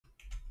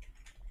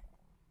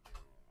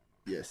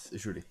Yes,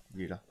 je l'ai,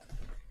 il est là.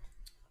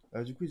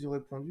 Du coup, ils ont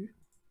répondu.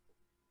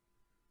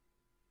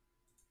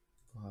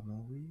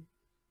 Apparemment, oui.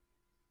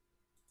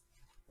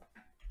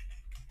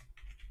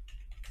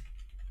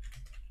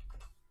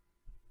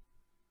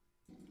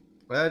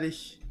 Allez.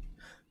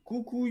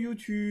 Coucou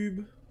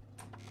YouTube.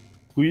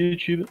 Oui,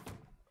 YouTube.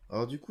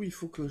 Alors du coup, il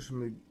faut que je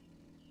me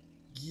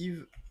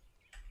give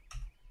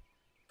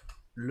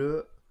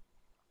le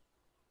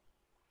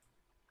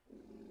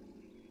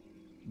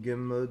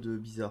game mode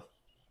bizarre.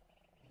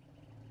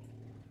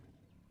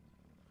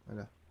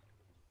 Voilà.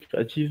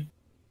 Créative.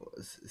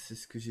 C'est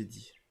ce que j'ai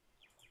dit.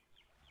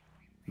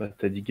 Bah,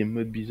 t'as dit game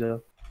mode bizarre.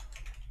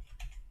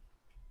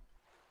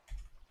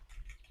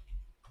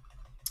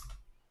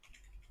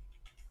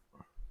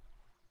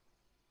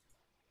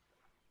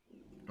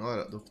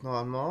 Voilà, donc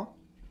normalement...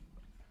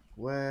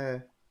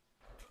 Ouais...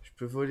 Je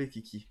peux voler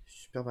Kiki. Je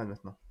suis super mal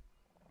maintenant.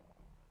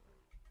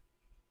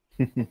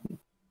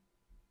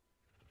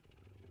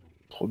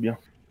 Trop bien.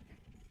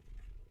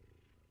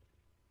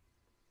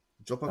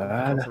 J'ai toujours pas compris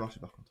comment Voilà. ça marchait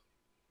par contre.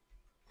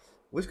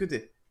 Où est-ce que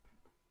t'es?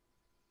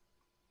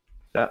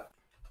 Là.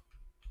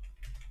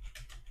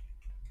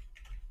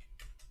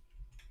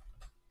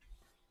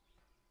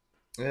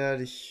 Et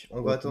allez,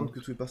 on va Ouais, attendre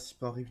que tous les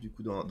participants arrivent du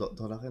coup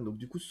dans l'arène. Donc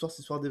du coup ce soir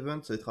c'est soir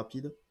d'event, ça va être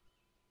rapide.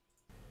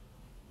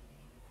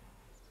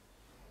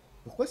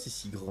 Pourquoi c'est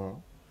si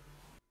grand?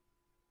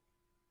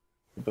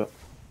 je sais pas.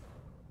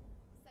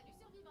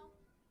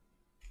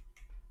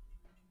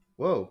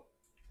 Wow!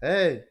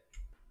 Hey!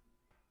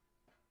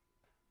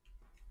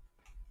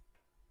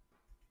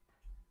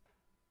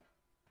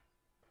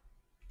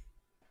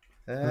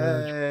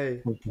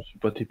 Hey! Moi, je me suis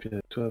pas TP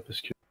à toi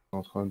parce que je suis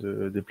en train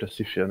de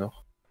déplacer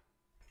Féanor.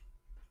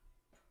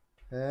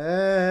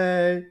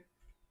 Hey!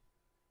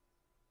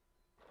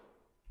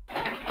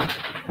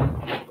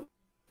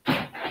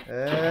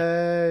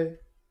 Hey!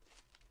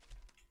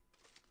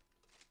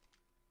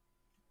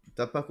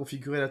 T'as pas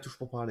configuré la touche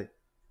pour parler.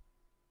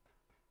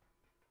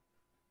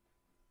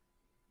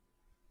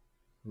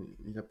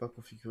 Il a pas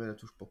configuré la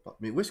touche pour parler.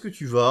 Mais où est-ce que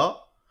tu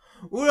vas?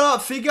 Oula,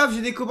 fais gaffe,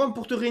 j'ai des commandes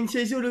pour te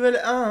réinitialiser au level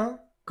 1, hein.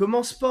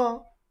 Commence pas,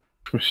 hein.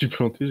 Je me suis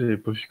planté, j'avais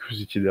pas vu que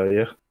vous étiez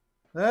derrière.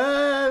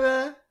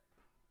 Ouais.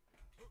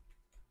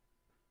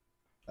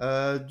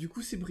 Du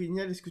coup, c'est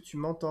Brignal, est-ce que tu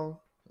m'entends?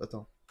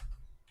 Attends.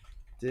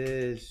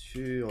 T'es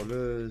sur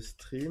le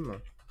stream.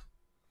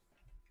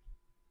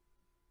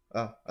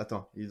 Ah,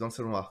 attends, il est dans le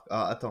salon ARK.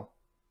 Ah, attends.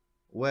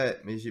 Ouais,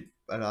 mais j'ai...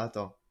 Alors,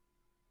 attends.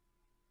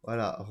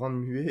 Voilà, rendre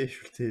muet,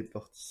 je le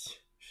téléporte ici.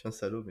 Je suis un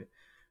salaud, mais...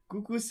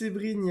 Coucou, c'est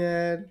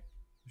Brignel.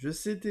 Je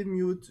sais t'es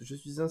mute, je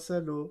suis un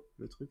salaud.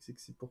 Le truc, c'est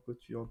que c'est pour que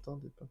tu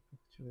entendes et pas pour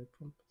que tu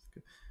répondes, parce que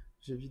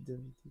j'évite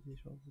d'inviter des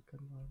gens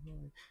vocalement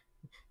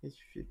et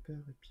tu fais peur,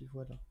 et puis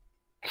voilà.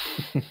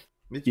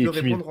 Mais tu Il peux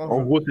est timide. répondre en En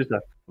jeu. gros, c'est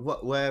ça.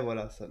 Ouais,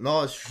 voilà. Ça.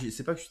 Non,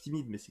 c'est pas que je suis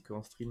timide, mais c'est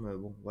qu'en stream,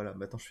 bon, voilà,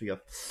 maintenant je fais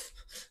gaffe.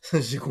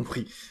 J'ai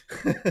compris.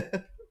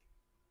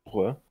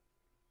 Pourquoi?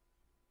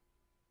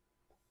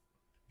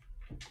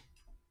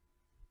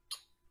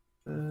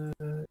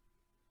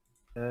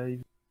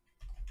 Live.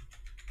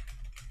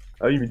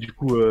 Ah oui, mais du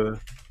coup,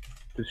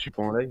 je suis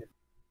pas en live.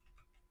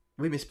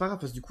 Oui, mais c'est pas grave,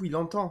 parce que du coup, il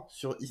entend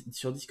sur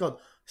Discord.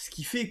 Ce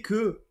qui fait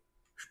que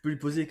je peux lui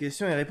poser des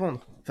questions et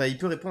répondre. Enfin, il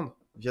peut répondre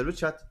via le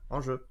chat,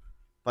 en jeu.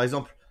 Par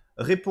exemple,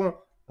 réponds.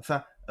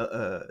 Enfin,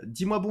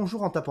 dis-moi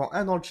bonjour en tapant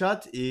 1 dans le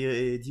chat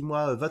et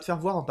dis-moi va te faire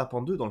voir en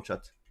tapant 2 dans le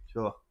chat. Tu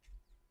vas voir.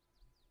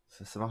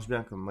 Ça marche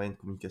bien comme moyen de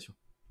communication. De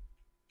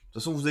toute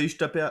façon, vous avez juste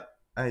tapé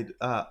 1 et 2.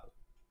 Ah.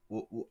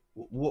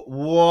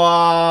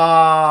 Wouah!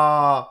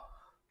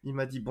 Il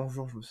m'a dit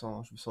bonjour, je me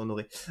sens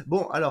honoré.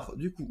 Bon, alors,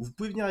 du coup, vous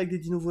pouvez venir avec des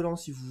dinos volants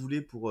si vous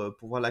voulez pour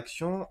voir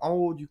l'action. En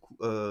haut, du coup,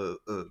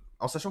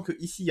 en sachant que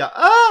ici, il y a...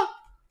 Ah!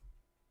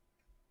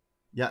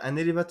 Il y a un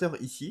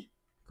élévateur ici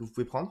que vous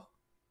pouvez prendre,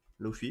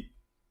 là où je suis.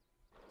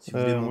 Si vous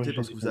voulez Moi, monter je l'ai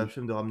parce que vous avez la descendu.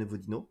 flemme de ramener vos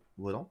dinos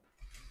volants.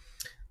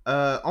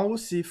 En haut,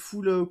 c'est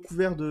full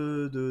couvert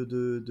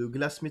de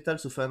glace métal,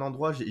 sauf à un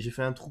endroit, j'ai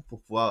fait un trou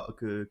pour pouvoir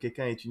que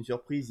quelqu'un ait une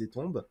surprise et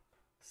tombe.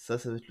 Ça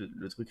va être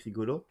le truc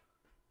rigolo.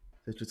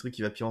 Ça va être le truc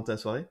qui va pimenter la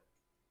soirée.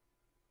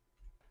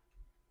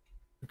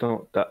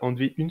 Attends, t'as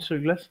enlevé une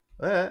seule glace?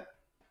 Ouais.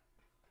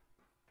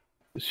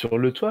 Sur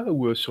le toit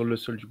ou sur le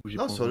sol, du coup, j'ai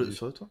Non, pas entendu.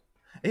 sur le toit.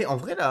 Et en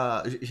vrai,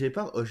 là, j'avais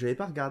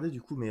pas regardé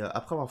du coup, mais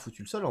après avoir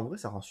foutu le sol, en vrai,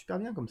 ça rend super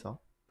bien comme ça.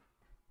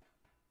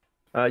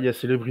 Ah, il y a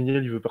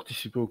Célébriniel, il veut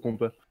participer au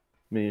combat.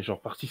 Mais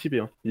genre participer,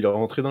 hein. Il est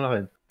rentré dans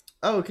l'arène.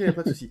 Ah, ok, y a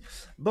pas de souci.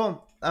 Bon,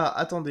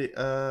 attendez.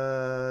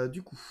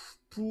 Du coup,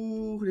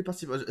 pour les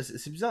participants,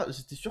 c'est bizarre,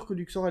 j'étais sûr que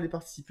Luxor allait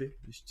participer.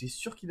 J'étais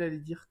sûr qu'il allait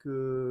dire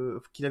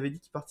qu'il avait dit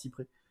qu'il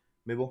participerait.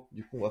 Mais bon,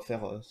 du coup, on va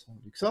faire sans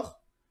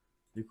Luxor.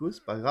 Du coup,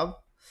 c'est pas grave.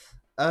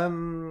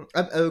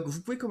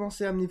 Vous pouvez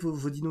commencer à amener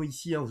vos dinos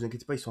ici, hein, vous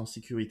inquiétez pas, ils sont en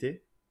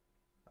sécurité.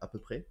 À peu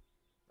près.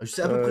 Je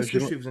sais à peu près ce que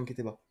J'ai je fais, vous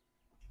inquiétez pas.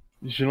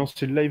 j'ai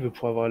lancé le live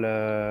pour avoir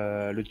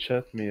le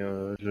chat, mais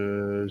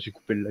j'ai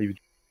coupé le live.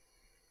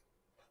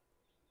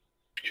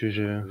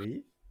 Que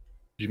Oui.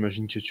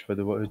 j'imagine que tu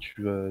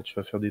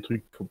vas faire des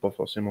trucs, faut pas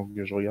forcément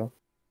que je regarde.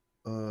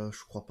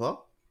 Je crois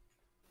pas.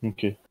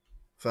 Ok.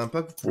 Enfin,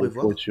 pas que vous pourrez Bon,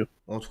 pour être voir. sûr.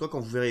 En tout cas, quand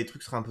vous verrez les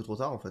trucs, ce sera un peu trop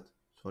tard en fait.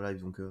 Sur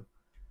live, donc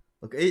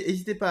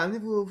n'hésitez pas à amener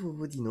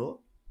vos dinos.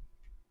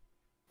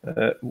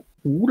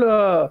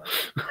 Oula.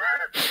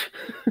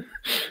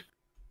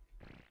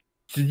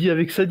 C'est dit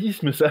avec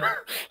sadisme, ça.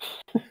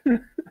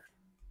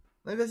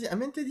 Ouais, vas-y,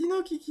 amène tes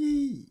dinos,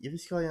 Kiki. Il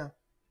risque rien.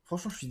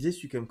 Franchement, je suis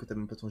déçu quand même que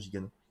t'amènes pas ton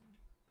gigano.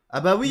 Ah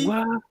bah oui.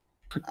 Ouah.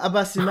 Ah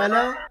bah c'est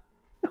malin.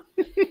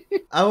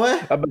 Ah ouais.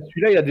 Ah bah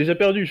celui-là, il a déjà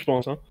perdu, je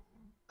pense. Hein.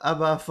 Ah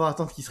bah faut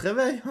attendre qu'il se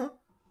réveille. Hein.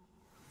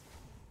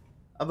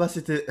 Ah bah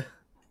c'était...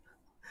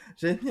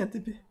 J'avais mis un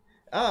TP.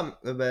 Ah,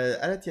 bah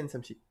à la tienne,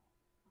 Samchi.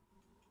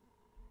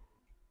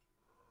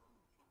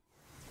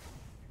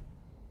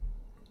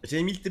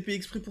 J'avais mis le TP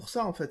exprès pour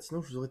ça en fait,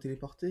 sinon je vous aurais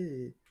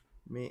téléporté.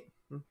 Mais...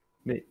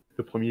 Mais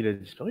le premier, il a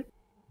disparu.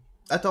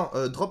 Attends,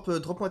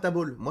 drop-moi ta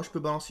balle. Moi je peux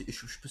balancer,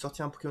 je peux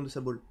sortir un Pokémon de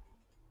sa balle.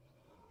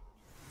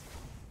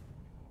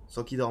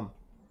 Sans qu'il dorme.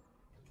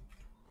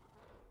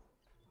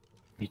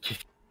 Mais qu'est-ce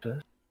qui se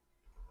passe?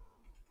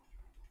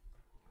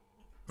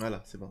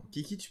 Voilà, c'est bon.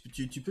 Kiki,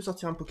 tu peux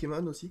sortir un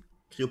Pokémon aussi?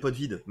 Cryopode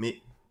vide,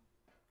 mais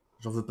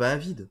j'en veux pas un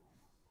vide.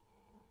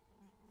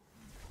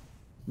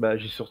 Bah,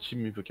 j'ai sorti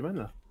mes Pokémon,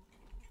 là.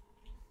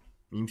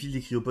 Mais il me file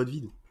des cryopodes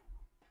vides.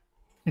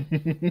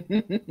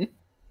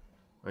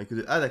 Ouais, que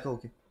deux. Ah d'accord,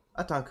 ok.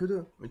 Ah t'as un que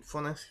deux. Mais il faut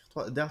en inscrire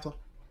trois derrière toi.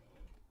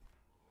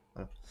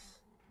 Voilà.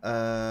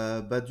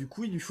 Bah du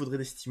coup, il lui faudrait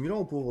des stimulants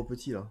au pauvre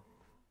petit là.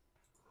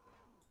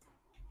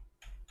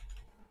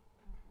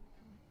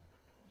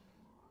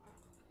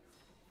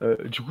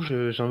 Du coup,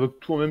 j'invoque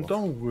tout en même Oh,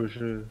 temps ou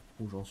je...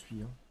 où j'en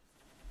suis, hein.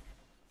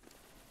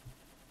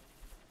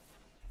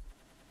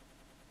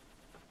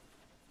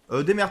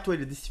 Démerde-toi,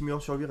 il a des stimulants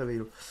sur lui,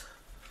 réveille-le.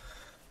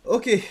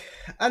 Ok,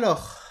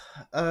 alors,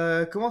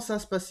 comment ça va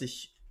se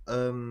passer?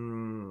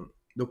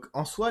 Donc,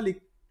 en soi,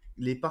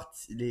 les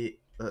parties.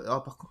 Ah,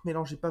 par contre,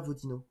 mélangez pas vos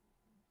dinos.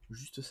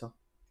 Juste ça.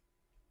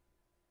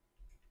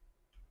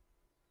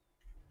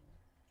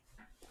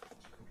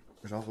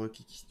 Genre,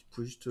 Kiki, tu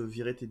peux juste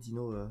virer tes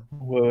dinos.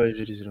 Ouais, ouais,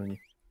 j'ai les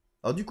éloignés.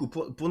 Alors, du coup,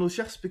 pour nos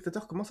chers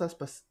spectateurs, comment ça va se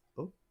passe?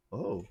 Oh,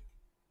 oh,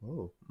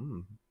 oh.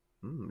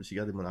 J'ai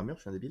gardé mon armure,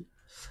 je suis un débile.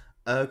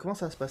 Comment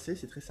ça va se passer?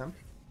 C'est très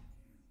simple.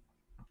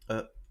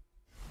 Euh,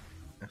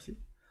 Merci.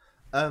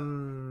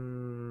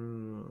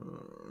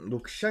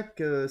 Donc ça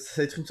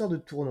va être une sorte de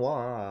tournoi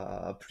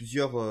hein, à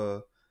plusieurs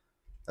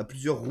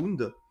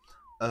rounds.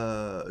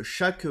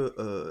 Chaque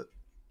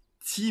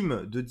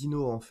team de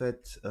Dino en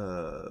fait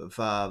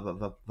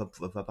va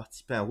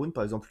participer à un round.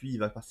 Par exemple, lui il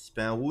va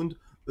participer à un round.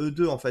 Eux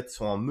deux en fait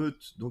sont en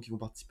meute, donc ils vont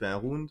participer à un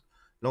round.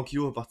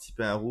 L'Ankylo va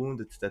participer à un round,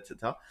 etc.,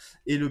 etc.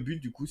 Et le but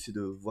du coup c'est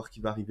de voir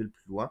qui va arriver le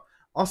plus loin,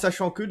 en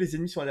sachant que les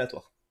ennemis sont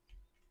aléatoires.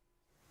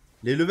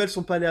 Les levels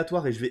sont pas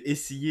aléatoires et je vais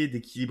essayer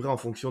d'équilibrer en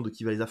fonction de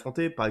qui va les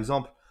affronter. Par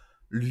exemple,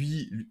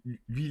 lui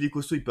il est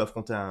costaud, il peut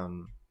affronter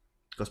un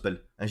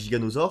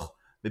giganosaure.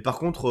 Mais par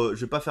contre,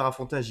 je vais pas faire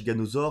affronter un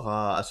giganosaure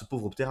à ce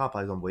pauvre Ptera, par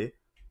exemple, vous voyez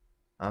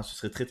hein, ce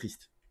serait très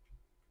triste.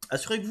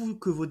 Assurez-vous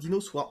que vos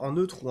dinos soient en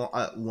neutre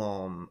ou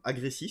en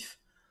agressif.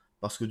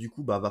 Parce que du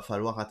coup, bah, va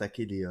falloir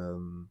attaquer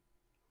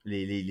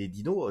les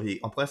dinos. Et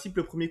en principe,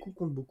 le premier coup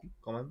compte beaucoup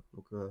quand même.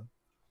 Donc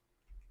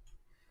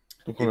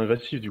en Et,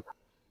 agressif, du coup.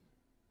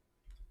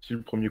 Si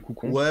le premier coup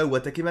compte. ouais, ou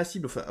attaquer ma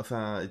cible.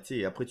 Enfin tu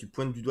sais, après tu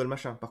pointes du doigt le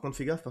machin. Par contre,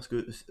 fais gaffe parce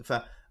que.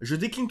 Enfin, je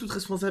décline toute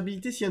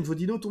responsabilité si un de vos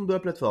dinos tombe de la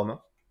plateforme.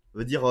 Hein. Ça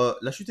veut dire,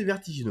 la chute est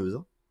vertigineuse.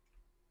 Hein.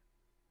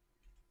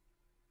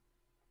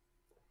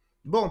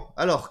 Bon,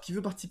 alors, qui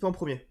veut participer en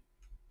premier?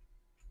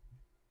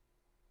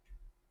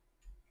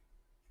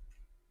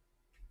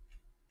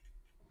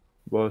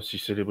 Bah, si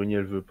Célébrine,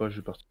 elle veut pas, je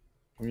vais partir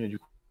premier, du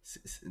coup.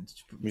 Mais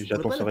Tu pourrais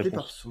j'attends pas sa l'appeler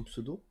par réponse. son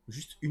pseudo?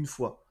 Juste une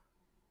fois.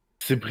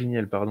 C'est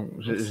Brignel, pardon.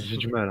 Donc, J'ai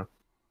du mal. Hein.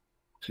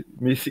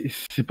 Mais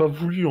c'est pas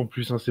voulu en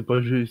plus. Hein. C'est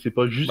pas juste que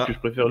je bah,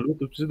 préfère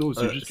l'autre pseudo.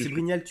 C'est juste que je...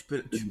 Sébrignal, tu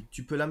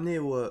peux l'amener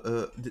au.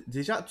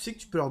 Déjà, tu sais que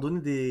tu peux leur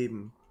donner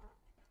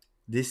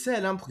des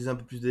selles hein, pour qu'ils aient un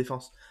peu plus de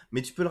défense.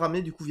 Mais tu peux le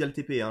ramener du coup via le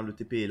TP. Hein. Le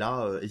TP est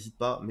là, hésite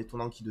pas, mets ton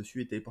Anki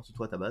dessus et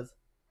téléporte-toi à ta base.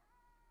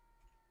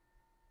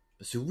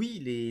 Parce que oui,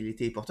 les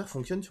téléporteurs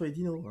fonctionnent sur les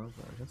dinos, hein,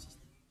 j'insiste.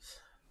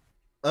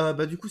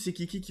 Bah du coup c'est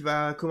Kiki qui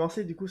va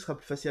commencer, du coup ce sera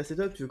plus facile à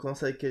setup. Tu veux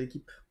commencer avec quelle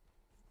équipe?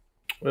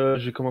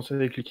 J'ai commencé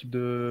avec l'équipe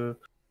de...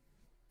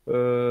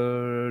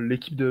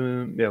 l'équipe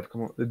de... Merde,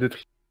 comment... De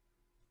tri...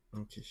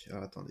 Ok,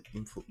 alors attendez, il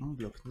me faut mon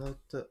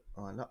bloc-notes,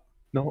 voilà.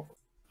 Non,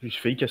 j'ai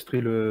failli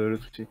castrer le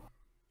truc.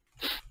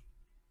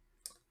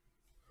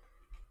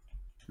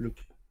 Le...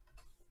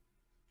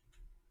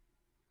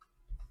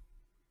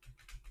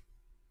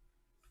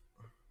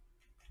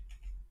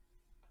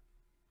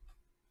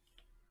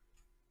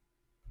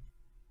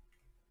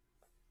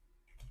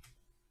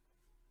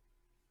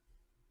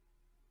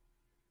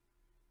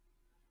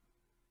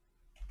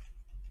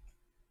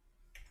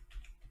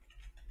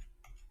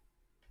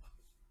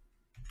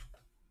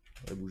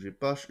 Bougez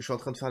pas, je suis en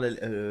train de faire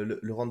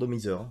le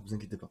randomiseur, hein, vous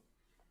inquiétez pas.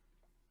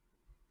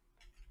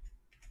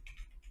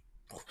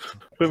 Oh, putain.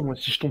 Après, moi,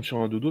 si je tombe sur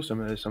un dodo, ça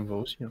me va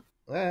aussi. Hein.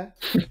 Ouais.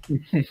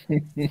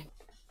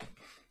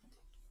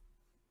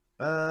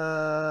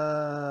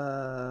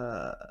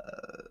 Euh...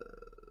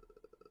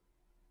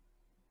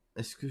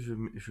 Est-ce que je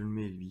le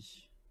mets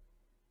lui?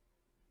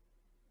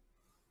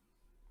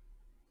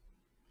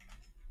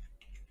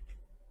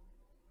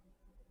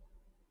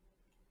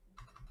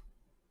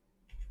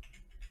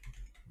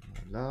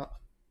 Là.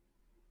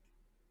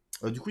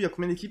 Du coup, il y a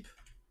combien d'équipes?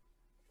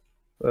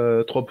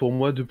 3 pour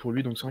moi, 2 pour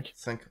lui, donc 5.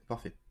 5,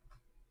 parfait.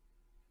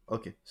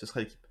 Ok, ce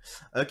sera l'équipe.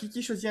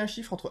 Kiki choisit un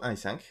chiffre entre 1 et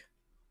 5.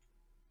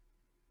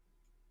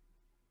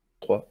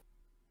 3.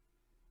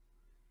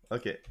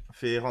 Ok,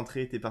 fais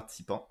rentrer tes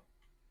participants.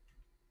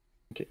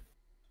 Ok.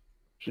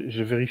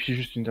 Je vérifie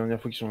juste une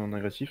dernière fois qu'ils sont en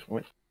agressif.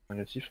 Ouais,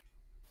 agressif.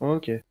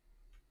 Ok.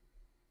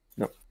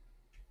 Non.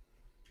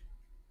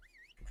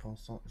 Pour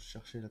l'instant, je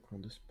cherchais la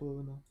couleur de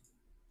spawn.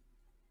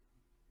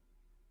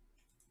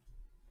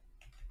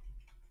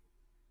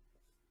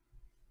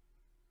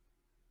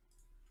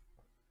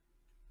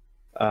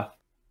 Ah,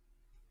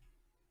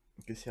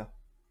 Qu'est-ce qu'il y a?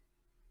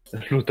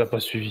 l'autre t'as pas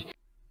suivi.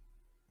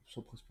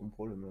 Sans presque pas de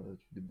problème,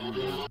 tu te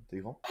débrouilles, t'es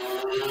grand. Tu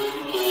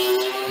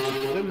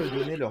pourrais me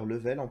donner leur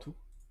level en tout?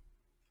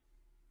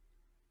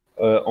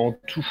 En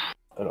tout.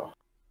 Alors,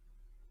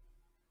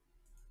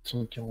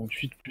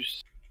 148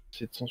 plus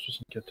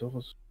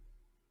 774.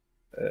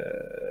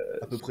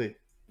 À peu près.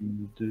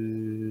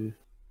 2.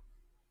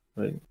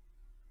 Ouais.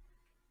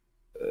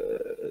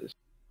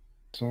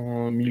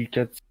 100,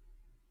 1400,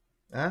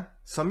 Hein?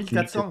 100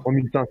 400?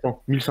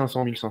 1400, 1500,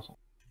 1500, 1500.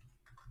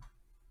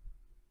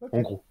 Ok.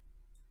 En gros.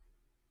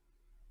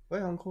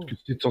 Ouais, en gros.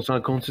 Parce que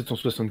 750,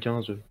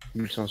 775,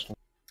 1500.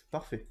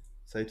 Parfait.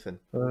 Ça va être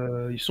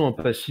fun. Ils sont en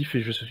passif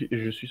et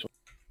je suis sur.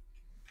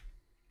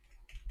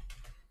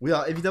 Oui,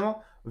 alors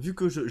évidemment, vu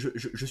que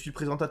je suis le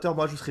présentateur,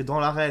 moi je serai dans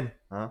l'arène.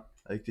 Hein?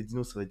 Avec les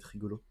dinos, ça va être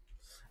rigolo.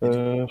 Et du coup,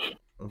 Euh,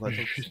 on va attendre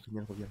que Juste,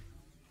 Cyprien revienne.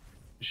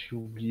 j'ai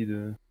oublié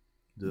de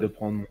De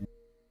prendre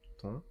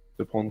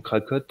ton.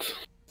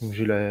 Cracotte. Donc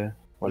j'ai la. Oui.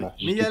 Voilà,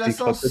 Mais j'ai il y a testé Cracotte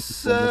pour monter.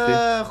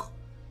 l'ascenseur!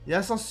 Il y a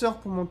l'ascenseur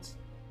pour monter.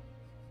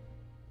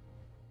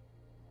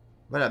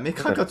 Voilà, mets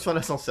Voilà. cracotte sur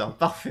l'ascenseur.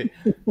 Parfait.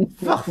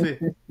 Parfait.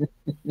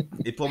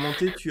 Et pour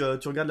monter, tu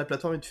regardes la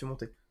plateforme et tu fais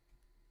monter. T'es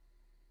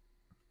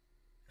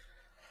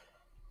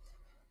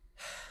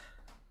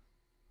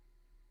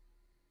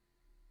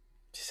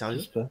Qu'est-ce sérieux?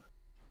 qui se passe?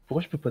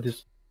 Pourquoi je peux pas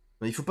descendre?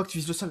 Mais il faut pas que tu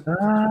vises le sol.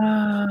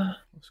 Ah!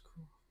 Au secours.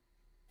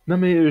 Non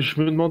mais je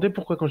me demandais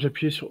pourquoi quand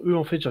j'appuyais sur E,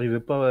 en fait, j'arrivais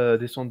pas à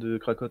descendre de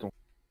Cracotte.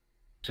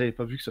 J'avais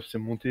pas vu que ça faisait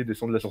monter et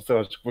descendre l'ascenseur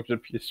à chaque fois que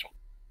j'appuyais sur.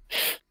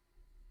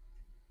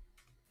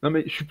 Non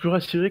mais je suis plus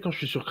rassuré quand je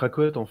suis sur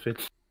Cracotte en fait.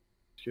 Parce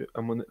que,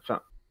 à mon...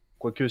 Enfin,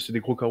 quoique c'est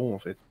des gros carreaux en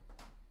fait.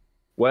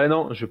 Ouais,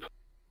 non, je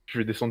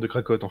vais descendre de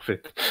Cracotte en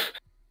fait.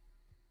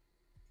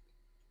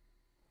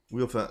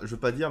 Oui, enfin, je veux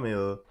pas dire, mais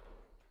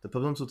t'as pas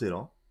besoin de sauter là.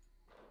 Hein.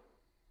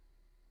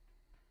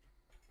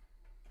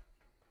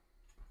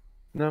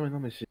 Non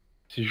mais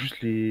c'est juste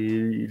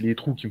les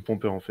trous qui me font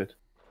peur en fait.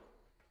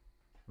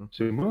 Ok.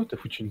 C'est moi, t'as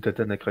foutu une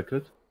tatane à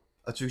Cracotte?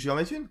 Ah, tu veux que je lui en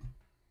mette une?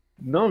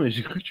 Non mais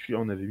j'ai cru que tu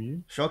en avais mis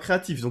une. Je suis en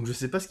créatif, donc je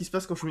sais pas ce qui se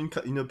passe quand je mets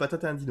une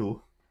patate à un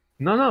dino.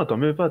 Non, t'en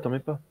mets pas, t'en mets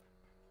pas.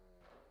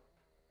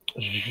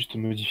 Je vais juste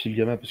modifier le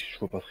gamma parce que je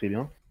vois pas très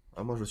bien.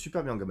 Ah, moi je vois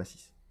super bien en gamma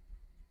 6.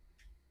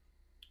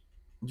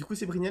 Du coup,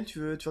 c'est Briniel, tu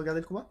veux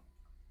regarder le combat?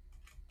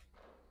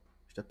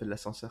 Je t'appelle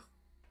l'ascenseur.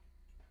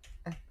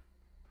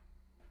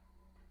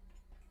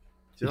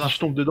 Tu Et vas si voir, je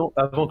tombe dedans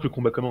avant que le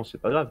combat commence, c'est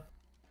pas grave.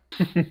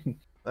 Ouais,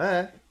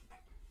 ouais.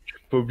 Je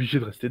suis pas obligé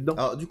de rester dedans.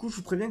 Alors, du coup, je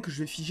vous préviens que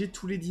je vais figer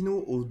tous les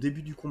dinos au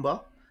début du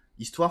combat,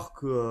 histoire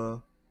que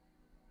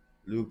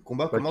le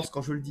combat Ouais, commence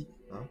quand je le dis.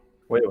 Hein.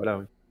 ouais, voilà,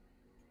 oui.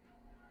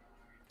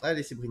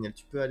 Allez, c'est Briniel,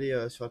 tu peux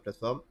aller sur la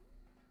plateforme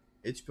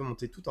et tu peux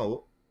monter tout en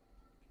haut.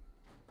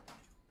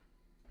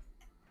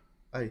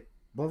 Allez,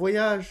 bon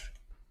voyage!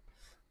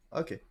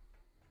 Ok.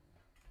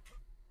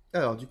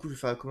 Alors, du coup, je vais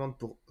faire la commande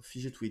pour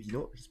figer tous les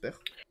dinos, j'espère.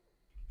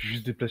 Je vais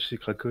juste déplacer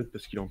Cracotte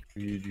parce qu'il est en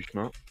plus du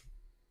chemin.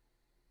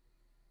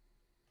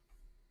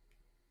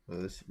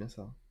 C'est bien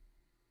ça. Hein.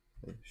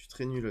 Ouais, je suis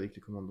très nul avec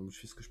les commandes, donc je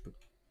fais ce que je peux.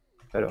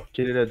 Alors,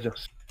 quel est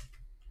l'adversaire?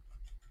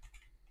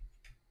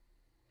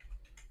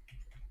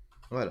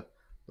 Voilà.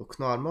 Donc,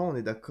 normalement, on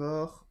est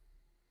d'accord.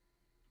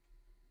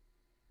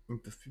 Ils ne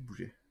peuvent plus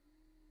bouger.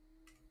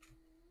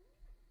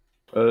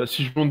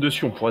 Si je monte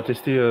dessus, on pourra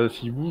tester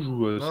s'il bouge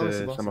ou Non,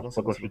 c'est bon, ça c'est marche bon, pas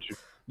c'est bon, quand c'est je suis bon. dessus.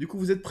 Du coup,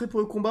 vous êtes prêts pour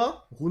le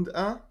combat? Round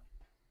 1.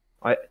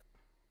 Ouais,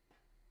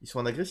 Ils sont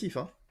en agressif,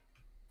 hein.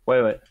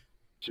 ouais.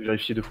 J'ai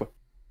vérifié 2 fois.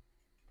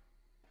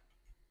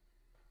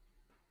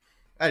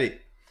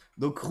 Allez.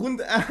 Donc,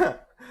 round 1.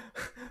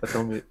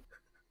 Attends, mais.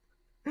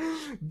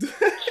 Deux,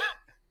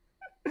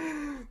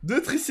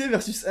 deux Tricé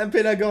versus un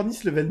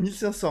Pelagornis level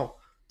 1500.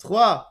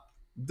 3,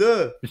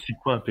 2, Mais c'est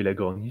quoi un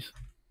Pelagornis?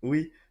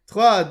 oui.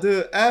 3,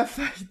 2, 1,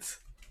 fight.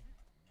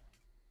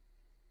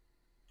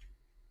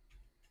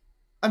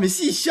 Ah, mais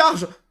si, il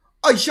charge.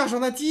 Oh, il charge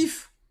en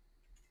natif.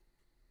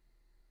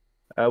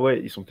 Ah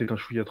ouais, ils sont peut-être un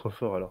chouïa trop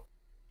forts alors.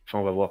 Enfin,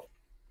 on va voir.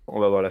 On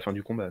va voir la fin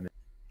du combat. Mais...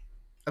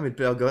 Ah, mais le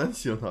Pelagornis,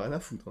 il en a rien à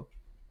foutre. Hein.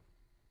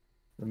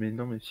 Mais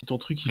non, mais si ton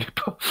truc il est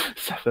pas.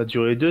 Ça va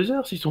durer 2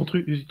 heures si ton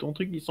truc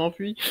il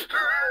s'enfuit.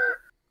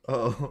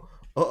 Oh, oh,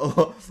 oh,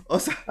 oh, oh,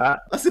 ça... Ah,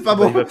 Ah, c'est pas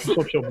bah il bon. va plus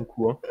s'enfuir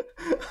beaucoup, hein.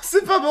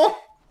 C'est pas bon.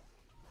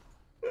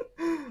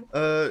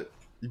 Euh,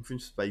 il me faut une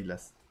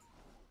spyglass.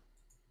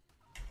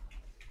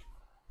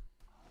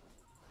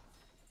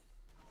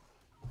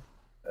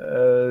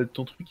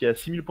 Ton truc est à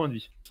 6000 points de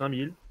vie.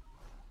 5000.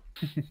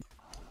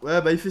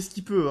 Ouais, bah il fait ce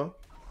qu'il peut, hein.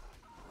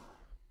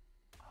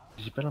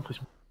 J'ai pas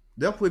l'impression.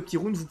 D'ailleurs, pour les petits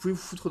rounds, vous pouvez vous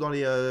foutre dans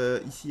les...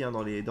 ici, hein,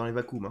 dans les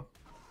vacuums, hein,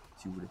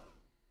 si vous voulez.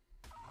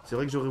 C'est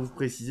vrai que j'aurais vous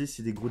précisé si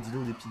c'est des gros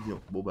dinos ou des petits dinos.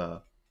 Bon,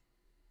 bah...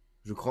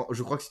 je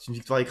crois que c'est une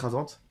victoire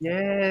écrasante.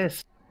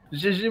 Yes!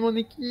 GG mon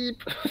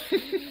équipe!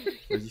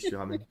 Vas-y, je te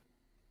ramène.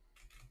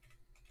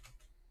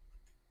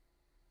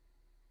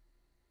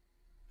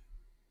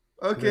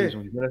 Ok. Ouais, ils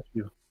ont du mal à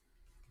suivre.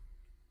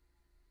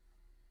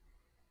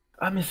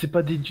 Ah, mais c'est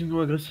pas des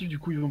dinos agressifs, du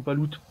coup ils vont pas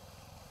loot.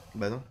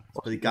 Bah non,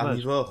 Oh, c'est pas des c'est dommage.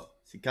 carnivores.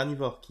 C'est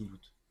carnivores qui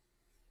lootent.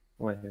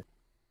 Ouais.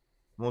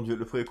 Mon dieu,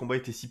 le premier combat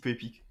était si peu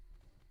épique.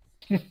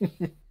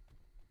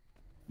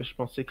 Mais je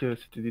pensais que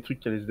c'était des trucs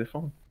qui allaient se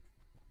défendre.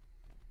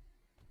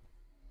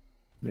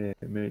 Mais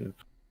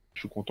je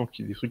suis content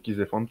qu'il y ait des trucs qui se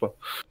défendent pas.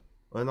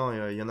 Ouais, non,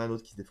 il y en a un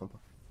autre qui se défend pas.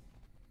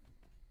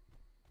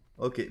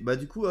 Ok, bah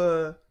du coup,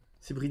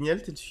 c'est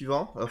Brignel, t'es le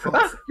suivant.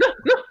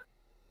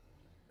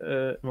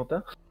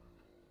 Manta?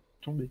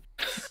 Tombé.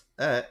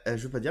 Je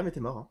veux pas dire, mais t'es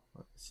mort.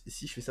 Hein.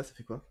 Si je fais ça, ça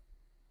fait quoi?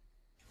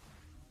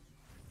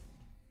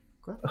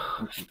 Quoi?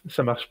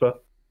 Ça marche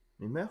pas.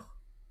 Mais meurs?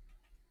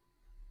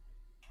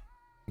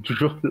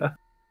 Toujours là.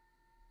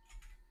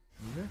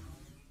 Mais meurs.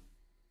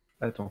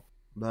 Attends.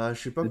 Bah,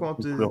 je sais pas Vous comment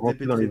pouvez te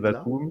rentrer dans les dépêtrer de là.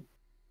 vacuums.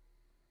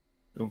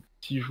 Donc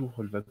 6 jours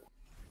le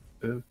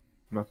vacuum.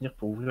 Maintenir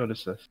pour ouvrir le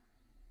sas.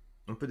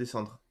 On peut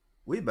descendre.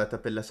 Oui, bah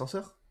t'appelles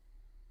l'ascenseur.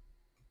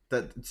 Tu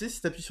sais,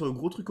 si t'appuies sur le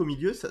gros truc au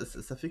milieu,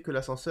 ça fait que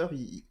l'ascenseur,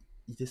 il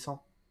descend.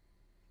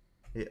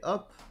 Et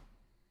hop.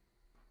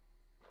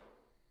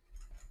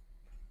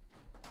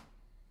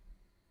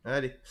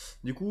 Allez.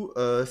 Du coup,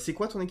 c'est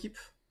quoi ton équipe?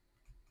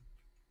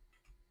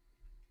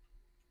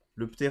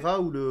 Le Ptera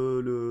ou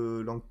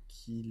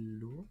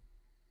l'Ankylo?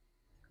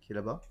 Qui est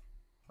là-bas?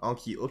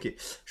 Anky, ok.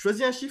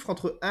 Choisis un chiffre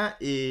entre 1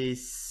 et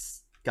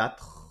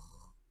 4.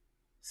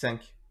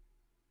 5.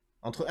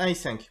 Entre 1 et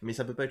 5, mais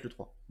ça peut pas être le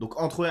 3. Donc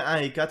entre 1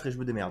 et 4 et je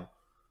me démerde.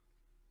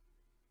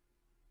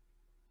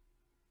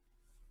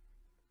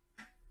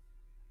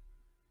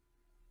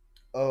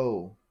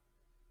 Oh.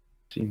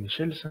 C'est une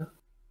échelle ça?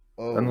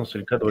 Ah non, Oh. c'est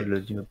le Ok. cadre de la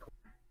dino.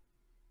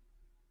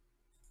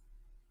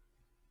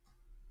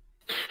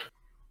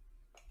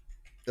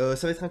 Ça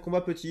va être un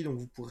combat petit, donc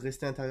vous pourrez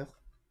rester à l'intérieur.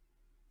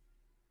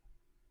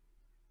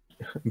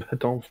 Bah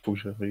attends, faut que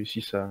je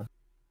réussisse à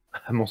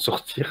m'en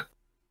sortir.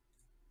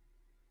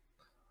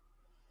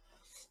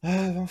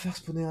 Ah, va en faire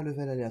spawner un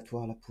level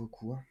aléatoire là pour le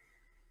coup. Hein.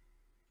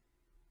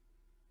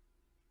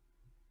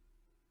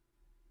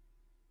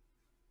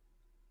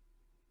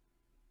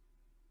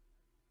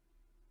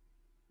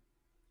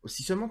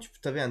 Si seulement tu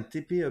avais un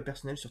TP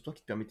personnel sur toi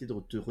qui te permettait de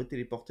te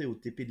retéléporter au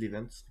TP de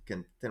l'event, ce serait quand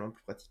même tellement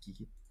plus pratique,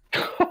 Kiki.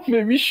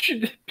 Mais oui, je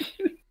suis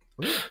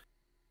Oui.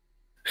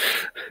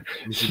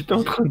 Mais J'étais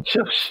en train de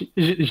chercher.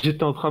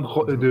 J'étais en train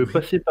de Oui.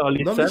 passer par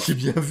les Non mais sas j'ai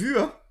bien vu,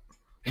 hein.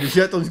 Mais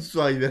j'ai attendu que tu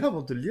sois arrivé là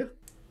avant de te le dire.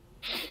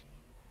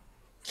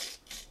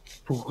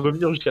 pour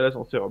revenir jusqu'à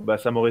l'ascenseur. Bah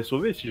ça m'aurait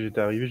sauvé si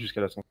j'étais arrivé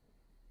jusqu'à l'ascenseur.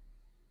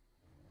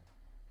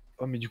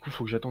 Oh mais du coup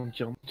faut que j'attende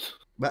qu'il remonte.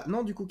 Bah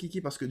non du coup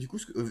Kiki, parce que du coup,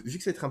 vu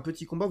que ça va être un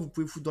petit combat, vous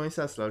pouvez vous foutre dans les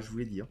sas là, je vous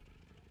l'ai dit. Hein.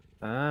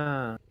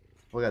 Ah,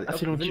 Regardez, ah hop,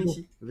 c'est venez l'ankylo.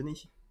 ici, venez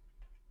ici.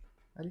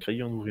 Allez,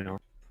 Crayon en ouvrir un.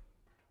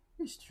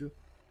 oui si tu veux.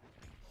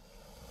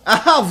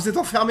 Ah, vous êtes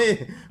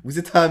enfermé. Vous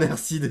êtes à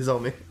merci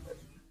désormais.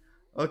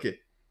 Ok.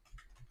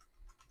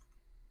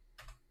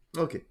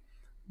 Ok.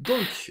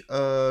 Donc,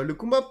 le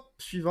combat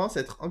suivant, ça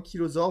va être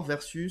Ankylosor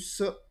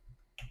versus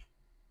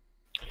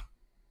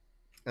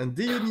un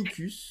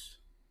Deinonychus.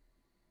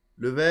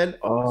 Level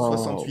Oh,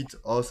 68.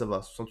 Oh, ça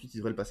va, 68, il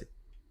devrait le passer.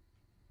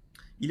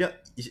 Il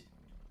est,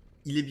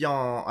 il est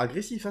bien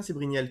agressif, hein, c'est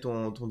Brignel,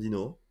 ton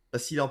dino.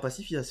 Parce qu'il est en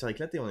passif, il va se faire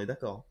éclater, on est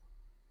d'accord.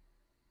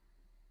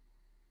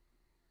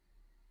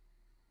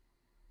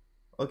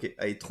 Ok,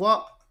 allez,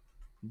 3,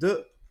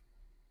 2,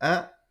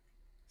 1,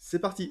 c'est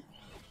parti.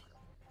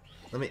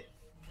 Non mais,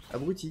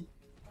 abruti.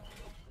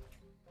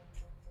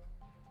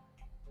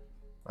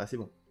 Ah, c'est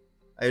bon.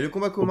 Allez, le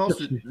combat au pire commence.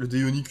 si. Le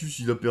Deinonychus,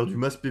 il a perdu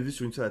masse PV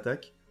sur une seule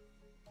attaque.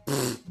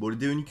 Bon, le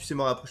Deinonychus est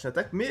mort à la prochaine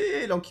attaque,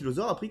 mais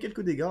l'Ankylosor a pris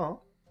quelques dégâts. Hein.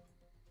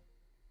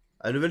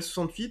 À level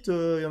 68,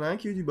 il y en a un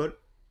qui a eu du bol.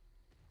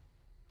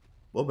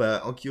 Bon,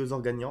 bah,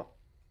 Ankylosor gagnant.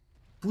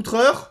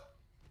 Poutreur.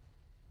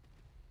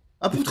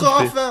 Ah, Qu'est-ce qu'il Poutreur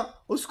fait? enfin.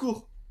 Au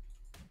secours.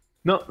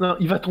 Non, non,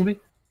 il va tomber.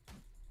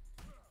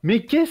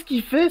 Mais qu'est-ce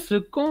qu'il fait ce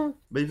con?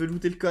 Bah, il veut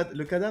looter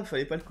le cadavre,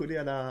 fallait pas le coller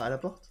à la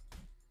porte.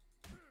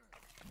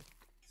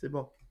 C'est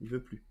bon, il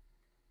veut plus.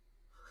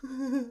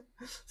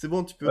 C'est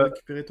bon, tu peux Euh,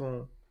 récupérer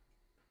ton...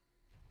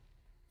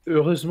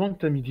 Heureusement que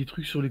t'as mis des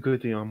trucs sur les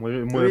côtés. Hein. Oui,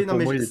 non, Pour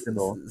mais moi il était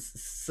mort. Hein.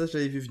 ça,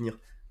 j'avais vu venir.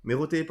 Mais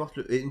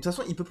retéléporte-le. Et de toute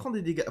façon, il peut prendre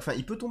des dégâts. Enfin,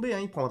 il peut tomber, hein.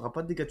 Il prendra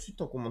pas de dégâts dessus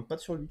tant qu'on monte pas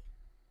sur lui.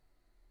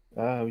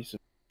 Ah oui, c'est...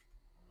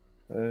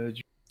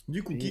 du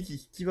Du coup, coup,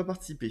 qui va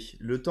participer?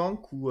 Le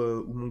tank ou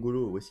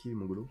Mongolo? Où est-ce qu'il est,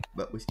 Mongolo?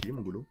 Bah, où est-ce qu'il est,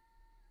 Mongolo?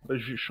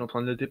 je suis en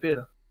train de le TP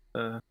là.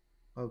 Ah,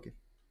 ok.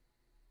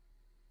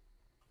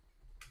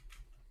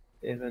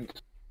 Event.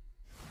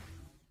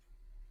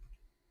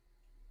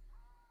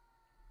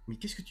 Mais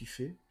qu'est-ce que tu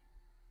fais?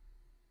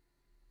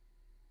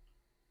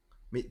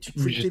 Mais tu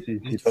Mais pouvais le je TP, sais,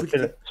 mais c'est pas fait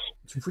là.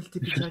 tu pouvais le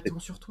TP Je sais, directement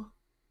sur toi?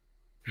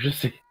 je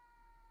sais.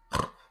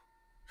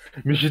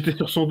 Mais j'étais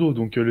sur son dos,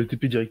 donc le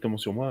TP directement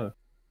sur moi.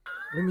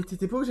 Ouais, mais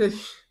t'étais pas où j'allais.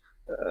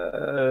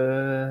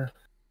 Euh...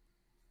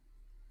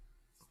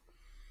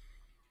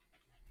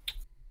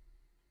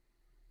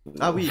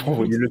 Ah oui, et du Faut coup,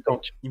 envoyer le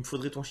tank. il me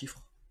faudrait ton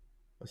chiffre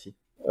aussi.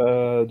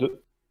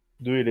 2.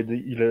 2,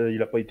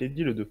 il a pas été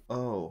dit le 2.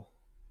 Oh.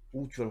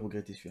 Ouh, tu vas le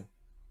regretter celui-là.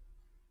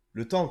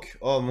 Le tank.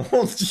 Oh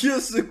mon dieu,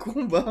 ce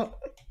combat.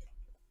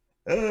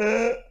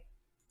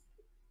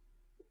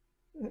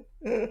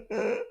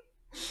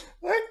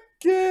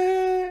 Ok.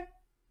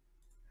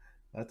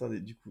 Attendez,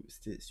 du coup,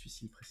 c'était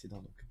celui-ci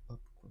précédent, donc hop,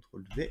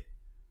 CTRL V.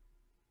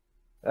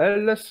 À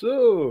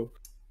l'assaut.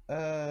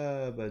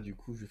 Bah du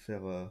coup, je vais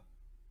faire...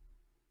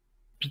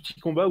 Petit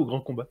combat ou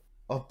grand combat?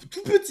 Oh,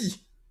 tout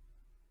petit.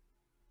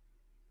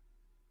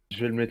 Je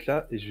vais le mettre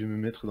là et je vais me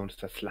mettre dans le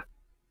sas là.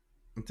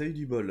 T'as eu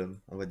du bol,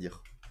 on va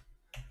dire.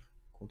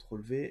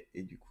 CTRL V,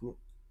 et du coup...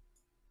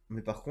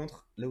 Mais par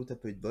contre, là où t'as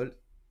pas eu de bol...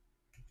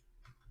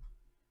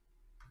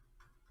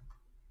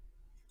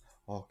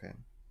 Oh, quand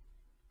même.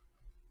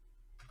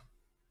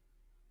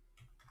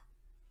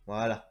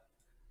 Voilà.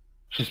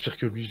 J'espère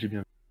que lui, je l'ai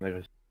bien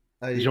agressé.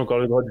 J'ai Allez. encore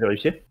le droit de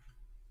vérifier.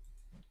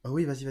 Ah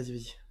oui, vas-y, vas-y,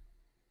 vas-y.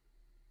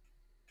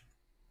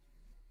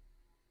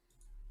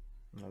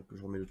 Alors que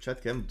je remets le chat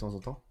quand même de temps en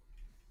temps.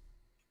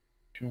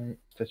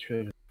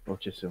 Statue.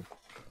 Ok, c'est bon.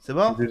 C'est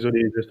bon?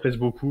 Désolé, je stresse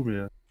beaucoup,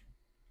 mais. Ouais,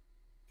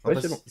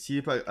 Enfin, c'est bon. s'il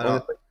est pas... On est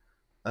Alors,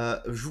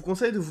 prêt. je vous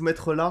conseille de vous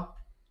mettre là,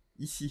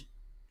 ici.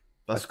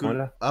 À Parce ce que...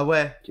 point-là. Ah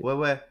ouais, Ok. ouais,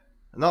 ouais.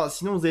 Non,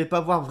 sinon vous n'allez pas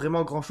voir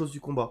vraiment grand-chose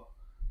du combat.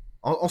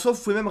 En soi,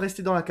 vous pouvez même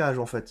rester dans la cage,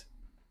 en fait.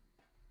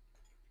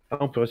 Ah,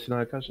 on peut rester dans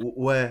la cage.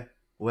 Ouais,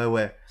 ouais,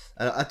 ouais.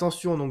 Alors,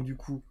 attention, donc, du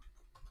coup...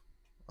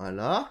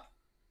 Voilà.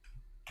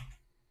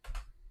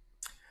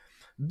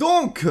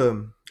 Donc,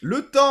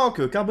 le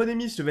tank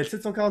Carbonémis level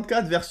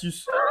 744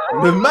 versus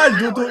le mal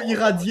dodo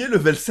irradié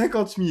level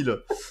 50 000.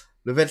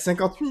 Level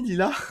 50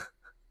 000,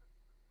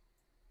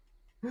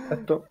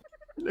 Attends.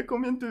 il a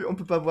combien de... On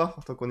peut pas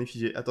voir tant qu'on est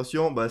figé.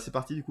 Attention, bah c'est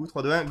parti du coup,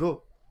 3, 2, 1,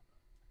 go.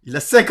 Il a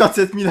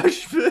 57 000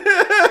 HP.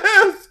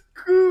 Au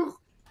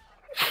secours.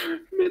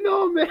 Mais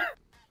non, mais.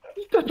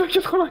 Il tape à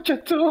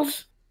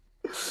 94.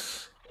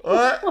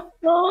 Ouais,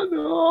 Oh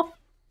non.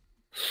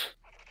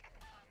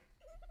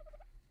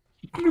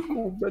 Le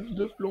combat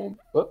de plomb.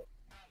 Oh.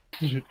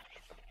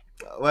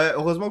 ouais,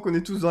 heureusement qu'on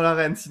est tous dans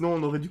l'arène, sinon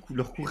on aurait dû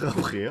leur courir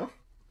après. Hein.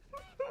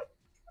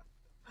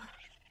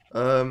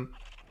 Euh,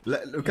 le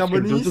Parce que le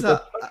Carbonémis dodo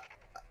tape.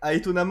 a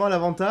étonnamment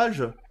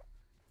l'avantage,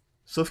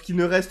 sauf qu'il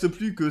ne reste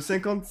plus que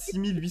 56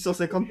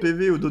 850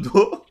 PV au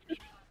dodo.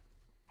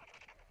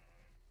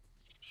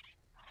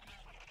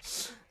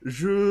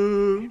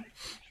 Je...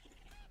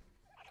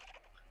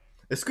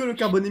 Est-ce que le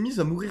Carbonémis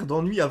va mourir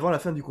d'ennui avant la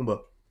fin du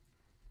combat?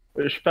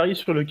 Je parie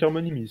sur le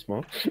carmonimisme.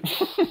 Hein.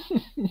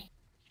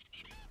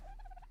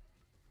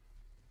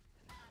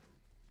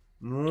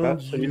 Mon Ah,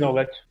 salut dieu.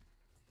 Norvac.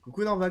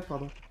 Coucou Norvac,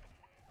 pardon.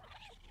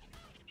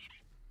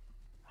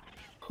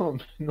 Oh,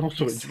 mais non, Mais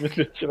j'aurais dû mettre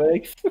le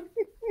T-Rex.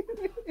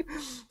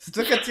 c'est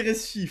toi qui as tiré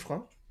ce chiffre,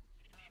 hein.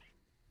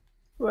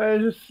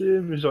 Ouais, je sais,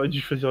 mais j'aurais dû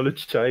choisir le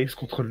T-Rex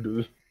contre le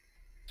 2.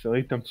 C'est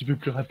vrai que t'es un petit peu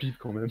plus rapide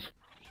quand même.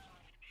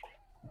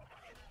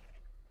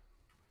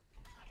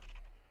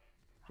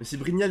 Mais c'est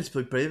Brignal, il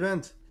spoil pas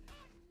l'event.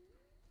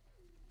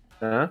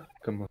 Hein?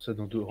 Comment ça,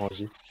 dodo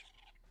enragé?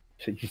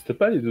 Ça existe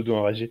pas, les dodos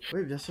enragés.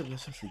 Oui, bien sûr,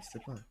 ça n'existe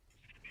pas.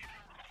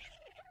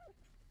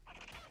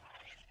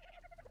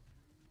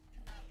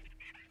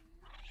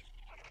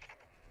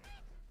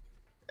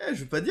 Eh,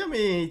 je veux pas dire,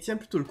 mais il tient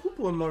plutôt le coup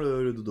pour le moment,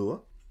 le dodo,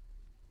 hein.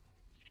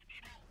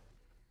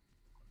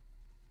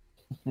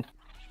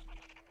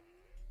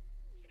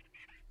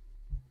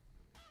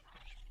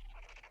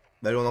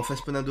 Bah, allez, on en fait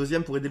spawn un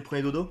deuxième pour aider le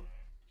premier dodo.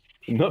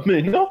 Non,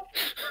 mais non!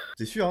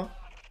 C'est sûr, hein.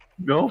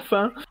 Mais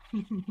enfin!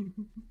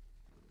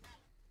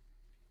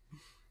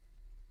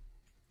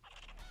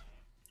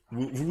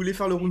 Vous voulez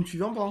faire le round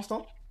suivant pour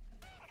l'instant?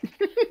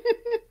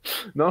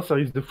 Non, ça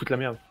risque de foutre la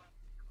merde.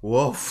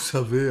 Wow, vous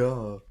savez,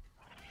 hein.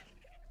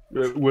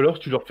 Ou alors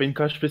tu leur fais une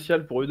cage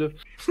spéciale pour eux deux.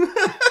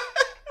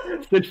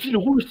 C'est le fil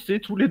rouge, tu sais,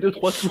 tous les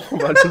 2-3 tours, on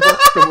va aller voir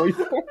comment ils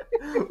font.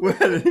 Ouais,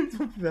 allez,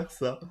 on peut faire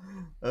ça.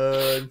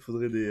 Il me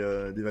faudrait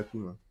des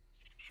vacuums.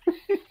 Hein.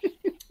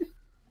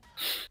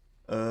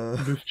 Euh...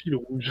 Le fil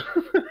rouge.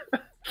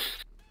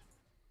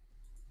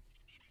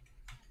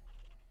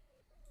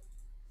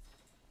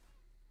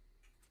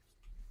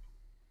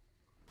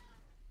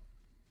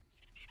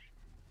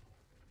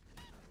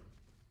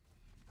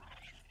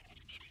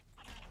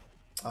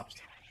 Ah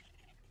putain.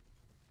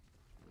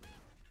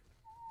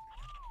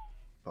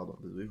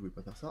 désolé, je voulais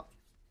pas faire ça.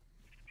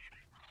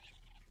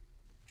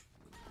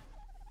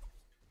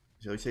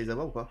 J'ai réussi à les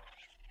avoir ou pas?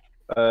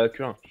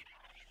 Que un.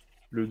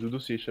 Le dodo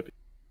s'est échappé.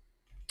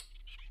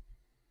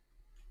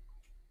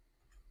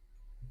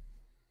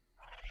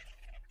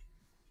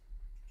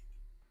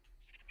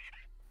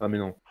 Ah mais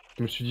non.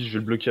 Je me suis dit je vais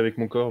le bloquer avec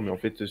mon corps, mais en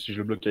fait si je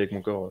le bloque avec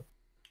mon corps...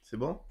 C'est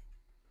bon?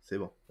 C'est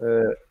bon.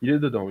 Il est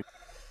dedans, oui.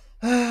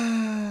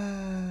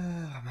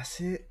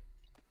 Ramasser.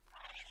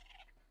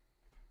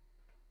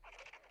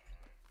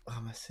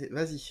 Ramasser.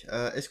 Vas-y.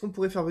 Est-ce qu'on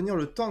pourrait faire venir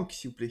le tank,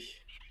 s'il vous plaît?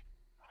 Tu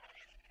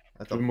veux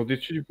Attends. monter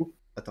dessus du coup?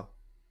 Attends.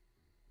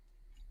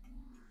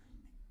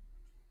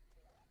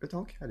 Le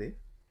tank, allez.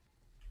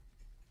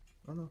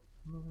 Oh non.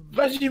 Non, non, non.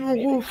 Vas-y mon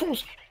gros,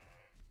 fonce!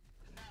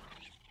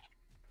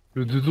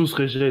 Le dodo se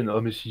régène. Ah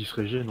mais s'il se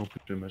régène en plus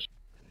le match.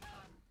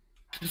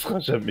 Ce sera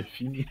jamais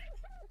fini.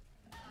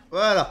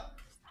 Voilà.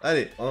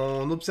 Allez,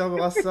 on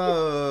observera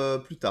ça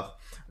plus tard.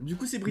 Du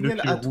coup, c'est Le Brignel,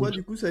 fil à toi, rouge.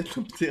 du coup, ça va être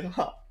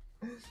l'Optera.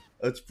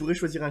 Tu pourrais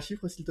choisir un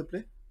chiffre, s'il te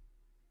plaît?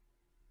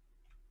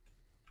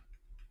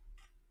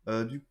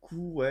 Du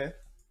coup, ouais.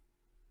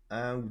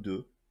 Un ou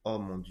deux. Oh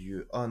mon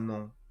dieu. Oh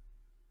non.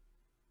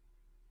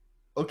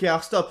 Ok,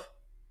 alors stop.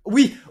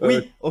 Oui, Euh,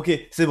 oui, ok,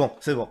 c'est bon,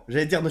 c'est bon.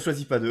 J'allais dire ne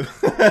choisis pas deux.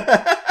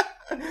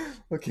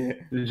 Ok.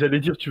 J'allais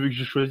dire tu veux que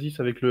je choisisse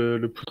avec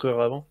le poutreur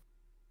avant?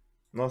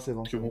 Non, c'est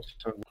bon, Parce que c'est bon, bon.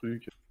 c'est un gros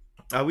truc.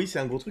 Ah oui, c'est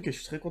un gros truc et je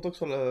suis très content que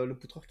ce soit le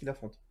poutreur qui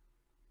l'affronte.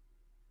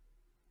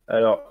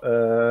 Alors,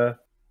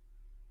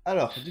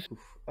 Alors, du coup,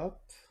 hop.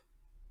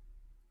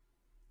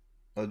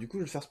 Du coup,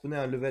 je vais faire spawner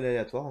un level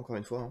aléatoire, encore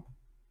une fois, hein.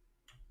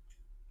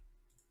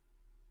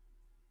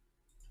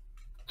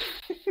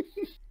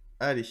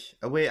 Allez.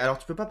 Ah ouais, alors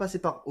tu peux pas passer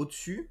par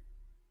au-dessus.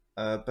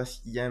 Parce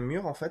qu'il y a un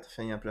mur, en fait.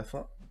 Enfin, il y a un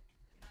plafond.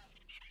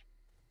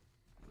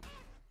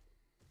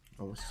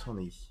 Oh, où est-ce qu'on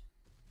est ici?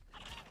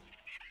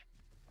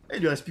 Eh,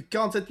 il lui reste plus que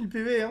 47 000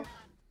 PV, hein.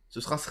 Ce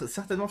sera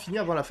certainement fini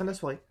avant la fin de la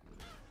soirée.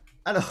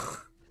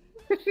 Alors.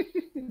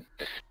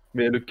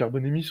 mais le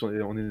carbonémis,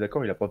 on est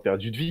d'accord, il a pas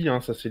perdu de vie,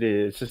 hein. Ça,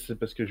 c'est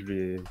parce que je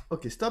vais.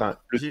 Ok, stop. Enfin,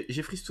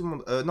 J'ai freeze tout le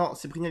monde. Non,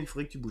 c'est Brignel, il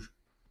faudrait que tu bouges.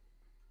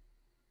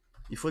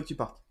 Il faudrait que tu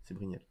partes, c'est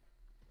Brignel.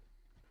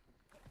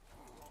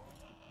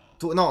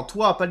 Non,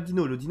 toi, pas le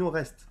dino. Le dino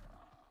reste.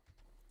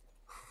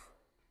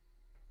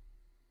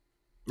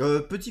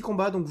 Petit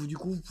combat, donc du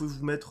coup, vous pouvez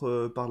vous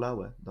mettre par là,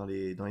 ouais, dans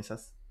les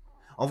sas.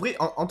 En vrai,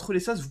 entre les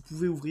sas, vous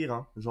pouvez ouvrir,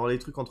 hein. Genre les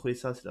trucs entre les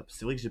sas, là.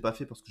 C'est vrai que j'ai pas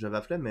fait parce que j'avais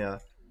la flemme,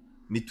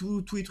 mais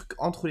tous les trucs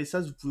entre les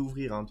sas, vous pouvez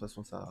ouvrir, hein. De toute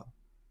façon, ça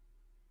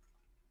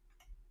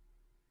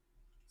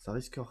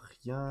risque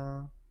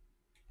rien.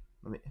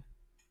 Non mais,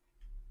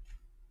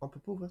 on peut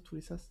pas ouvrir tous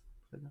les sas.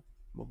 Très bien.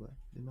 Bon bah,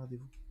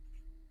 démerdez-vous.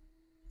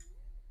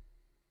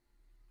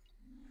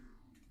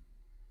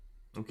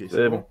 Ok, c'est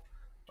c'est bon, bon.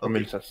 je remets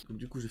Ok. le sas. Donc,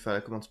 du coup, je vais faire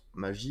la commande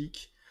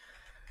magique.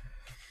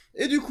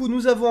 Et du coup,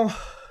 nous avons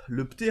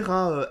le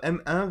Ptera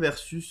M1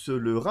 versus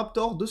le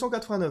Raptor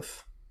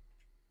 289.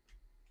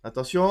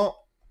 Attention.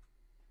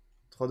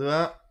 3, 2,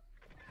 1.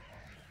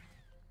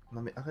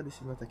 Non mais arrête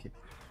d'essayer de m'attaquer.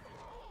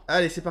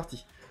 Allez, c'est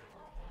parti.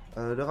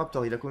 Le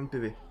Raptor, il a combien de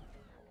PV?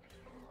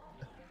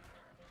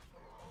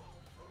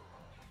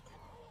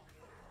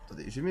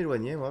 Attendez, je vais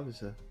m'éloigner, moi,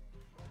 parce que...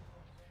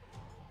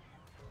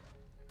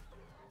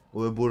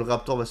 Ouais, bon, le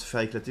Raptor va se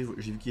faire éclater.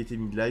 J'ai vu qu'il était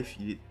mid-life.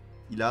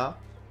 Il a...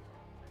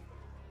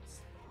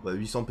 Ouais,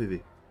 800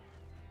 PV.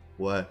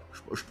 Ouais,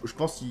 je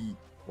pense qu'il...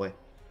 Ouais,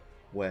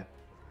 ouais.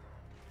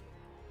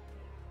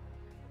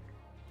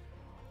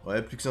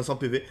 Ouais, plus que 500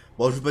 PV.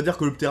 Bon, je veux pas dire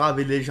que le Ptera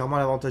avait légèrement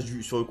l'avantage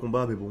sur le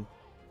combat, mais bon.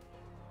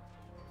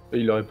 Et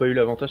il aurait pas eu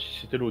l'avantage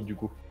si c'était l'autre, du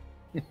coup.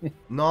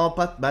 Non,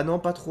 pas... Bah non,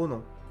 pas trop,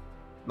 non.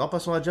 Non,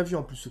 parce qu'on a déjà vu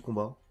en plus ce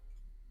combat.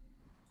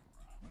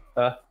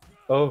 Ah,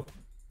 oh,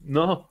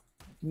 non,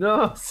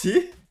 non,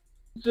 Si.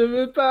 je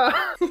veux pas!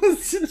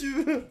 Si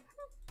tu veux.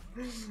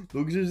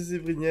 Donc GG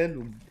Brignel,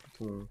 donc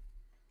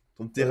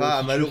ton Ptera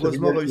a Si tu veux,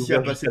 malheureusement Samuel, il est réussi à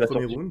ouvert passer jusqu'à le la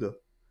premier sortie. round.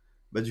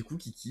 Bah du coup,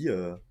 Kiki...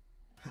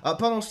 Ah,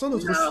 pendant ce temps,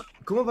 Non!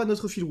 comment va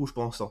notre fil rouge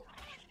pendant ce temps?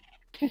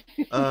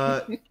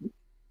 euh,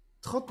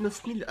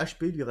 39 000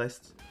 HP lui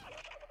reste.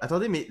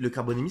 Attendez, mais le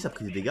carbonémis a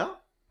pris des dégâts?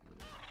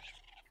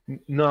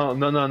 Non,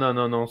 non, non, non,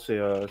 non, non, c'est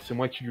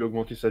moi qui lui ai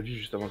augmenté sa vie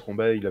juste avant le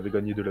combat, il avait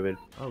gagné 2 levels.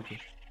 Ah ok.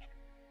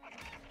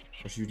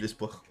 J'ai eu de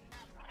l'espoir.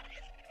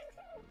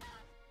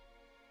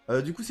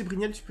 Du coup, c'est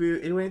Brignel, tu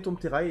peux éloigner ton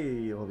Ptera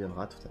et il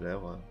reviendra tout à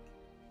l'heure.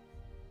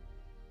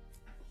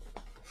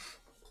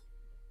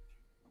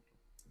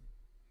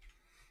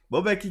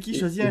 Bon bah Kiki,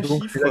 choisis Et un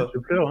donc, c'est là que chiffre je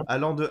pleure, hein.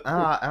 allant de 1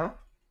 à 1.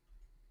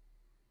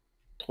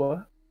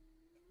 3.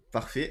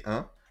 Parfait,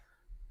 1.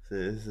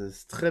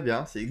 C'est très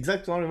bien, c'est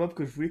exactement le mob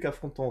que je voulais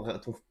qu'affronte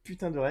ton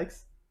putain de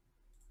Rex.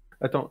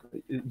 Attends,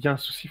 il y a un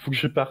souci, faut que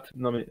je parte.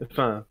 Non mais,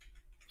 enfin,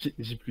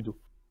 j'ai plus d'eau.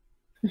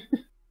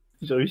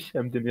 J'ai réussi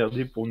à me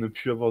démerder pour ne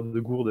plus avoir de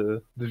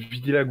gourde, de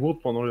vider la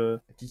gourde pendant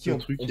Kiki, le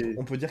truc et...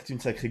 on peut dire que tu es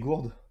une sacrée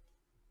gourde.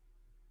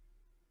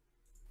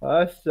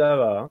 Ah, ça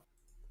va, hein.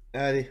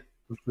 Allez.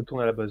 Je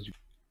retourne à la base du coup.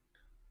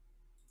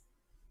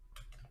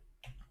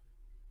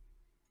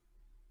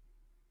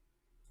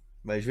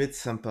 Bah, je vais être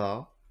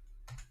sympa.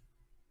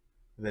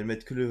 On va le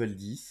mettre que level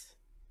 10.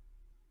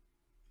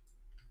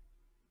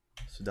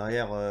 Parce que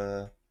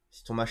derrière,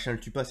 si ton machin le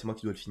tue pas, c'est moi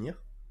qui dois le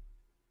finir.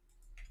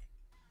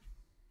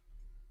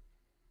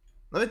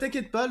 Non mais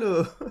t'inquiète pas,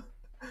 le...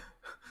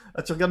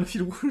 Ah, tu regardes le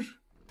fil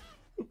rouge.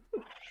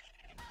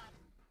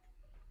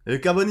 Et le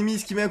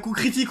Carbonimis qui met un coup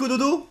critique au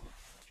dodo.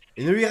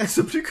 Il ne lui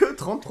reste plus que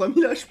 33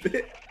 000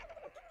 HP.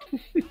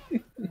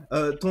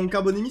 Ton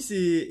Carbonimis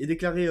est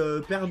déclaré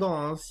perdant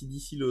hein, si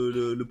d'ici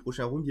le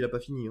prochain round il a pas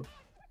fini. Hein.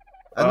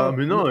 Ah Ah, non,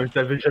 mais non. non,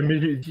 t'avais jamais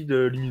dit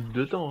de limite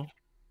de temps. Hein.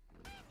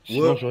 Ouais.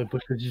 Sinon, j'aurais pas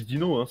choisi ce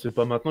dino, hein. C'est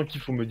pas maintenant qu'il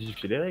faut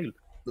modifier les règles.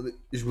 Non, mais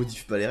je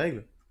modifie pas les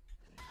règles.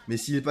 Mais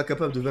s'il est pas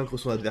capable de vaincre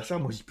son adversaire,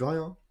 moi j'y peux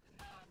rien.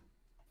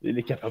 Il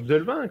est capable de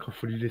le vaincre,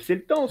 faut lui laisser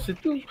le temps, c'est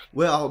tout.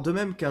 Ouais, alors de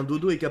même qu'un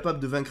dodo est capable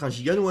de vaincre un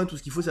gigano, hein, tout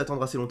ce qu'il faut c'est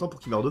attendre assez longtemps pour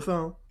qu'il meure de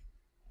faim. Hein.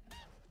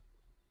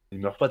 Il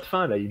meurt pas de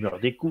faim, là, il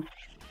meurt des coups.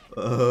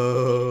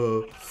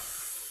 Euh...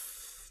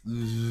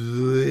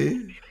 Ouais.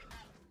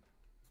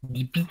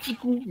 Des petits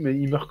coups, mais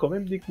il meurt quand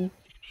même des coups.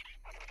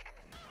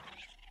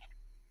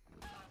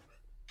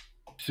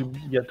 C'est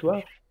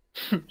obligatoire.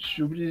 Je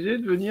suis obligé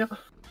de venir.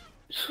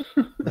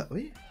 Bah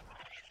oui.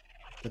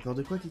 T'as peur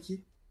de quoi,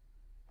 Kiki?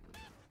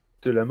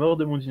 De la mort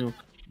de mon dino.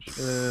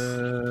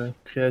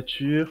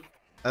 Créature.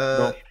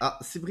 Non. Ah,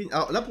 c'est brillant.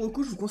 Alors là, pour le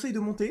coup, je vous conseille de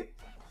monter.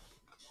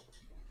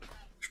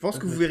 Je pense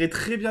que vous Euh, verrez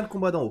très bien le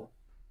combat d'en haut.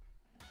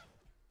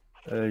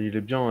 il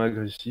est bien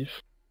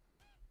agressif.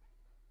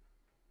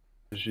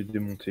 J'ai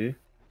démonté.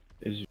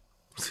 Et j'ai...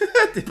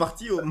 T'es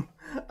parti au...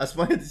 à ce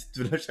moment-là,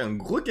 de lâcher un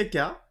gros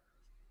caca.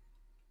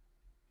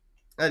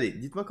 Allez,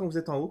 dites-moi quand vous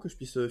êtes en haut que je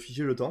puisse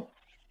figer le temps.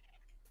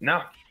 Non.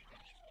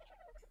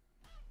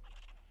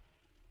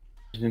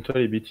 Je nettoie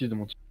les bêtises de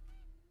mon type.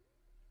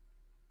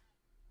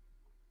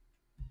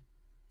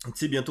 Tu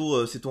sais,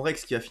 bientôt, c'est ton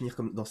Rex qui va finir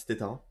comme dans cet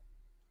état. Hein.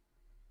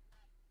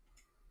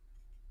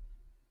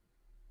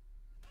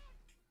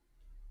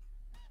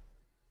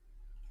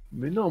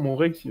 Mais non, mon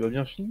Rex, il va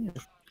bien finir.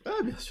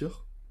 Ah, bien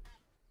sûr.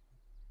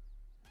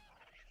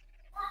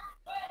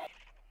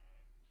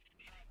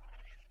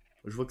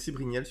 Je vois que c'est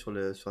Brignel sur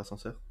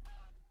l'ascenseur.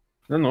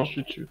 Non, non, je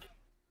suis dessus.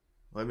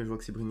 Ouais, mais je vois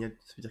que c'est Brignel.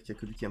 Ça veut dire qu'il y a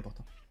que lui qui est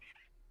important.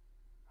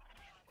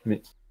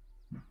 Mais...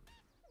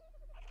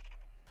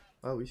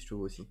 Ah oui, je te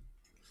vois aussi.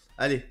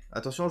 Allez,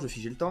 attention, je vais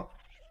figer le temps.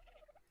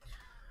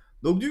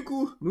 Donc du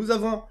coup, nous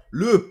avons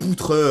le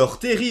poutreur,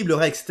 terrible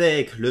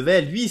Rextech,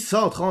 level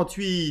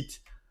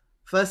 838.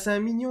 Face à un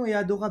mignon et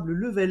adorable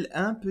level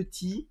 1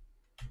 petit...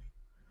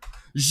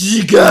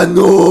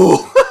 Gigano.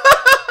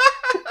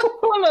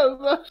 Oh la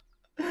vache.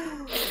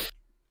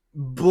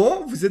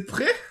 Bon, vous êtes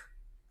prêts?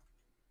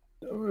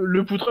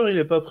 Le poutreur, il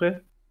est pas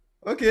prêt.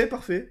 Ok,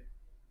 parfait.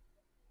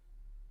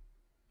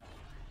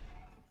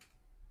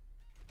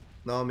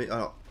 Non mais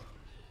alors...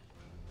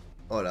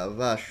 Oh la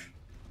vache.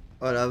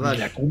 Oh la Mais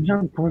il a vache.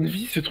 combien de points de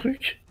vie, ce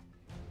truc?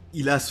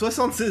 Il a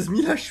 76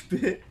 000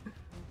 HP.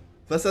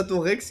 Face à ton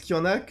Rex qui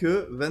en a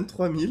que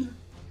 23 000.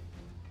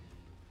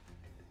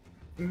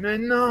 Mais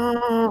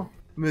non.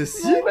 Mais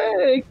si. Mon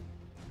Rex.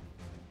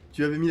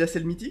 Tu avais mis la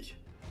selle mythique?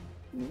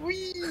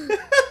 Oui.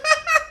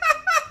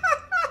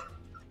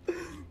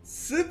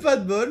 C'est pas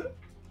de bol.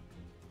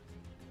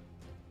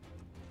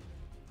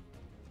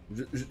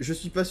 Je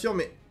suis pas sûr,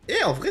 mais...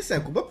 Eh, en vrai, c'est un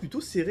combat plutôt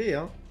serré,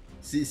 hein.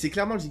 C'est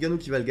clairement le Gigano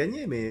qui va le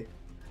gagner, mais...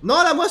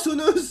 Non, la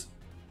moissonneuse.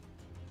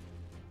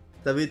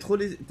 T'avais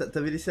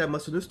laissé la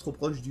moissonneuse trop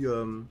proche du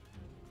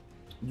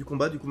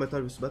combat, du coup maintenant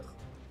elle veut se battre.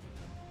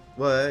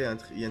 Ouais,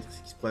 il y a un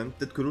triste problème.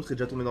 Peut-être que l'autre est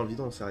déjà tombé dans le vide,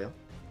 on sait rien.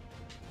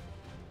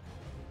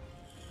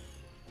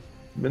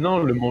 Mais non,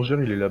 le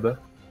mangeur, il est là-bas.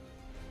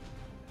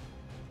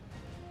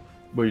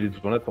 Bon, il est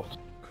devant la porte.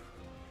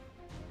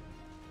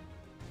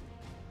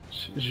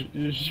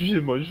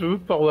 Excusez-moi, je veux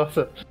pas revoir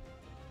ça.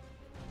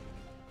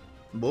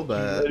 Bon,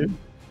 bah...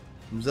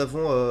 Nous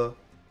avons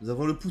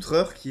le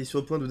poutreur qui est sur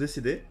le point de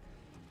décéder.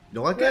 Il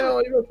aura quand Mais même...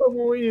 non, il va pas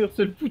mourir,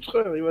 c'est le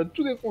poutreur, il va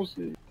tout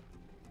défoncer.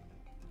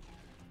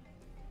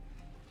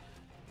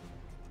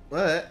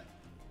 Ouais.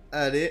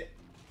 Allez.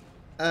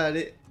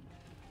 Allez.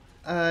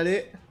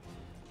 Allez.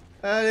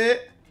 Allez.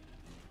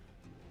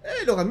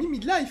 Eh, il aura mis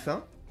midlife,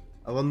 hein.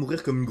 Avant de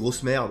mourir comme une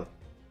grosse merde.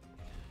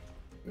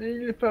 Mais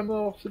il est pas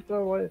mort, c'est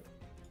pas vrai.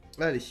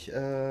 Allez,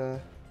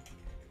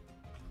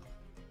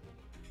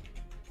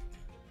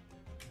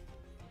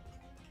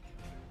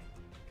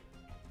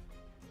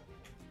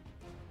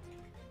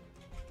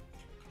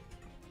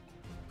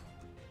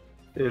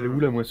 Et elle est où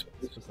la moisson?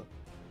 c'est ça.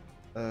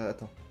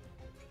 Attends.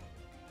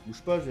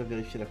 Bouge pas, je vais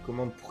vérifier la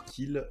commande pour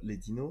kill les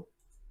dinos.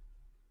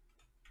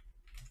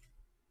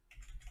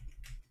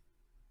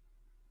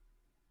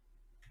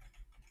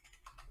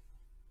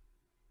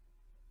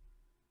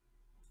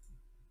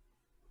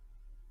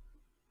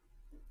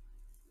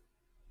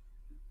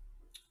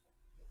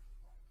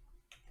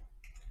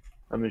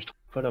 Ah mais je trouve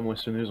pas la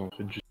moissonneuse en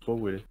fait, je sais pas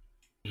où elle est.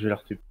 Je vais la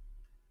reté.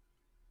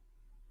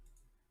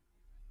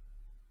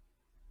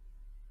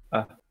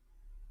 Ah,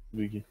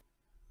 bugué.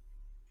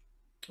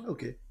 Ah,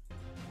 ok.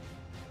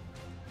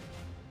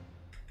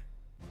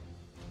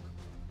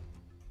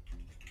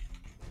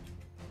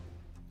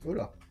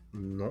 Voilà.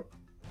 Non.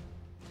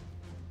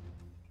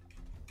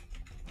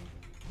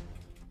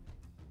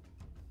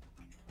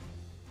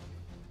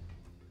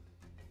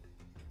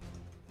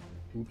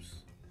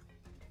 Oups.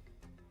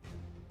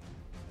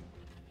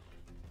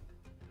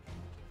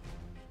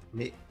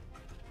 Mais...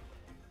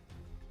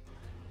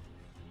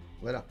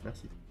 Voilà,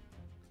 merci.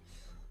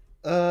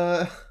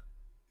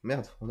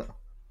 Merde,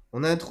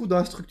 on a un trou dans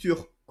la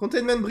structure.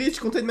 Containment breach,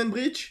 containment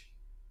breach.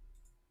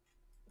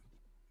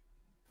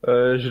 J'ai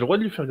le droit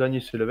de lui faire gagner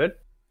ses levels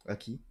À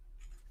qui?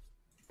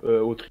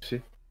 au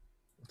tricé.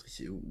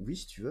 Oui,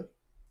 si tu veux.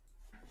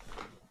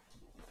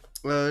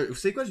 Vous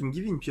savez quoi? Je vais me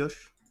give une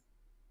pioche.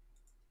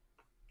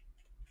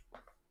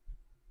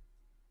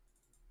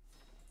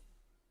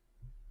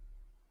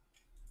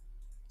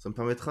 Ça me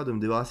permettra de me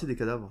débarrasser des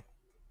cadavres.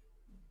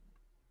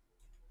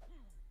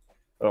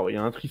 Alors, il y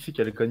a un tricé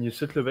qui a gagné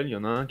 7 levels, il y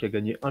en a un qui a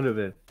gagné 1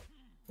 level.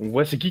 On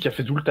voit c'est qui a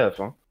fait tout le taf,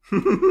 hein.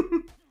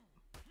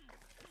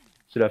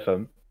 C'est la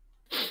femme.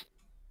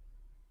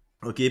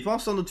 Ok, pendant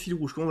ce temps, notre fil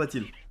rouge, comment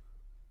va-t-il?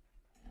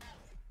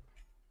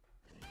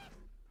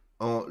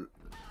 Oh,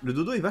 le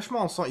dodo est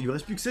vachement en sang. Il lui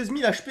reste plus que 16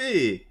 000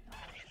 HP.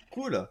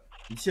 Cool.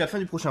 D'ici la fin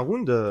du prochain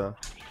round.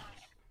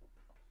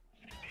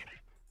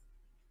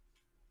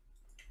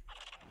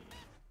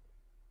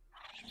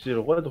 J'ai le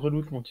droit de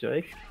reloot mon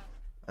T-Rex.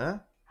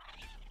 Hein?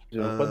 J'ai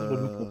le droit de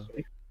reloot mon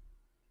T-Rex.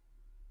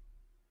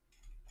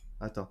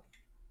 Attends.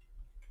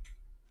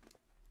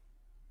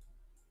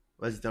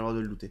 Vas-y, t'as le droit de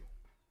le looter.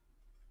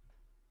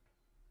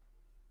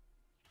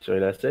 Tirer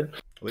la selle.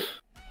 Oui.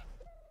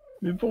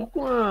 Mais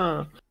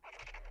pourquoi?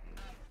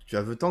 Tu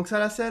as vu tant que ça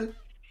la selle?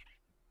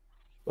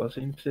 Oh,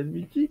 c'est une selle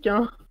mythique,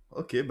 hein.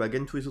 Ok, bah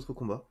gagne tous les autres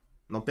combats.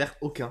 N'en perds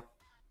aucun.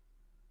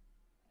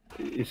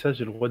 Et ça,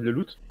 j'ai le droit de le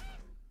loot.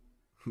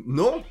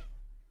 Non?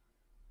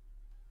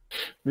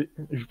 Mais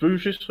je peux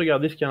juste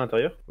regarder ce qu'il y a à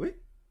l'intérieur. Oui.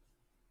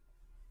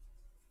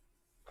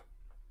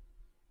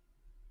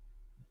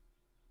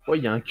 Oh,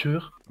 il y a un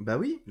cœur. Bah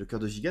oui, le cœur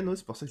de Gigano,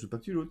 c'est pour ça que je veux pas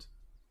que tu lootes.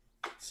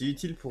 C'est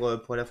utile pour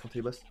aller affronter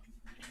les boss.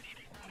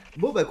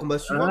 Bon, bah combat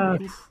suivant Ah,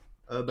 du coup.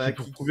 c'est Bah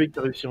pour prouver que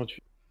t'as réussi à en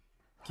tuer.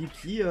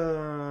 Kiki,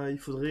 il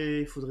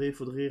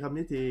faudrait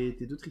ramener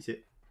tes deux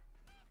tricés.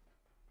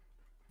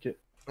 Ok.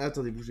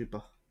 Attendez, bougez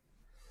pas.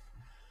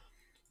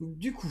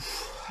 Du coup,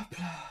 hop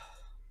là.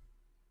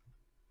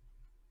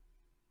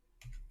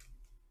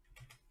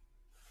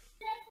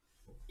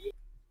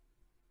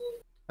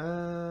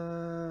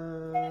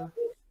 Euh...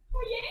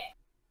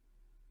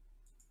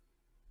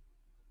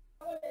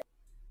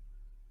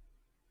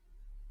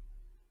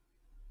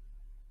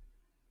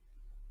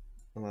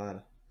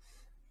 Voilà.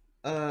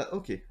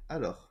 Ok,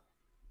 alors.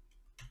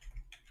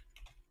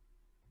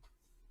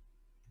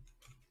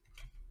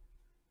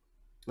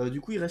 Du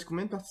coup, il reste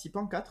combien de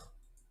participants? 4?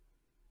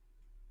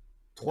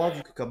 3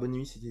 vu que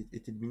Carbonimis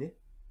est éliminé.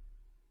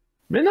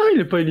 Mais non,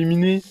 il est pas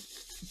éliminé.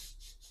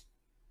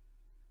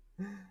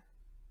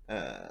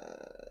 Euh...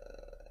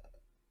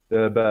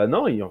 Bah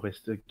non, il en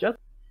reste 4.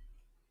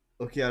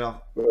 Ok,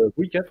 alors.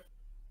 Oui, 4.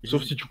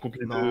 Sauf Juste... si tu comptes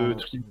les deux Non,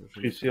 je sais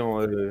tricés pas.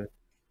 en...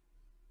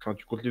 Enfin,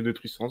 tu comptes les deux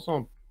tricés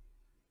ensemble.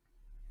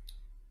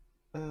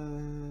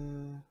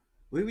 Euh...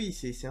 Oui, oui,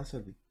 c'est un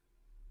seul, oui.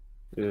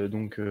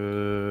 Donc,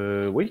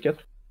 oui,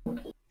 4.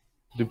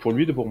 Deux pour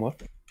lui, deux pour moi.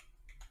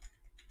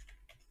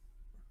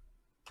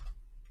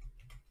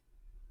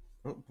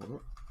 Oh,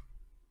 pardon.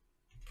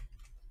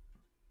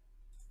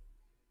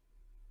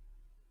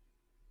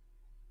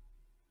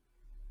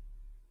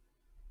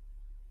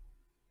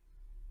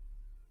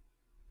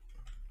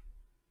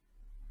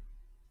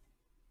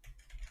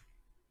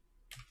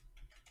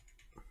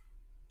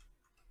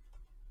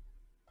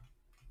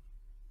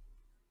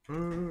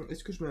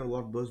 Est-ce que je mets un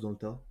World Boss dans le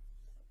tas?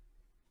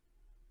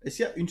 Est-ce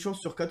qu'il y a une chance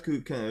sur 4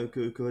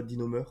 que votre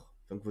dino meurt?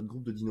 Enfin, que votre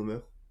groupe de dinos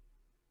meurt?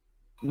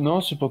 Non,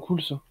 c'est pas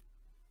cool, ça.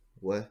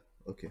 Ouais,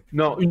 ok.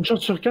 Non, une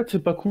chance sur 4, c'est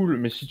pas cool.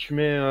 Mais si tu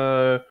mets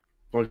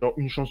genre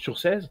une chance sur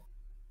 16,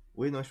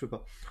 Oui, non, je peux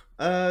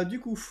pas. Du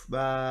coup,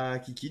 bah,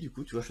 Kiki, du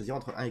coup, tu vas choisir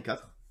entre 1 et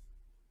 4.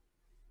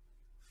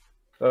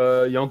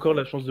 il y a encore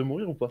la chance de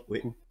mourir ou pas?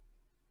 Oui, Cool.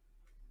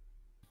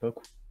 Pas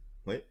cool.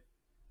 oui.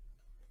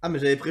 Ah, mais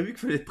j'avais prévu qu'il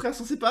fallait être prêt à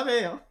s'en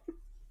séparer, hein.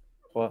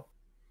 3.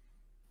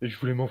 Et je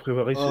voulais m'en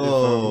préparer, enfin,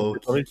 m'en Oh,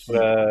 préparer Kiki.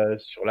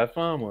 sur la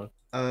fin, moi.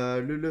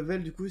 Le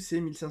level, du coup,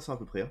 c'est 1500 à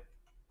peu près, hein.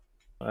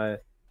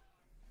 Ouais.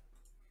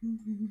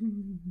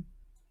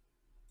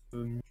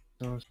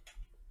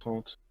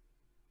 1530.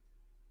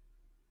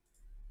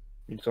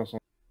 1500.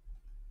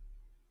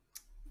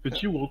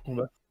 Petit ou gros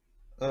combat?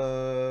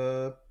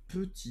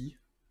 Petit.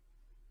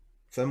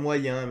 Enfin,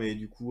 moyen, mais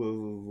du coup,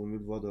 vaut mieux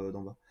le voir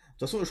d'en bas.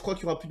 De toute façon, je crois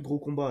qu'il y aura plus de gros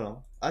combats, là,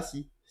 hein. Ah,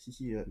 si. Si,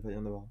 si, il va y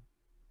en avoir.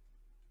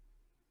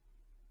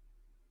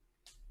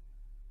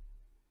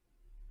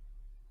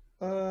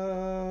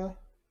 Euh...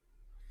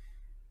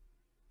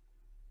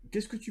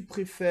 Qu'est-ce que tu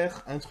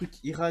préfères? Un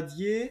truc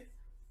irradié?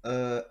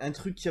 Un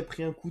truc qui a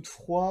pris un coup de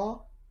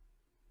froid?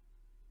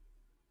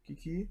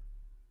 Kiki?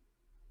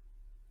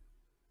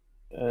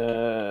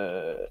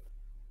 Euh...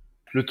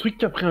 Le truc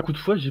qui a pris un coup de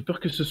fouet, j'ai peur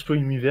que ce soit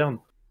une wyvern.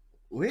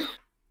 Oui?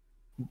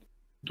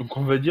 Donc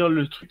on va dire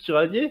le truc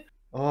irradié.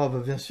 Oh, bah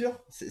bien sûr,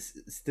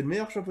 c'était le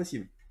meilleur choix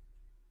possible.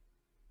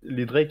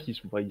 Les drakes, ils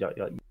sont pas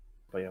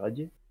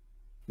irradiés.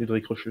 Les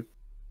drakes rocheux.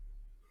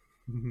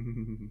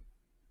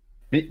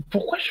 Mais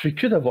pourquoi je fais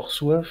que d'avoir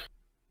soif?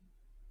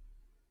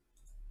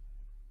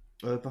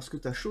 Parce que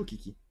t'as chaud,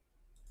 Kiki.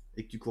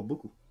 Et que tu cours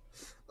beaucoup.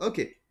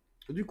 Ok.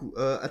 Du coup,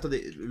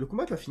 attendez, le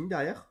combat est pas fini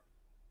derrière?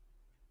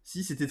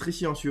 Si, c'était très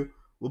silencieux.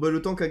 Bon, bah,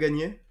 le temps qu'a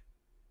gagné.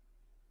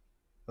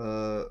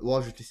 Oh,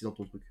 je vais te laisser dans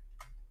ton truc.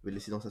 Je vais le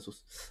laisser dans sa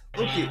sauce.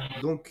 Ok,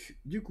 donc,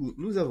 du coup,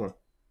 nous avons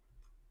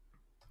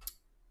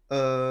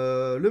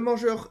le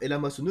mangeur et la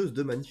moissonneuse,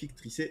 deux magnifiques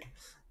tricés,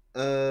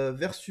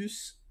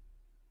 versus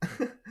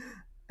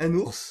un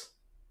ours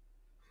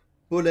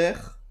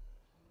polaire,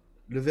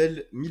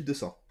 level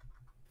 1200.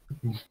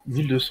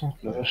 1200,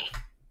 la vache.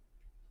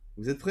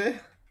 Vous êtes prêts?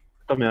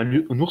 Attends, mais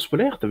un ours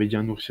polaire? T'avais dit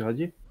un ours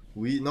irradié?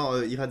 Oui,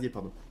 non, irradié,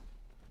 pardon.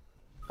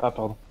 Ah,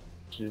 pardon.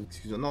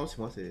 Excusez-moi, non, c'est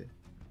moi, c'est...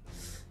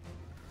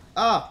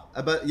 Ah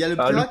bah, il y a le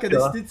Ah, le Ptera qui a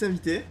Ptera. décidé de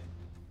s'inviter.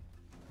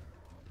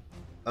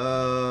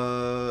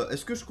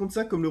 Est-ce que je compte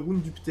ça comme le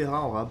round du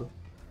Ptera en rab?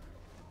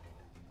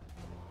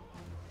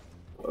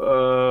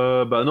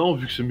 Bah non,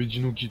 vu que c'est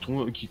Medino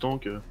qui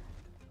tank.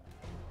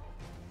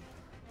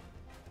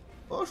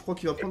 Oh, je crois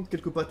qu'il va prendre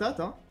quelques patates,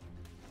 hein.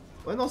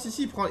 Ouais, non,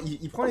 si,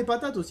 il prend les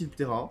patates aussi, le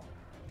Ptera. Hein.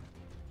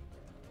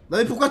 Non,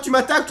 mais pourquoi tu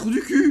m'attaques, trou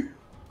du cul?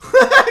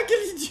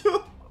 Quel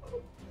idiot!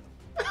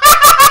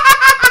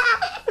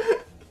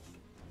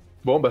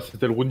 Bon, bah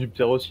c'était le round du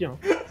Ptera aussi, hein.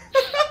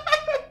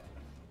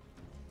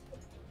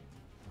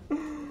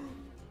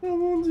 Oh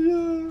mon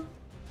dieu!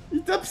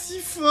 Il tape si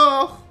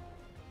fort!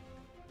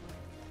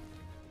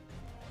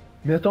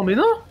 Mais attends, mais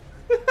non!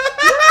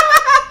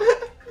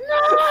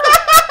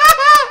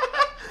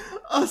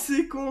 Ah,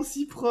 c'est con,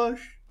 si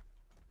proche!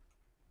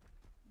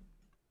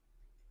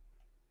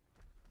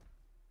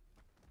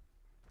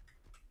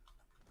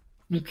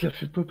 Mais tu l'as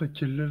fait pop à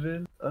quel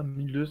level? Ah,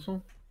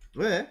 1200.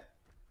 Ouais.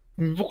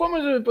 Mais pourquoi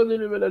moi j'avais pas des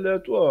levels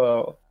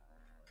aléatoires?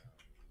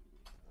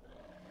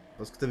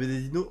 Parce que t'avais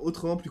des dinos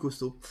autrement plus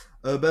costauds.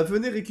 Bah,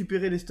 venez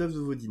récupérer les stuffs de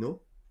vos dinos.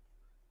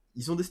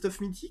 Ils ont des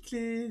stuffs mythiques,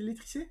 les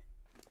tricés?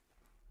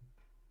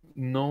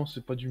 Non,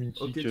 c'est pas du Ok,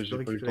 mythique, tu peux j'ai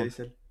pas eu le récupérer temps. les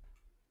selles.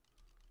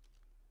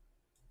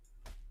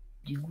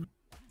 Du goût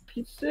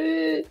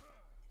tricé.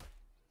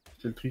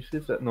 C'est le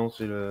tricé ça? Non,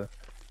 c'est le.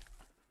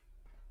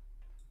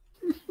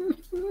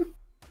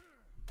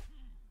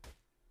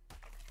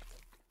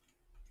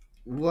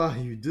 Ouah,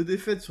 il y a eu deux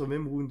défaites sur le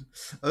même round.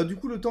 Du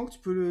coup, le tank,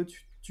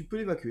 tu peux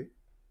l'évacuer.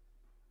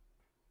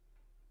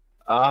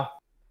 Ah,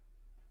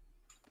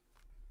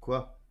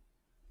 Quoi?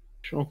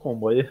 je suis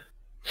encombré.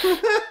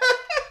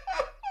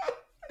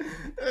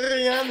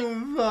 Rien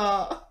ne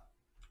va.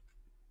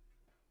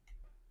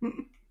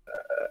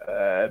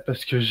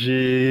 Parce que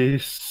j'ai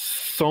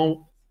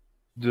 100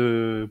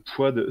 de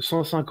poids de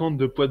 150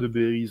 de poids de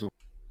berries.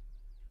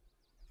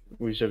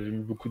 Oui, j'avais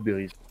mis beaucoup de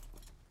berries.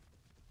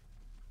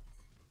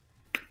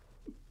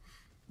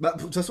 Bah,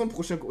 de toute façon, le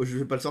prochain... Je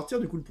vais pas le sortir,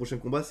 du coup, le prochain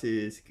combat,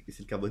 c'est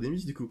le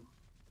Carbodémis, du coup.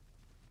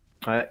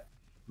 Ouais.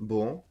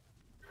 Bon.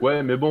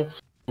 Ouais, mais bon,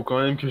 faut quand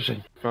même que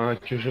enfin,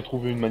 que je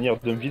trouve une manière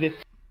de me vider.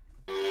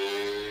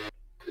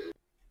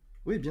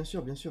 Oui, bien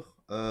sûr, bien sûr.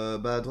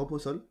 Bah, drop au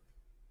sol.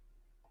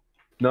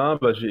 Non,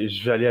 bah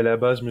je vais aller à la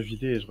base me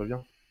vider et je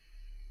reviens.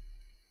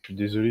 Je suis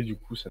désolé, du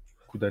coup, ça fait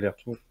beaucoup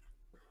d'aller-retour.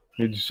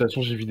 Mais de toute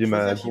façon, j'ai vidé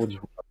Choisis ma un gourde.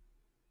 chiffre.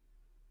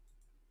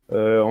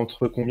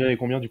 Entre combien et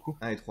combien, du coup?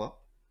 1 et 3.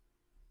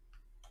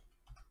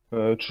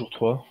 Toujours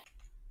 3.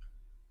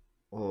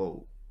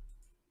 Oh.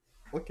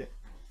 Ok.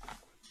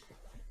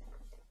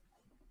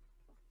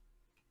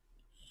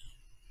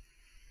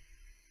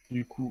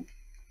 Du coup,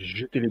 j'ai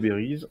jeté les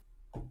berries.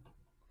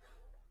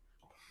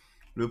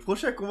 Le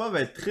prochain combat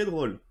va être très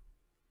drôle.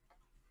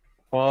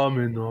 Oh,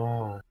 mais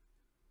non!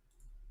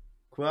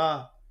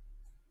 Quoi?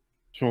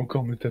 Tu vas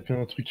encore me taper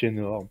un truc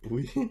énorme.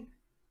 Oui.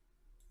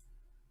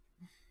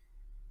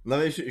 Non,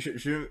 mais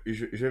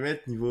je vais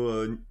mettre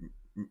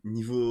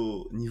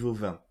niveau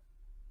 20.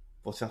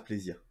 Pour te faire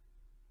plaisir.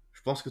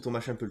 Je pense que ton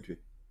machin peut le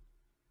tuer.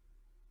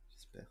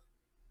 J'espère.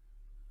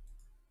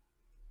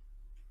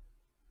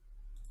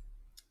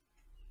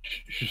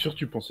 Je suis sûr que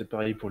tu pensais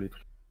pareil pour les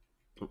trucs.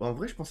 En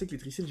vrai, je pensais que les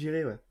tricés le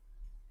géraient, ouais.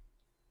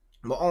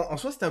 Bon, en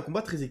soi, c'était un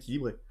combat très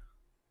équilibré.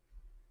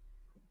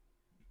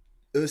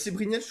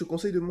 Sébrignel, je te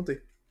conseille de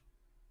monter.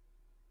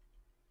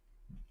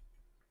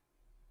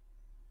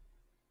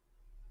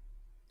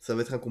 Ça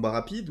va être un combat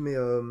rapide, mais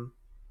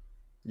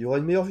il y aura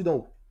une meilleure vue d'en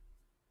haut.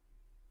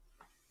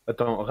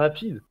 Attends,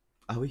 rapide?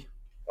 Ah oui.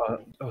 Ah,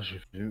 oh, j'ai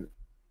fait...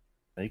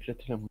 a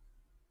éclaté la bouche. Non,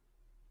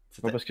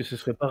 C'était... parce que ce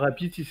serait pas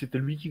rapide si c'était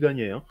lui qui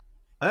gagnait, hein.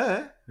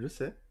 Ouais, je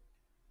sais.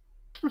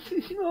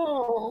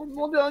 Non,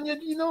 mon dernier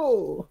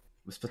dino!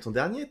 Mais c'est pas ton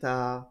dernier,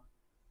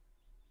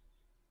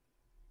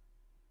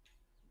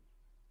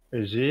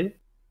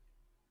 J'ai...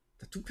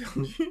 T'as tout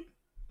perdu.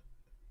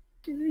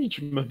 Oui,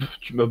 tu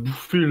m'as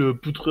bouffé le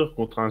poutreur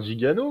contre un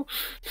gigano.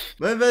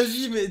 Ouais,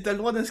 vas-y, mais t'as le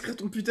droit d'inscrire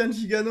ton putain de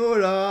gigano,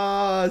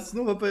 là.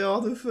 Sinon, on va pas y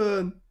avoir de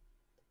fun.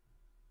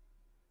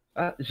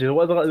 Ah, j'ai le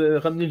droit de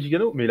ramener le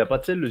gigano? Mais il a pas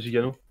de sel, le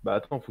gigano. Bah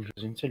attends, faut que je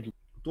fasse une selle, du coup.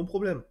 Ton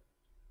problème.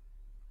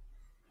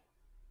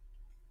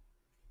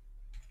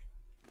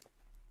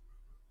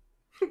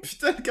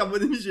 Putain, le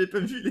carbonémie, j'avais pas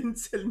vu, il a une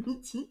selle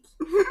mythique.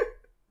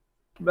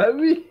 Bah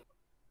oui!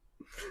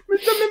 Mais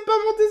t'as même pas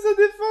monté sa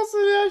défense,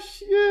 elle est à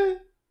chier.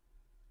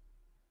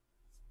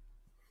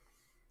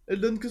 Elle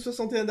donne que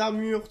 61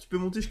 d'armure, tu peux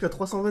monter jusqu'à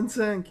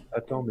 325.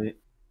 Attends, mais...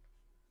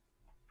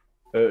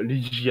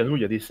 les giganos,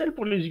 il y a des selles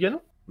pour les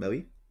giganos? Bah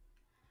oui.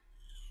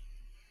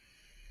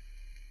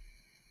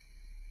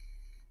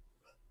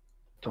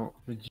 Attends,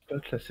 me dis pas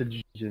que la selle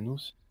du gigano,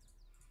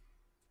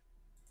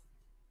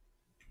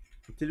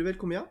 T'es level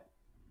combien?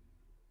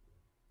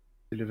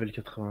 c'est level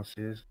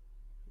 96.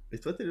 Et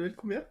toi, t'es level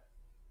combien?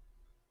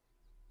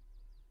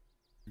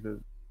 Level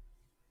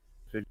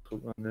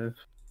 89.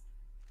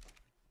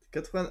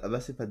 80. Ah bah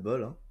c'est pas de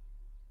bol, hein.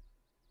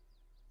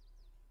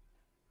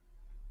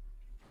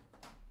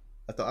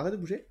 Attends, arrête de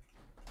bouger.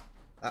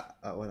 Ah,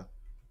 voilà.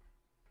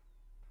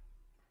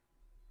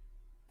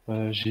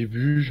 J'ai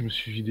bu, je me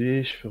suis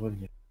vidé, je fais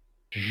revenir.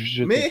 J'ai juste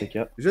jeté le Mais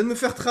TK. je viens de me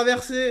faire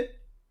traverser.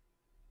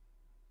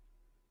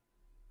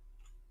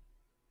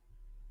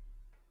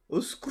 Au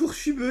secours, je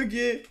suis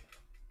bugué.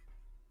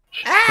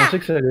 Je pensais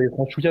que ça allait être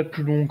un chouïa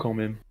plus long quand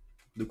même.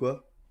 De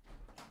quoi?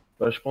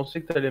 Bah, je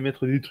pensais que t'allais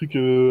mettre des trucs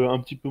un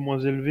petit peu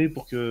moins élevés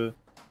pour que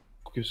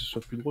ce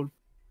soit plus drôle.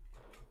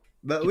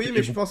 Bah Qui oui, fait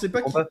mais du je bon pensais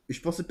pas combat. je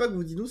pensais pas que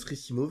vos dinos seraient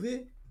si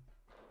mauvais.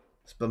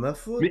 C'est pas ma Mais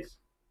faute.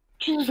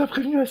 tu nous as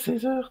prévenu à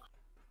 16 h.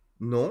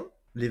 Non,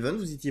 l'event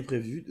vous étiez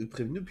prévenu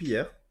depuis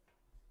hier.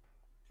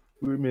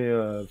 Oui, mais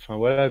enfin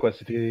voilà quoi,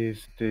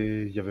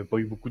 il y avait pas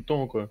eu beaucoup de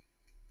temps quoi.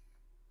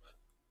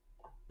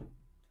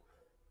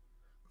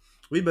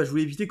 Oui, bah je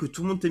voulais éviter que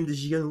tout le monde t'aime des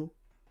giganos.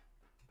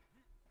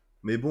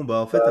 Mais bon,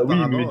 bah en fait, Bah oui,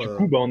 mais apparemment. du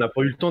coup, bah on n'a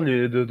pas eu le temps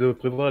de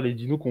prévoir les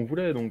dinos qu'on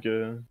voulait, donc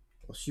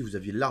Oh, si, vous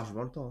aviez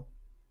largement le temps,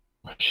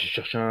 hein. j'ai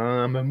cherché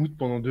un mammouth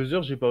pendant 2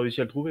 heures, j'ai pas réussi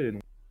à le trouver.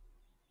 Donc.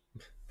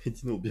 Les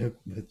dinos ont bien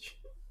combattu.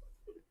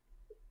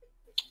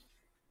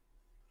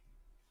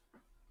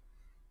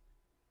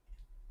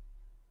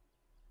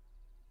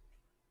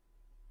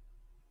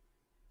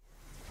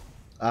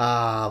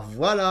 Ah,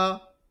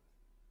 voilà.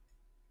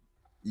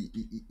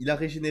 Il a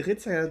régénéré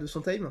de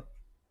son time?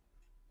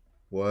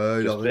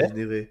 Ouais, il a J'espère.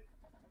 régénéré.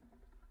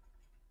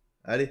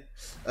 Allez.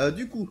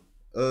 Du coup,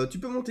 tu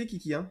peux monter,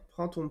 Kiki, hein.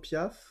 Prends ton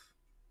piaf.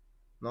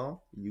 Non,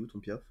 il est où ton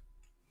piaf?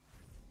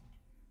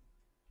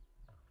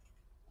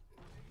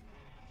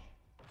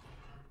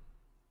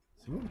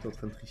 C'est moi ou t'es en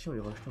train de tricher en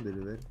lui rajoutant des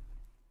levels?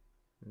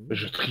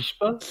 Je triche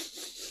pas.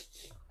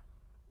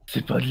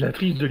 C'est pas de la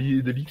triche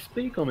de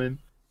l'XP quand même.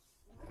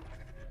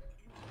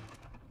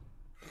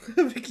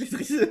 Avec les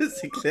triceurs,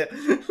 c'est clair.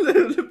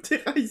 Le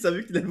Ptera, il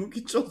savait qu'il avait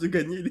aucune chance de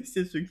gagner. Il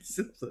essayait de se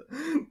glisser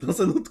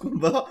dans un autre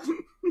combat.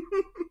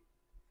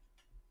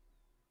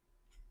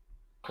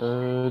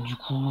 Du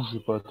coup, je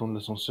vais pas attendre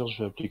l'ascenseur,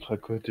 je vais appeler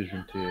Krakot et je vais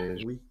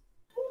me Oui.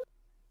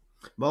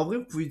 Bah, en vrai,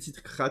 vous pouvez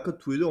utiliser Krakot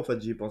tous les deux. En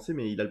fait, j'y ai pensé,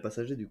 mais il a le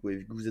passager du coup. Et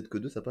vu que vous êtes que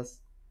deux, ça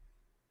passe.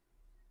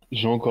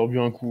 J'ai encore bu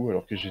un coup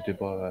alors que j'étais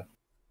pas.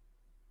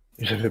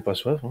 J'avais pas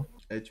soif, hein.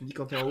 Allez, tu me dis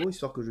quand t'es en haut,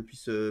 histoire que je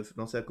puisse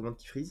lancer la commande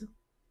qui freeze.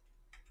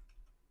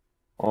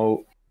 En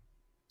haut.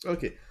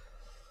 Ok.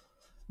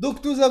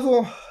 Donc, nous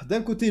avons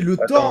d'un côté le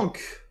Attends,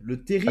 tank, le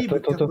attends, terrible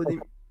attends, attends. carboné.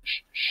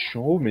 Je suis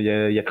en haut, mais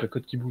y a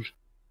Krakot qui bouge.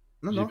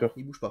 Non, J'ai non, peur.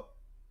 il bouge pas.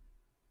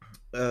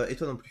 Et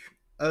toi non plus.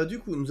 Du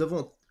coup, nous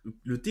avons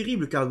le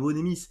terrible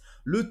Carbonémis,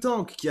 le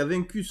tank qui a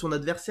vaincu son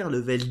adversaire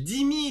level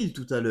 10 000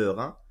 tout à l'heure,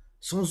 hein,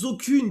 sans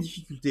aucune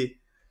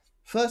difficulté,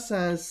 face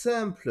à un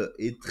simple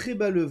et très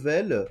bas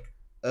level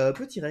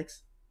Petit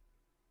Rex.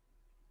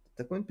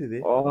 T'as combien de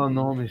PV? Oh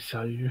non, mais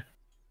sérieux.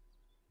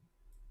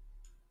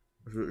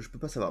 Je peux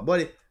pas savoir. Bon,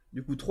 allez,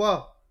 du coup,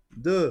 3,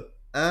 2,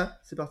 1,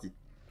 c'est parti.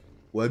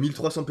 Ouais,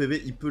 1300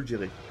 PV, il peut le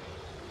gérer.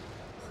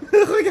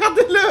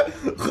 Regardez-le.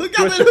 Ouais, sauf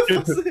Regardez-le que.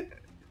 foncer.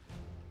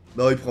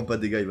 Non, il prend pas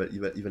de dégâts, il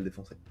va le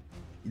défoncer.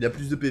 Il a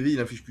plus de PV, il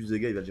inflige plus de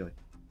dégâts, il va le gérer.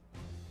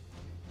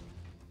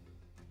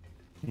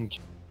 Ok.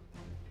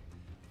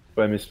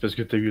 Ouais, mais c'est parce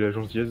que t'as eu la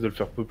gentillesse de le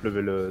faire pop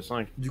level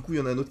 5. Du coup, il y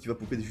en a un autre qui va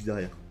popper juste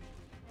derrière.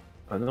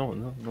 Ah non,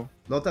 non, non.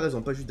 Non, t'as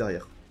raison, pas juste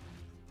derrière.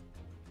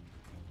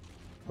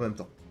 En même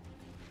temps.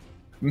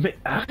 Mais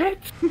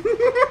arrête.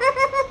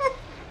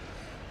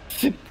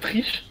 C'est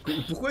triche.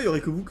 Pourquoi il y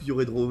aurait que vous qui y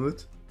aurait droit aux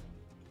meutes?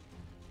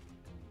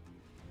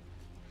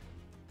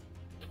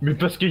 Mais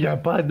parce qu'il y a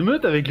pas de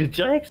meute avec les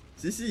T-Rex.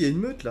 Si, si, il y a une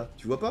meute là,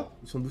 tu vois pas?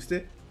 Ils sont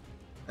boostés.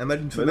 Un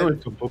mâle, une Bah non, femelle.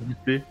 ils sont pas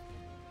boostés.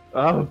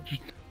 Ah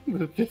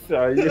putain, t'es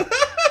sérieux?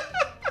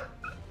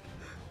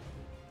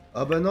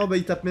 Ah bah non, bah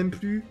il tape même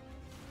plus.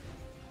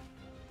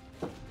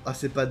 Ah,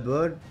 c'est pas de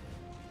bol.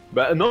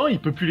 Bah non,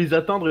 il peut plus les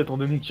atteindre étant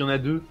donné qu'il y en a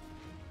deux.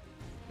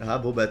 Ah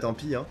bon, bah tant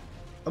pis, hein.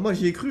 Ah, moi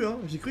j'y ai cru, hein.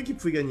 J'ai cru qu'il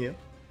pouvait gagner, hein.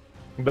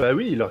 Bah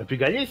oui, il aurait pu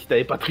gagner si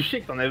t'avais pas triché,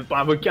 que t'en avais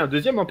pas invoqué un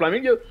deuxième en plein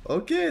milieu.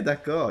 Ok,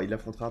 d'accord, il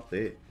affrontera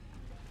après.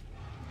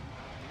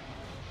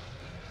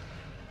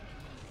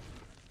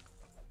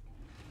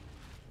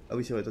 Ah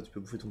oui, c'est vrai, toi tu peux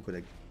bouffer ton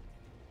collègue.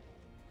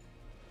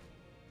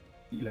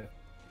 Il a...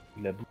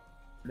 Il a bouffé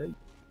l'œil.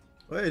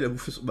 Ouais, il a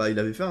bouffé son... Bah, il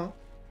avait faim, hein.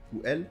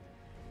 Ou elle.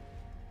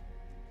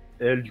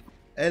 Elle, du coup.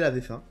 Elle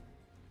avait faim.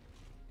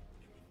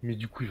 Mais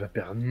du coup, il va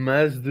perdre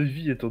masse de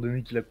vie étant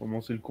donné qu'il a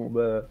commencé le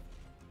combat.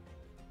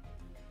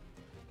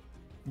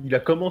 Il a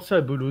commencé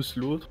à bolos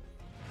l'autre.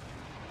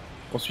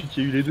 Ensuite,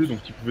 il y a eu les deux,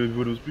 donc il pouvait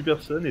bolos plus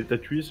personne, et t'as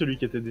tué celui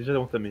qui était déjà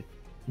entamé.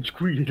 Du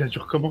coup, il a dû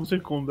recommencer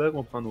le combat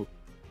contre un autre.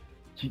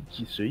 Qui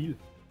se heal.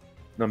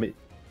 Non mais,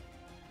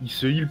 il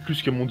se heal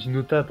plus que mon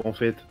dino tape en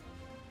fait.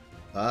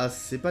 Ah,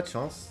 c'est pas de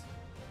chance.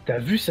 T'as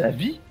vu sa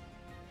vie?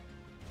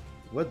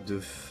 What the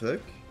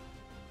fuck?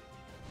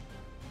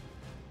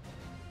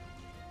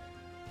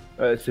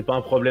 C'est pas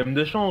un problème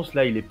de chance,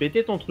 là, il est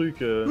pété ton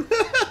truc. Non,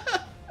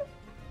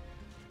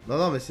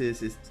 non, mais c'est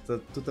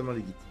totalement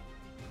légit.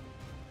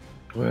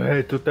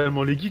 Ouais,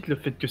 totalement légit le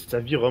fait que sa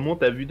vie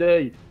remonte à vue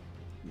d'œil.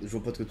 Je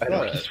vois pas de quoi tu Alors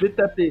parles. qu'il se fait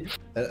taper.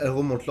 Elle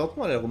remonte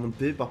lentement, elle remonte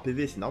PV par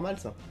PV, c'est normal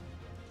ça.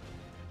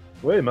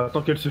 Ouais,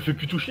 maintenant qu'elle se fait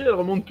plus toucher, elle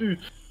remonte plus.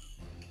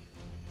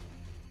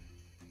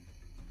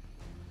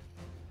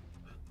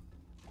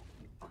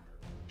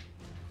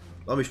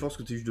 Non, mais je pense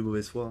que t'es juste de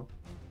mauvaise foi. Hein.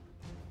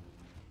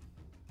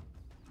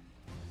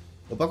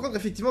 Bon, par contre,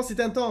 effectivement, c'est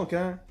un tank.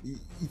 Hein.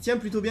 Il tient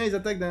plutôt bien les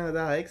attaques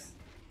d'un Rex.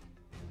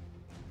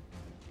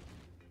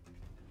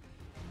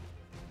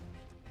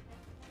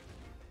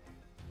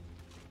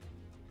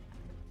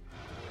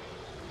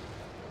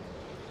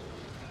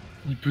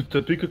 Il peut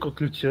taper que quand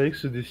le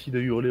T-Rex se décide à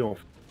hurler en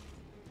fait.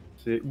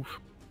 C'est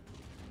ouf.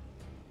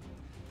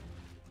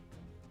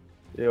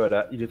 Et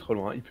voilà, il est trop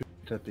loin, il peut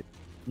plus taper.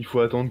 Il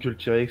faut attendre que le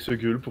T-Rex se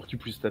gueule pour qu'il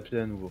puisse taper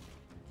à nouveau.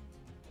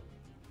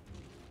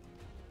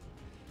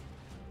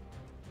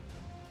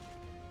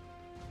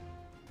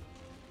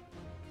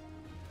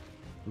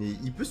 Mais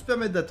il peut se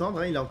permettre d'attendre,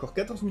 hein, il a encore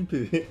 14 000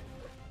 PV.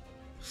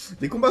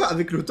 Les combats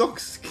avec le tank,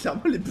 c'est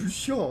clairement les plus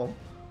chiants. Hein.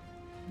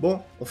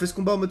 Bon, on fait ce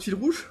combat en mode fil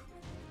rouge?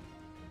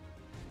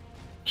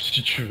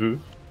 Si tu veux.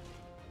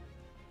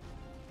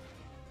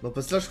 Non,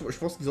 parce que là, je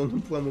pense qu'ils en ont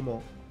pour un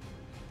moment.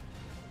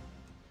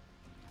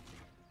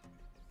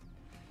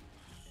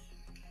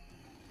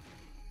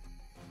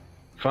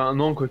 Enfin,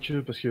 non,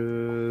 quoique, parce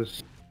que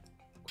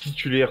si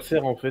tu les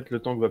resserres, en fait, le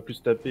tank va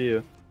plus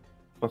taper.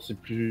 Enfin, c'est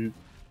plus.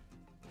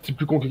 C'est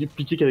plus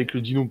compliqué qu'avec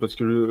le dino, parce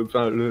que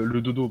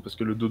le dodo, parce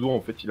que le dodo,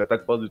 en fait, il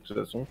attaque pas de toute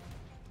façon.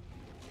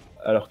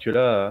 Alors que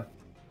là.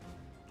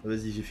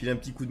 Vas-y, j'ai filé un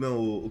petit coup de main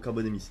au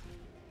carbone émis.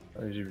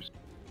 Ouais, j'ai vu ça.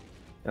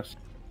 Merci.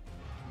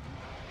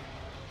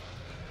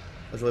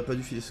 Ah, j'aurais pas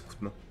dû filer ce coup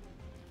de main.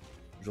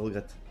 Je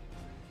regrette.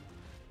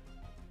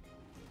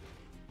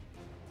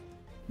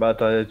 Bah,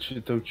 t'as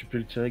occupé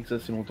le T-Rex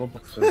assez longtemps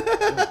pour que ça.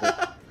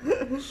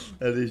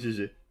 Allez,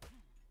 GG.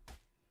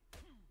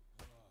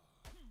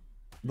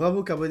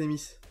 Bravo, carbone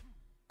émis.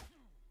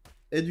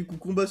 Et du coup,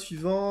 combat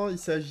suivant, il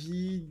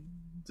s'agit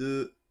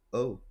de...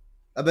 Oh.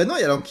 Ah bah non,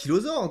 il y a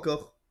l'ankylosaure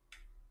encore.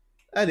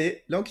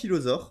 Allez,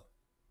 l'ankylosaure.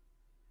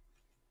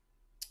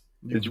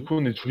 Et du coup,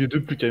 on est tous les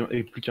deux plus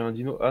qu'un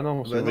dino. Ah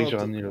non, c'est Bah vrai que non, j'ai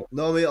ramené là.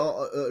 non mais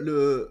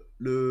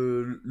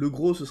le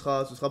gros, ce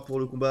sera pour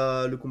le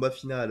combat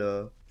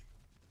final,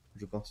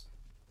 je pense.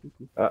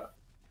 Ah.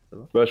 Ça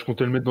va. Bah, je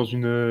comptais le mettre dans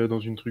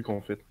une truc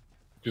en fait.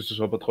 Que ce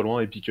soit pas trop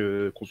loin et puis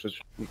qu'on soit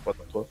sur une droite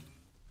à toi.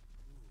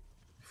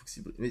 Faut que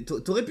mais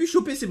t'aurais pu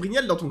choper ces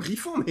brignales dans ton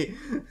griffon, mais...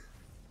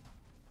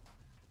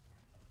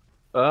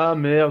 Ah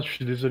merde, je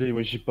suis désolé,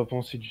 ouais, j'y ai pas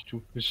pensé du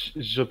tout.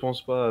 Je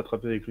pense pas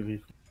attraper avec le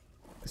griffe.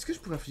 Est-ce que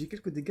je pourrais infliger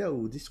quelques dégâts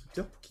au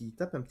destructeur pour qu'il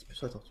tape un petit peu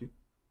sur la tortue?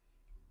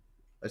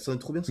 Elle s'en est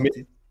trop bien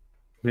sortie.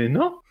 Mais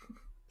non.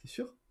 T'es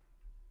sûr?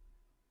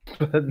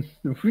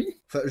 Oui.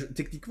 Enfin,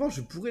 techniquement,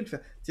 je pourrais le faire.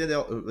 Tiens,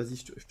 d'ailleurs, vas-y,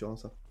 je te rends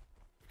ça.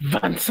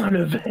 25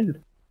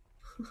 levels.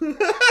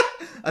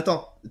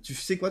 Attends, tu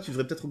sais quoi? Tu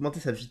devrais peut-être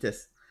augmenter sa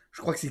vitesse. Je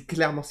crois que c'est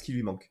clairement ce qui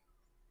lui manque.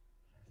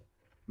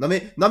 Non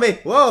mais,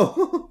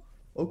 wow.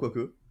 Oh,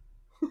 quoique.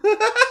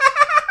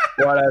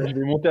 Voilà, je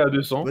vais monter à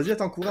 200. Vas-y,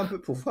 attends, cours un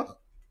peu pour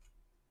voir.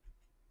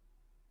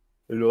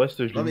 Et le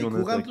reste, je l'ai Non mis mais en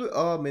cours un attaque. peu.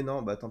 Oh, mais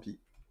non, bah tant pis.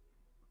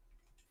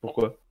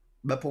 Pourquoi?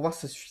 Bah pour voir si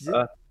ça suffisait.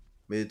 Ah.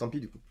 Mais tant pis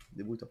du coup,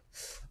 débrouille-toi.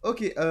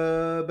 Ok,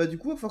 bah du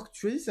coup, il va falloir que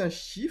tu choisisses un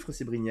chiffre,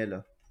 c'est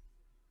Brignel.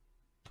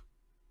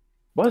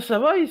 Bon, ça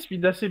va, il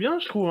speed assez bien,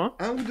 je trouve, hein.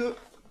 Un ou deux?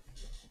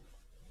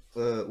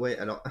 Ouais,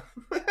 alors...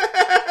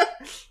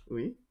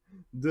 oui.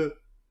 Deux.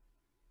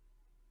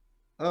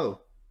 Oh.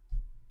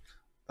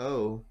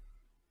 Oh.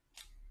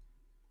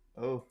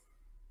 Oh.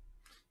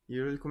 Il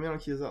y a combien là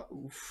qui les a?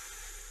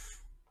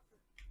 Ouf.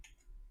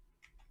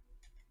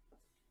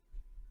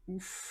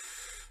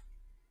 Ouf.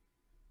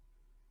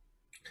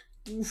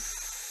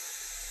 Ouf.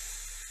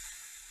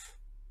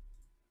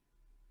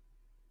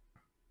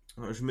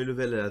 Je mets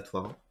level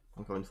aléatoire, hein,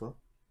 encore une fois.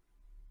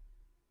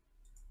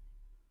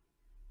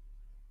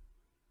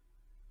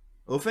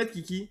 Au fait,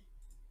 Kiki,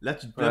 là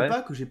tu te plains Ouais.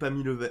 pas que j'ai pas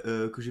mis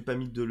que j'ai pas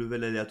mis de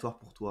level aléatoire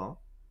pour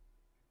toi,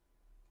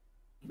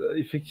 Bah,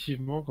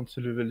 effectivement, quand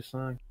c'est level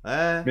 5.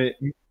 hein. Ouais.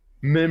 Mais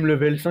même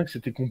level 5,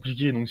 c'était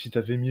compliqué, donc si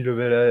t'avais mis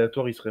level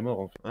aléatoire, il serait mort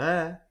en fait.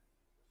 Ouais.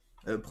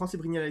 Prends ces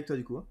brignales avec toi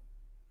du coup. Hein.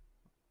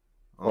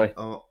 Ouais.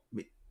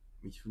 Mais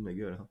Mais il se fout de ma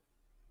gueule. Hein.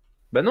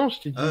 Bah non, je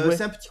t'ai dit ouais.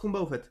 C'est un petit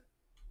combat au fait.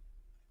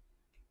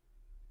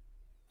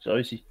 J'ai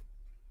réussi.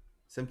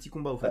 C'est un petit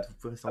combat au Ah, fait. Vous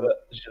pouvez rester en ah bah,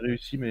 bas. j'ai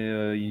réussi,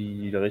 mais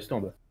il est resté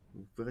en bas.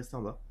 Vous pouvez rester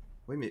en bas.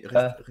 Oui, mais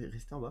Ah,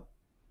 restez en bas.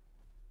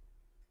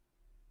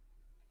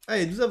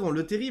 Allez, nous avons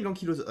le terrible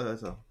ankylosautre.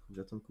 Attends,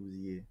 j'attends que vous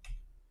ayez.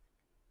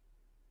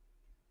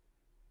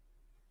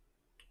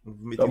 Donc,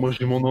 vous mettez bah, où? moi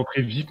j'ai mon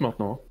entrée VIP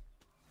maintenant.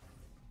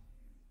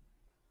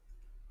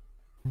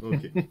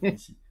 Ok,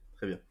 ici.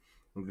 Très bien.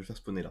 Donc je vais le faire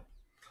spawner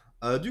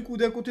là. Du coup,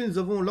 d'un côté, nous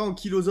avons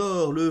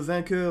l'ankylosaure, le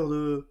vainqueur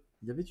de.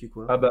 Il avait tué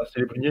quoi? Ah bah, c'est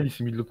les Brignel, il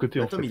s'est mis de l'autre côté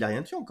Mais en attends, mais fait. il a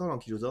rien tué encore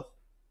l'ankylosaure.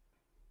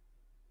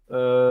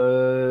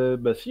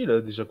 Bah si, il a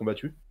déjà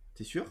combattu.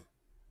 T'es sûr?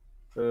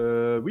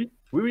 Oui, oui,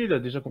 oui, il a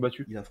déjà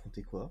combattu. Il a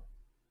affronté quoi?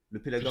 Le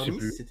Je sais Pelagornis,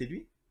 plus. c'était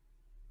lui?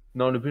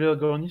 Non, le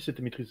Pelagornis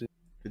c'était maîtrisé.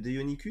 Le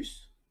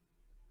Deionicus?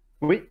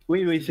 Oui,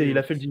 oui, oui, C'est il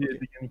a fait Deionicus, le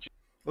ok. Dynamicus.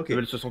 Ok.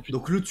 Level 68.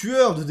 Donc le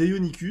tueur de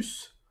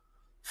Deionicus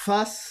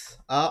face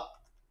à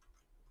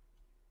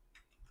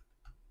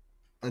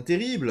un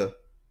terrible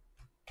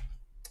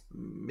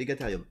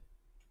Mégatherium.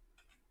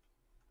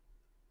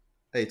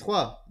 Allez,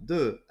 3,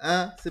 2,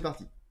 1, c'est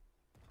parti.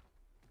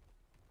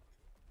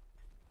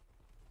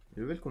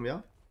 Level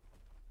combien?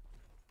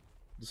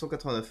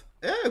 289.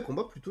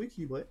 Combat plutôt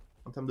équilibré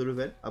en termes de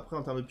level. Après,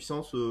 en termes de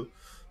puissance,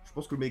 je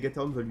pense que le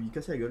Megatherium va lui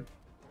casser la gueule.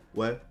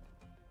 Ouais.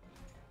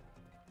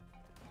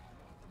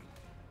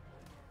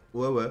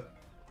 Ouais, ouais.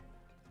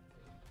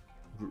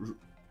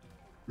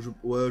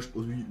 Ouais,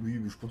 oui,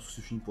 oui, je pense que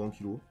c'est fini pour 1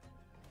 kg.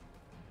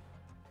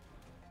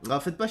 Ah,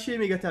 faites pas chier les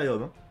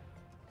Megatherium. Hein.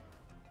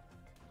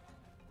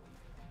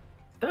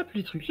 Tape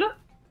les trucs là?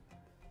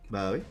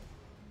 Bah oui.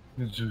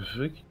 The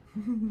fuck?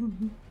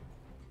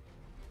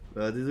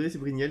 Bah, désolé, c'est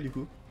Brignel du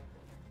coup.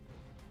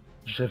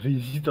 J'avais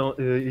hésité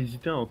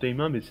à en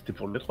timer un, mais c'était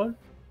pour le troll.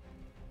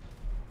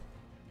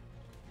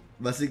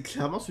 Bah, c'est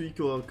clairement celui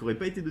qui aurait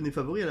pas été donné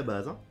favori à la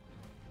base. Hein.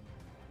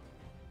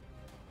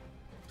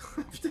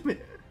 Putain, mais.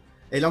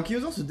 Et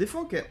l'Ankylosaur se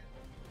défend,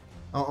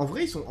 en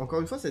vrai, ils sont. Encore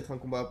une fois, ça va être un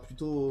combat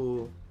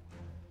plutôt.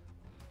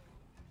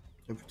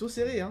 Plutôt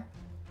serré, hein.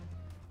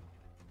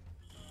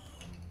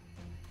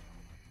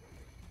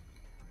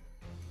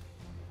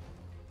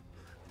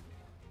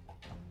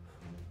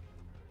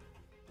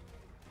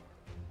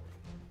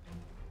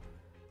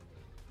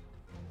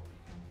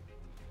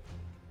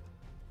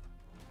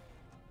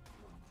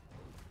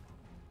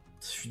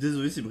 Je suis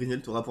désolé, c'est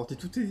Brignel, t'auras rapporté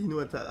tous tes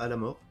dinos à la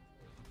mort.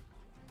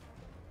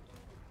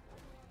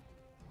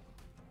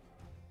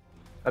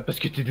 Ah, parce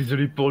que t'es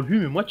désolé pour lui,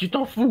 mais moi tu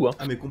t'en fous, hein.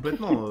 Ah, mais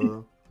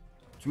complètement.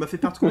 Tu m'as fait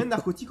perdre combien de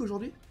narcotiques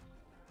aujourd'hui?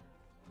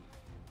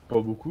 Pas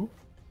beaucoup.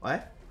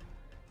 Ouais,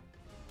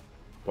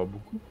 Pas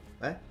beaucoup.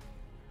 ouais.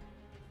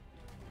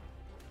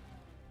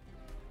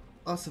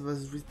 Oh, ça va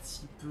se jouer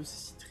si peu, c'est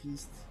si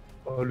triste.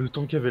 Oh, le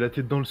temps qu'il avait la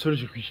tête dans le sol,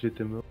 j'ai cru qu'il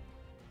était mort.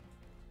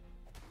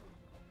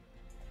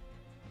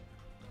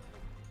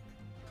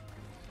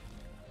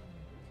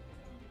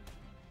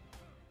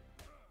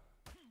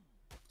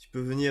 Tu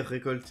peux venir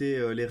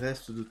récolter les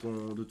restes de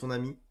ton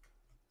ami.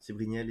 C'est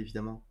Brignel,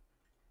 évidemment.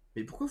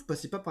 Mais pourquoi vous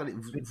passez pas par les.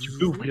 Mais tu Vous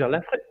peux ouvrez? ouvrir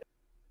la fenêtre.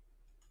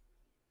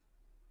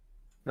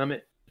 Non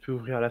mais, tu peux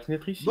ouvrir la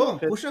fenêtre ici en Bon,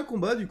 fait. prochain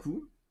combat du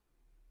coup.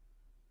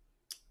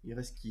 Il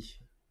reste qui?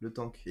 Le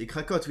tank. Et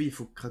Krakot, oui, il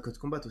faut que Krakot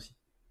combatte aussi.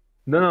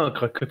 Non, non,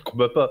 Krakot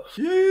combat pas.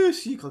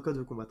 Si, Krakot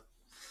veut combattre.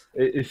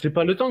 Et c'est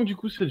pas le tank du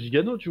coup, c'est le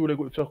Gigano, tu voulais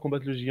faire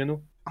combattre le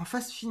Gigano? En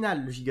phase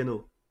finale, le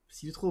Gigano.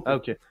 S'il est trop Ah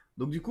OP. ok.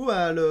 Donc du coup,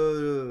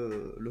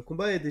 le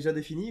combat est déjà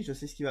défini, je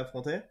sais ce qu'il va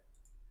affronter.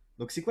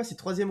 Donc c'est quoi, c'est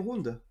troisième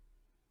round?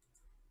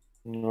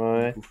 Du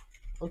Ouais. coup.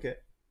 Ok.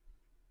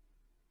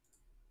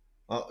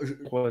 Alors,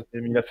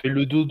 Troisième, il a fait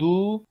le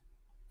dodo,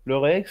 le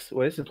Rex,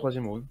 ouais c'est le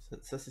troisième round.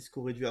 ça, c'est ce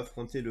qu'aurait dû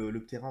affronter le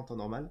Ptera en temps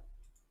normal.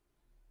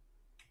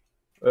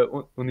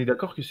 On est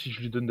d'accord que si je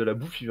lui donne de la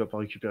bouffe, il va pas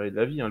récupérer de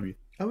la vie, hein, lui.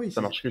 Ah oui,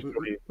 Ça marche que oui, sur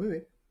oui, les... oui,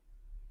 oui.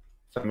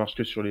 Ça marche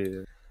que sur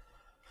les...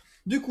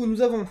 Du coup,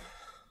 nous avons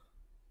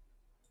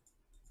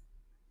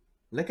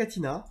la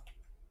Katina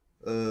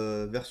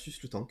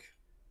versus le tank.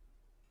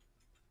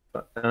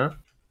 Hein?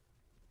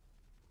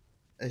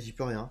 Ah, j'y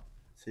peux rien.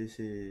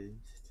 C'était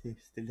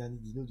le dernier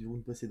dino du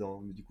round précédent,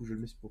 mais du coup je le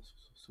mets pour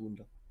ce round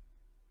là.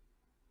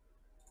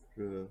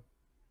 Je...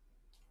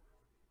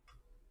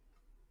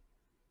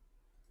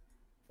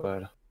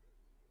 Voilà.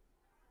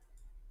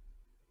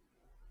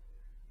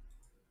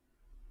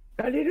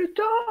 Allez le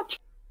tank!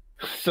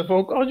 Ça va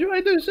encore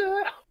durer 2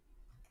 heures!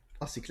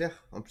 Ah, c'est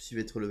clair, en plus il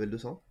va être level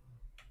 200.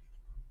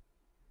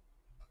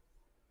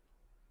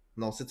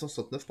 Non,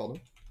 769, pardon.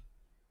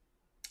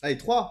 Allez,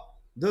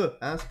 3, 2,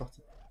 1, c'est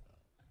parti.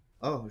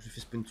 Oh, j'ai fait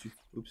spawn dessus.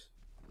 Oups.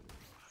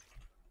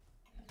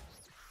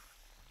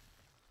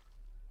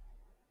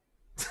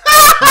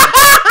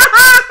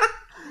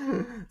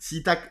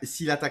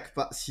 S'il attaque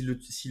pas, s'il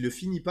le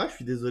finit pas, je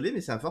suis désolé,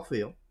 mais c'est un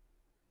forfait. Hein.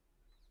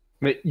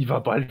 Mais il va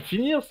pas le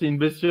finir, c'est une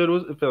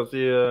bestiole... Enfin,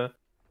 c'est...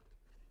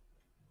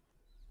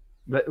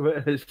 Bah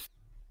ouais,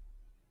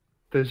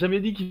 t'as jamais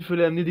dit qu'il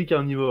fallait amener des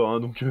carnivores, hein,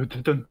 donc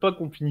t'étonnes pas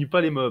qu'on finit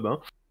pas les mobs, hein.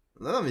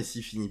 Non, non, mais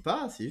s'il finit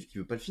pas, c'est juste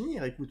qu'il veut pas le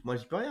finir. Écoute, moi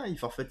j'y peux rien, il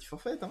forfait,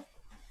 hein.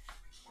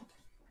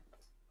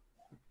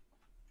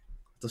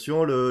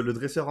 Attention, le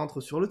dresseur rentre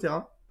sur le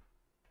terrain.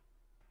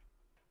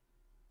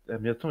 Ah,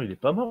 mais attends, il est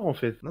pas mort en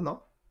fait. Non,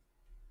 non,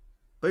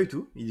 pas du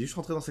tout. Il est juste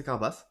rentré dans sa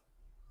carapace.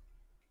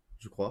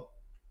 Je crois.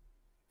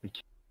 Mais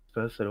qu'est-ce qui se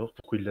passe alors?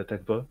 Pourquoi il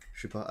l'attaque pas?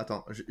 Je sais pas,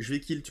 attends, je vais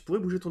kill. Tu pourrais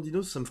bouger ton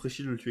dino, ça me ferait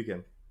chier de le tuer quand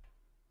même.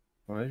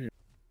 Ouais,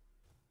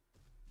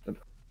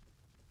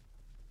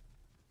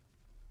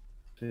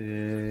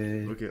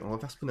 c'est... Ok, on va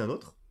faire spawn un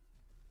autre.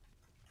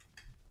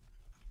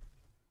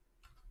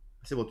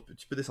 C'est bon,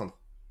 tu peux descendre.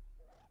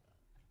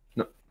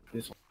 Non,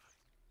 descends.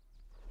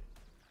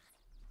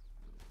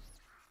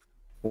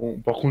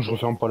 Bon, par contre, je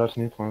referme pas la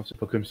fenêtre, hein. C'est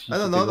pas comme si Ah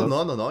non, c'était non, non, grave.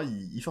 non, non, non,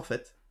 il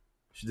forfait.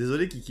 Je suis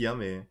désolé, Kiki, hein,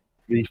 mais.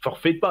 Mais il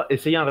forfait pas,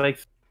 essaye un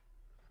Rex.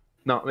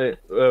 Non, mais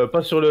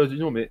pas sur le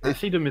Dino, mais Un,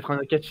 essaye de mettre un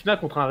Katina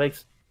contre un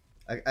Rex.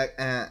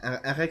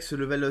 un Rex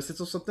level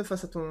 769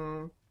 face à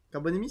ton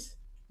Carbonémis,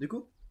 du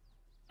coup?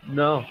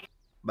 Non,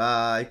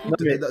 Bah non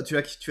écoute, mais...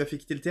 tu as fait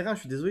quitter le terrain, je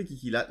suis désolé,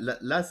 Kiki.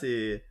 Là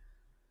c'est.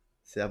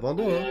 C'est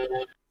abandon, hein.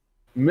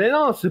 Mais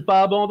non, c'est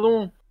pas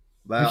abandon.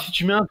 Mais Bah, si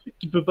tu mets un truc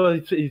qui peut pas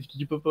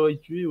y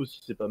tuer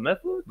aussi, c'est pas ma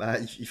faute. bah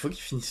il faut qu'il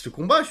finisse le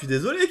combat, je suis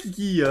désolé,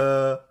 Kiki.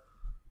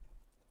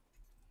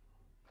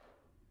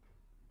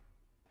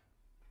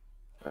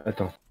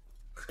 Attends.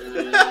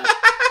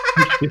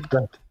 Je fais ça.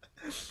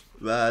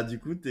 Bah, du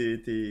coup, t'es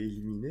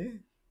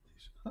éliminé.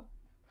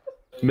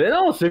 Mais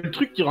non, c'est le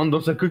truc qui rentre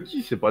dans sa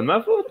coquille, c'est pas de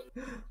ma faute.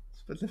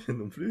 C'est pas de la peine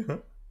non plus,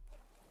 hein.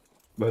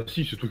 Bah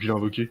si, c'est toi qui l'as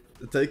invoqué.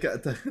 T'avais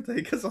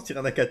qu'à sortir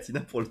un Akatina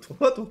pour le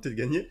tournoi, donc t'es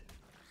gagné.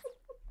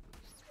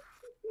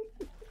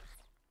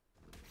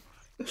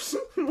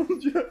 Mon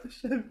dieu, je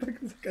savais pas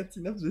que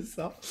Zakatina faisait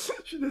ça.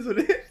 Je suis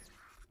désolé.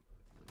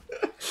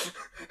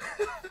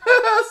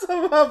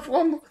 Ça va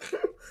prendre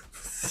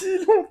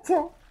si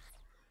longtemps.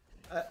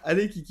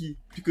 Allez, Kiki,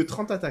 plus que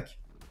 30 attaques.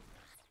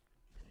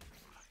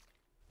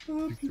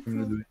 Oh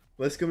putain.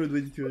 Ouais, c'est comme le doigt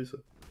d'écurie, ça.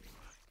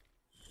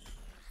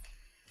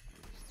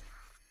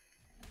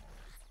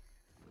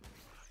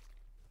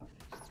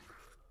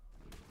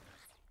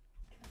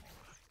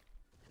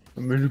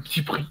 Mais le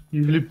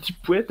petit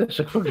poète à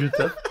chaque fois que je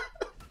tape.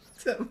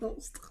 C'est un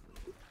monstre.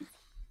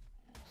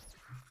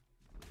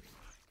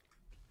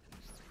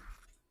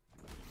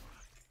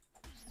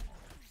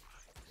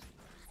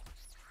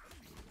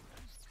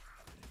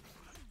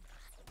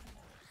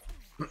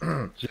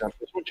 J'ai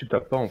l'impression que tu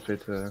tapes pas en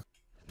fait.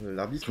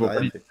 L'arbitre Tu n'a vois pas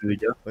rien les fait.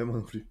 dégâts. Ouais, moi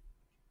non plus.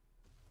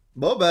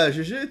 Bon, bah,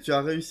 GG, tu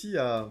as réussi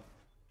à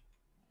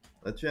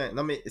tuer un.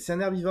 Non, mais c'est un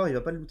herbivore, il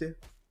va pas le looter.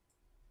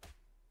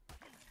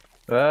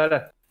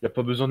 Voilà, y a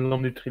pas besoin de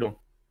l'emmener très loin.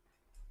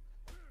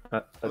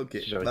 Ah, Ok.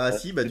 si j'arrive Bah, pas.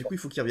 si, bah, du coup, il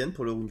faut qu'il revienne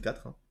pour le round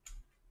 4, hein.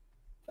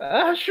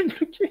 Ah, je suis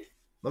bloqué.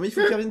 Non, mais il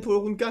faut qu'il revienne pour le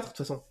round 4, de toute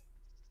façon.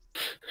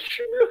 Je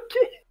suis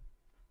bloqué.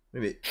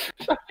 Mais.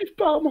 J'arrive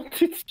pas à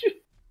remonter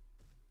dessus.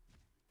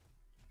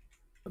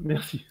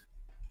 Merci.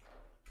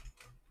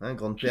 Hein,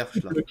 grande Je suis perche,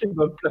 là. bloqué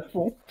dans le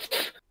plafond.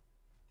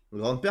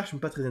 Grande perche, mais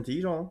pas très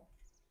intelligent,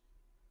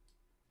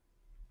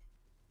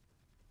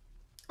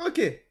 hein.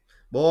 Ok.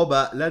 Bon,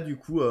 bah, là, du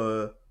coup,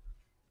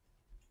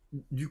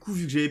 vu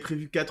que j'avais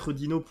prévu 4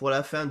 dinos pour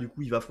la fin, du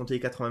coup, il va affronter les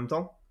 4 en même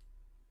temps.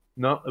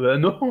 Non, bah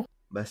non.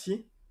 Bah,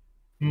 si.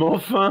 Mais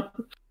enfin.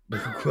 Bah,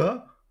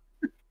 quoi?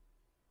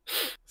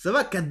 Ça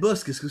va, 4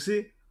 boss, qu'est-ce que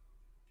c'est?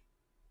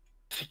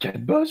 C'est 4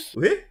 boss.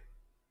 Oui?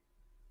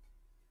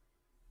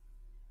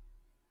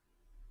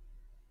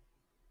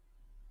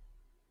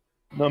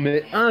 Non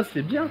mais un,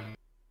 c'est bien.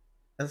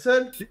 Un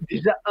seul?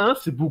 Déjà un,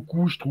 c'est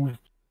beaucoup, je trouve.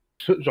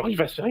 Genre, il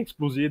va se faire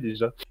exploser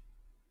déjà.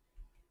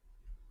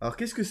 Alors,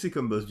 qu'est-ce que c'est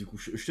comme boss, du coup?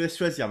 Je te laisse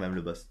choisir, même,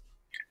 le boss.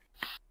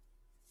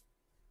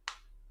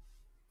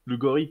 Le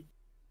gorille.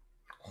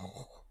 Tu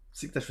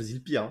sais que t'as choisi le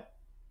pire, hein.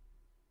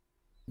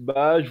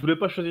 Bah, je voulais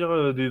pas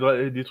choisir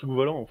des trucs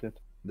volants en fait.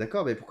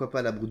 D'accord, mais pourquoi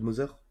pas la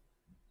Broodmother?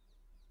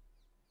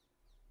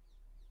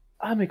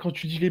 Ah, mais quand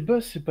tu dis les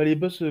boss, c'est pas les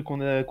boss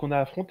qu'on a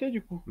affrontés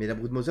du coup. Mais la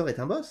Broodmother est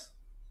un boss.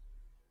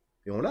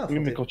 Et on l'a Oui, mais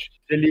affronté. quand tu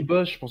disais les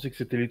boss, je pensais que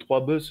c'était les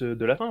 3 boss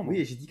de la fin, Oui, moi.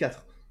 et j'ai dit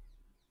 4.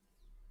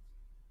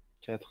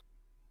 4.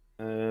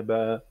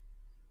 Bah,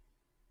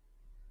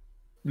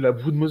 la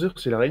Broodmother,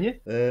 c'est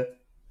l'araignée. Tu sais,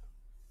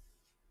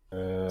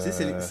 Euh...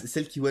 c'est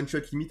celle qui one-shot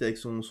limite avec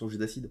son jet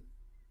d'acide.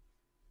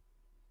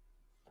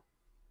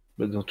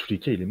 Bah, dans tous les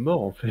cas, il est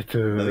mort en fait.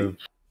 Bah oui.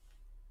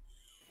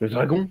 Le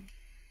dragon.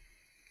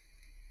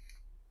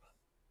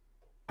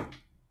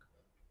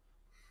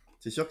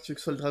 C'est sûr que tu veux que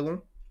ce soit le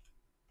dragon?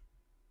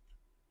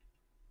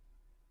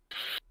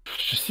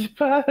 Je sais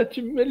pas,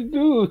 tu me mets le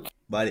doute.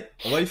 Bah allez,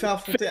 on va lui faire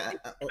affronter.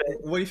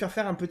 On va lui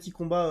faire un petit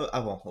combat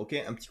avant, ok?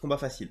 Un petit combat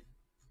facile.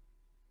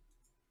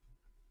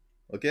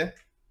 Ok?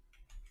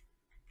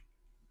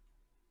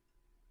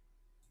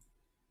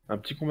 Un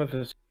petit combat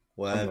facile.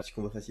 Ouais, Ça me un va. petit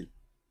combat facile.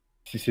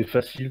 Si c'est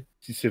facile,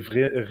 si c'est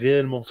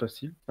réellement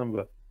facile, ça me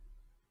va.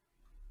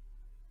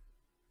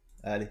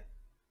 Allez.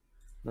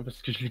 Non,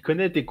 parce que je les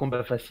connais tes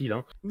combats faciles,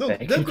 hein. Donc,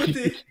 Avec d'un les triplés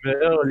côté. qui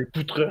meurent, les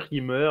poutreurs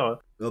qui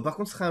meurent. Par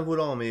contre, ce serait un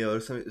volant, mais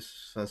enfin,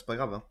 c'est pas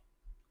grave, hein.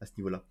 à ce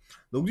niveau-là.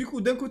 Donc du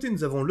coup, d'un côté,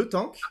 nous avons le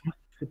tank.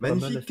 C'est pas mal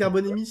à Magnifique ce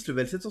niveau. Carbonémis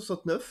level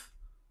 769.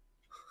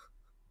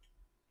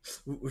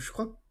 Je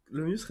crois que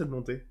le mieux serait de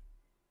monter.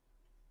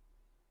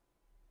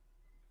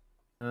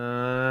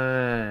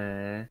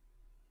 Ouais.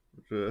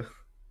 Je...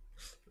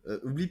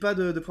 oublie pas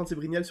de prendre ses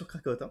brignales sur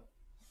Krakot. Hein.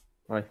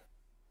 Ouais.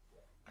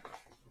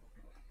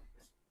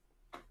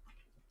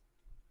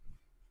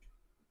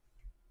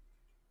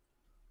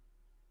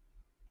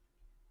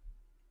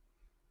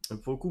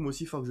 Pour le coup, moi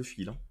aussi, il faut que je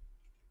file. Hein.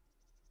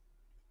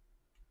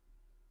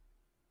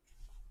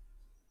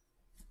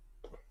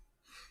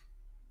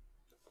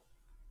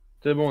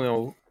 C'est bon, on est en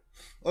haut.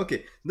 Ok,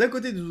 d'un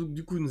côté,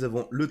 du coup, nous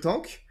avons le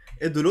tank.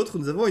 Et de l'autre,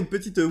 nous avons une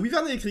petite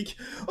wyvern électrique.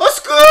 Au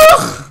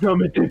secours! Non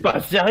mais t'es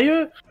pas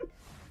sérieux?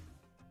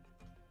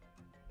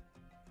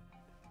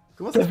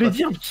 Comment ça se T'avais passe?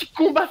 dit un petit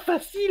combat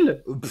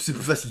facile! C'est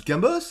plus facile qu'un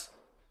boss.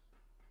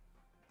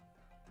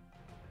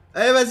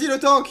 Allez, vas-y, le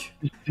tank!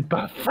 Mais c'est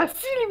pas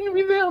facile, une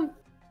wyvern!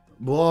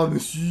 Bon, mais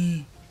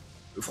si.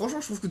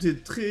 Franchement, je trouve que t'es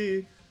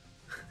très...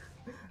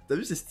 T'as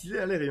vu, c'est stylé,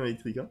 hein, les rayons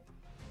électriques. Hein.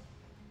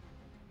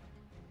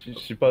 Je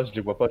sais pas, je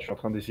les vois pas, je suis en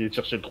train d'essayer de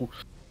chercher le trou.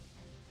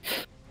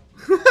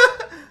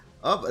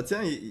 Ah, bah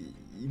tiens,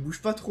 il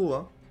bouge pas trop,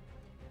 hein.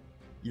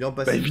 Il est en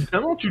Bah passif.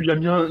 évidemment, tu lui as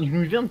mis une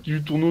wyvern qui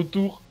lui tourne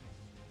autour.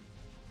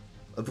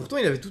 Pourtant,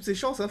 il avait toutes ses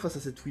chances, hein, face à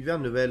cette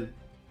wyvern level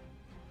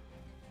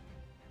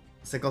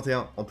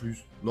 51 en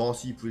plus. Non,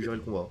 si, il pouvait gérer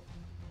le combat.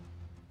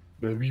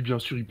 Bah oui, bien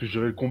sûr, il peut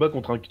gérer le combat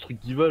contre un truc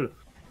qui vole.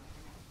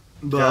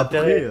 C'est Bah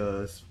après,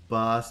 intérêt. c'est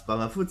pas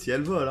ma faute si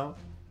elle vole, hein.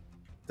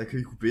 T'as que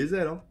lui couper les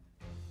ailes, hein.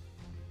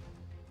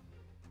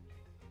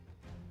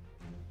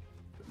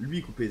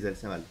 Lui couper les ailes,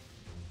 c'est mal.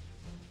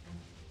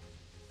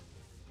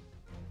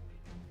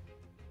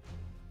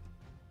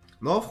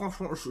 Non,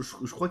 franchement,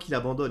 je crois qu'il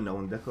abandonne, là,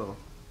 on est d'accord. Hein.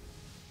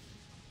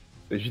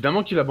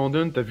 Évidemment qu'il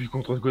abandonne, t'as vu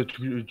contre quoi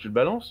tu le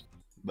balances?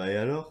 Bah et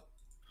alors?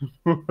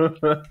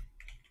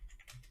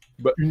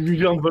 Bah une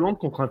wyvern volante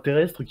contre un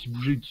terrestre qui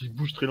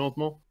bouge très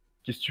lentement.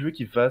 Qu'est-ce que tu veux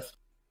qu'il fasse?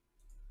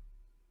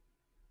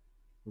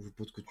 Je vois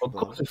pas de quoi tu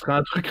Encore, parles. ce serait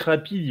un truc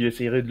rapide, il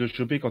essayerait de le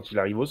choper quand il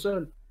arrive au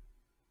sol.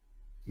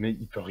 Mais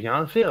il peut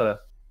rien faire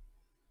là.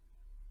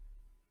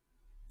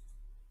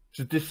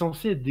 C'était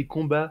censé être des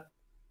combats,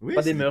 Oui,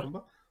 pas des c'est des meurtres.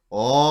 combats.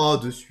 Oh,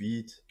 de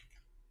suite.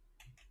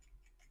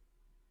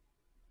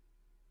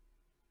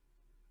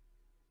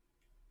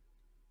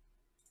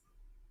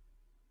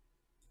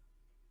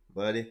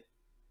 Bon, allez.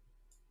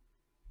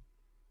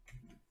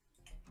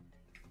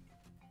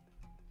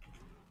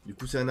 Du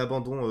coup, c'est un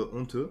abandon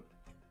honteux.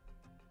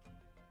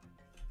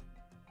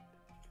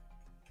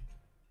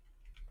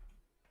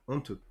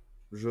 Honteux.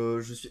 Je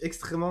suis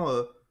extrêmement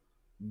T'as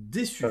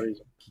déçu,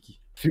 raison.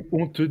 Kiki. C'est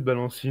honteux de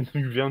balancer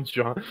une wyvern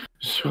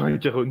sur un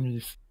carreau de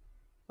vis.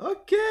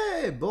 Ok,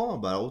 bon,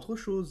 bah alors autre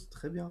chose.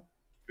 Très bien.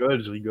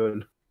 Je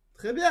rigole.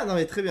 Très bien, non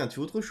mais très bien. Tu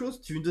veux autre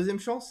chose? Tu veux une deuxième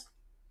chance?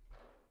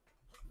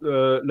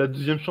 La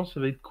deuxième chance, ça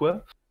va être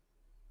quoi?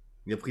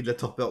 Il a pris de la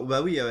torpeur.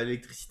 Bah oui,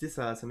 l'électricité,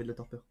 ça met de la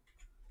torpeur.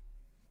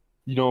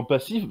 Il est en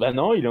passif? Bah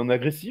non, il est en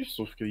agressif,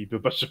 sauf qu'il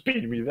peut pas choper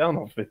une wyvern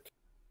en fait.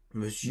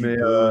 Mais si Mais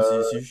peu,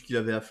 c'est juste qu'il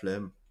avait la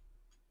flemme.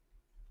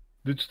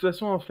 de toute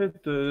façon, en fait,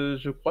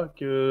 je crois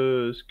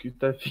que ce que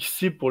t'as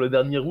fixé pour le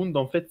dernier round,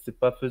 en fait, c'est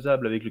pas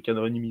faisable avec le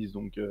cadre ennemi.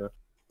 Donc,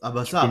 Ah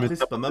bah tu ça, peux après,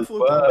 mettre c'est pas ma n'importe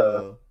faute, quoi.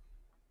 hein.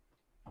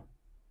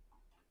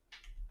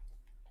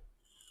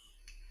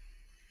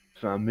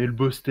 Enfin, mais le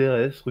boss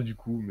terrestre, du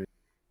coup. Mais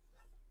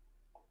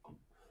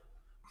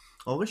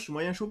En vrai, je suis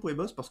moyen chaud pour les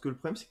boss parce que le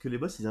problème, c'est que les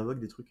boss, ils invoquent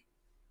des trucs.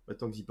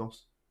 Maintenant que j'y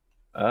pense.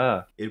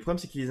 ah, Et le problème,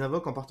 c'est qu'ils les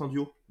invoquent en partant du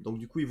haut. Donc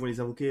du coup, ils vont les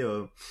invoquer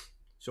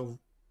sur vous.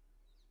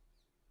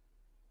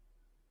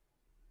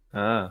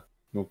 ah.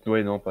 Donc,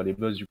 ouais, non, pas les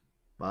boss, du coup.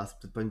 Bah, c'est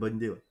peut-être pas une bonne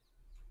idée, ouais.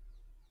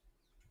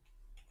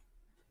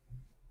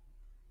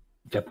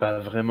 Y a pas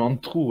vraiment de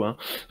trou, hein.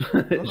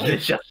 Non, non, Je les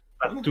cherche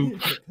non, partout. y a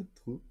pas de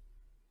trou.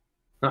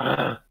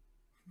 Ah.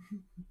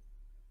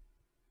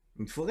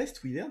 Une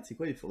forest wyvern, c'est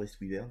quoi les forest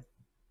wyvern?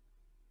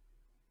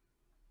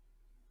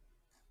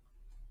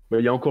 Bah,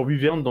 y a encore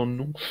wyvern dans le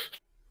nom.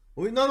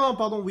 Oui, non, non,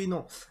 pardon, oui,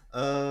 non.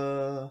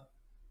 Euh...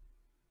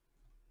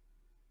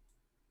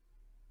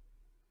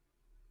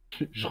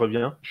 Je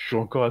reviens, je suis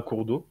encore à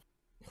court d'eau.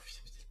 Oh,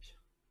 putain, putain,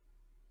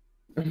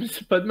 putain. Mais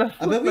c'est pas de ma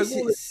Ah bah faute, oui,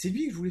 wagon. c'est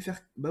lui que je voulais faire.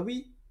 Bah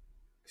oui,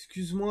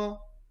 excuse-moi.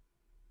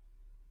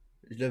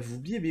 Je l'avais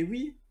oublié, mais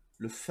oui.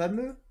 Le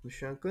fameux. Je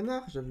suis un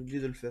connard, j'avais oublié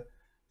de le faire.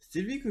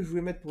 C'était lui que je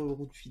voulais mettre pour le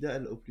route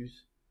finale au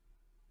plus.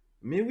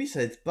 Mais oui, ça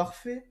va être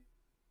parfait.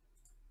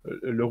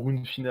 Le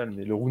round final,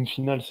 mais le round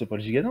final, c'est pas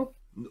le gigadant.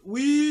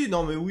 Oui,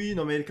 non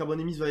mais le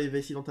carbonémis va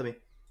essayer d'entamer.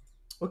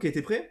 Ok,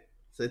 t'es prêt?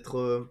 Ça va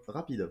être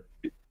rapide.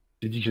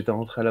 J'ai dit que j'étais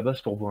rentré à la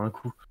base pour boire un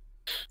coup.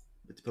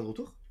 Bah, t'es pas de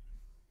retour?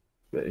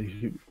 Bah,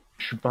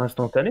 je suis pas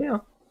instantané,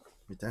 hein.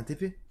 Mais t'as un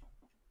TP.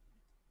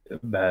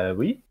 Bah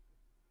oui.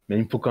 Mais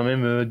il me faut quand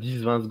même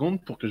 10-20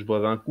 secondes pour que je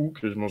boive un coup,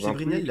 que je mange un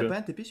Sébriniel, il truc. a pas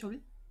un TP sur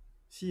lui?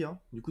 Si, hein.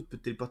 Du coup, tu peux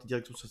te téléporter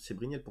directement sur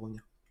Sébriniel pour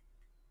revenir.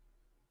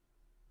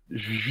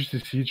 Je vais juste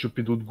essayer de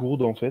choper d'autres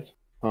gourdes en fait.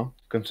 Hein,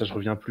 comme ça je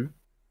reviens plus.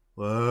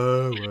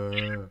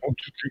 Ouais. En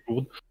toutes les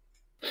gourdes.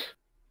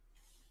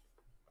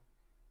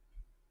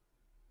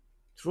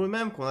 Toujours le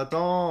même qu'on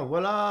attend,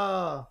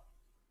 voilà.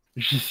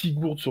 J'ai 6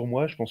 gourdes sur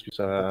moi, je pense que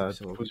ça Je vais pas va taper tout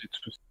sur moi. poser de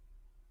soucis.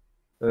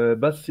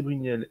 Base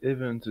Sébriniel,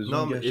 Event,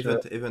 Non, mais Zongacha.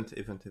 event.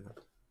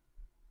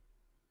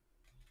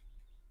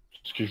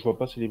 Ce que je vois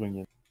pas, c'est les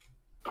Briniel.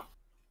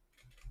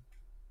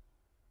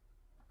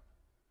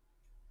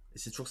 Et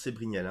c'est toujours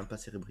Sébriniel, hein, pas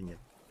Cérébriniel.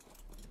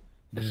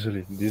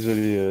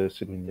 Désolé,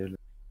 Sébriniel.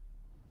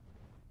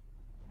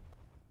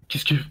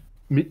 Qu'est-ce que.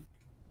 Mais.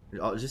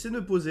 Alors, j'essaie de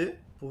me poser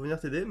pour venir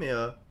t'aider, mais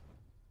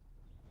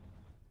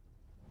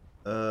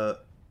euh,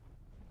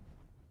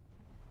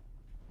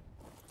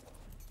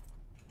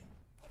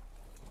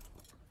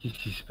 Qu'est-ce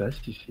qui se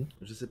passe ici?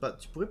 je sais pas.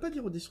 Tu pourrais pas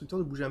dire au destructeur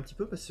de bouger un petit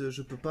peu parce que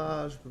je peux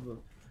pas.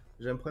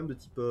 J'ai un problème de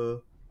type.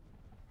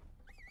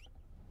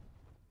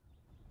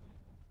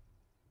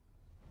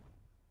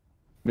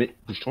 Mais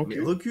bouge ton Mais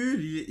cul.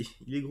 recule,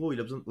 il est gros, il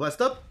a besoin de. Ouais,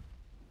 stop.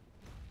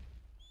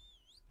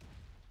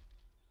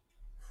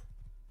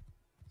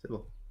 C'est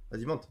bon.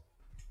 Vas-y, monte.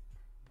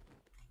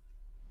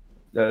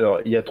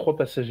 Alors, il y a 3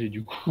 passagers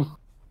du coup.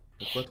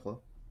 Pourquoi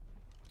 3?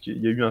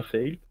 Il y a eu un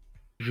fail.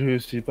 Je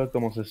sais pas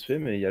comment ça se fait,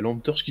 mais il y a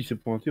Lamtorche qui s'est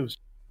pointé aussi.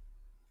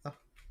 Ah.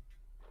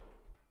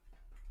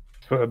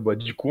 Bah,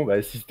 du coup, on va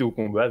assister au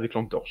combat avec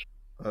Lamtorche.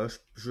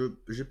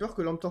 J'ai peur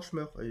que l'homme torche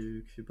meure et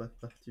qu'il fait pas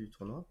partie du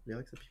tournoi. Les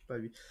règles s'appliquent pas à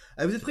lui.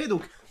 Ah, vous êtes prêts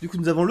donc? Du coup,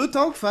 nous avons le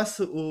tank face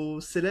au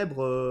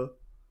célèbre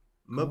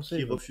Comment mob ça,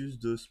 qui il va? refuse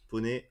de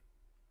spawner.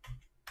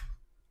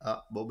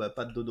 Ah, bon, bah,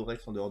 pas de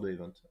Dodorex en dehors de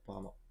Event,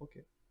 apparemment. Ok.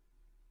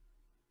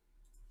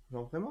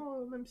 Genre,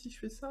 vraiment, même si je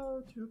fais ça,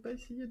 tu veux pas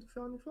essayer de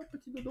faire un effort,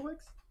 petit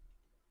Dodorex?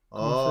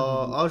 Comment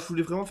ça, Doudou? Ah, je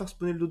voulais vraiment faire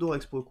spawner le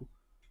Dodorex pour le coup.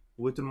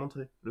 On va te le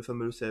montrer, le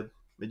fameux le célèbre.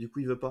 Mais du coup,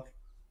 il veut pas.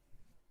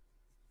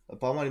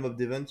 Apparemment, les mobs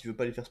d'Event, il veut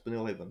pas les faire spawner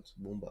au Event.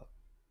 Bon, bah.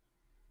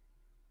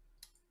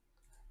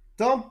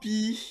 Tant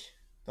pis.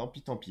 Tant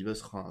pis. Bah,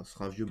 ce sera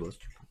un vieux boss,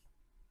 du coup.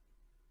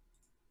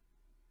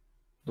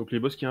 Donc, les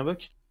boss qui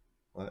invoquent?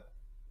 Ouais.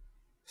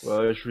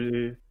 Ouais,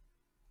 je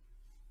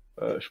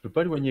peux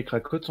pas éloigner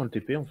Krakot sans le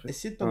TP en fait.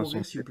 Essayez de pas Enfin, sans mourir,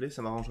 le s'il vous TP. plaît,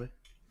 ça m'arrangerait.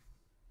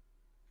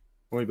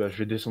 Oui, bah je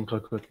vais descendre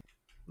Krakot.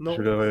 Je Non,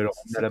 vais le ramener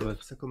à la base.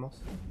 ça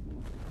commence.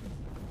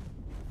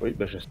 Oui,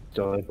 bah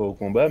j'assisterai pas au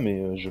combat,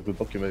 mais je veux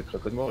pas que ma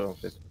Krakot meure en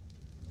fait.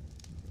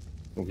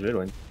 Donc je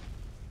l'éloigne.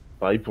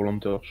 Pareil pour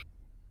Lamtorche.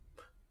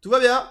 Tout va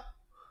bien.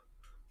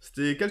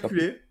 C'était Ah, plus.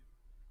 calculé.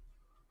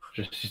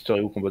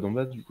 J'assisterai au combat d'en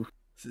bas du coup.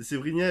 C'est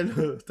Vrignel,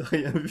 t'as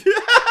rien vu.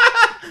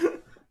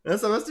 Hein,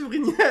 ça va, c'est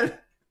Vrignel.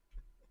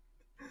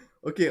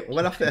 Ok, on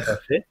va la Qu'est-ce que t'as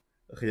refaire. fait?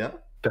 Rien.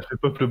 T'as fait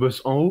pop le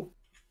boss en haut?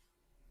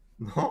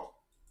 Non.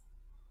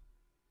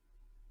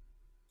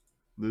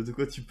 De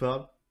quoi tu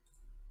parles?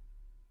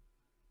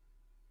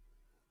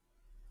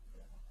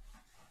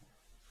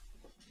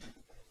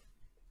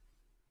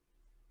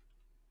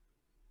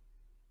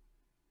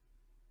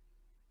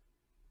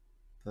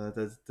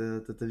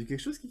 T'as vu quelque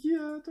chose, Kiki,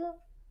 toi?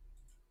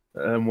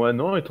 Moi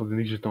non, étant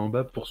donné que j'étais en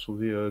bas pour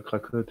sauver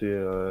Krakot et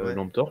Ouais.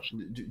 Lamtorche.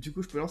 Du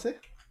coup, je peux lancer?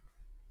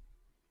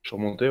 Je suis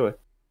remonté, ouais.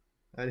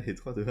 Allez,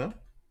 3, 2, 1.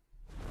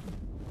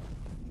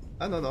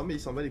 Ah non, non, mais il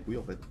s'en bat les couilles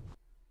en fait.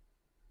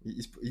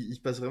 Il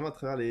se passe vraiment à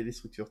travers les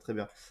structures, très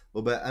bien.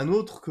 Bon, bah, un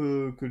autre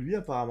que lui,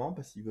 apparemment,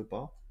 parce qu'il veut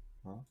pas.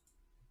 Hein.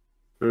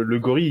 Le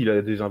gorille, il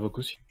a des invoques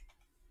aussi.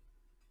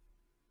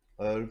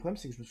 Le problème,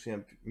 c'est que je me souviens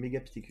plus. Méga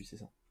PTQ, c'est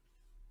ça.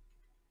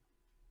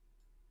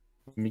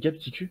 Méga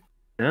petit cul.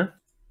 Hein?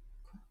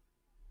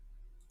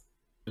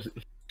 Qu'est-ce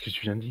que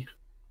tu viens de dire?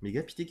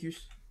 Méga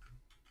Pitécus.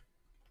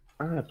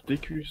 Ah,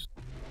 Ptécus.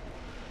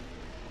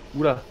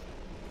 Oula.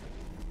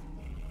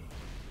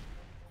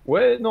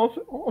 Ouais, non,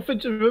 en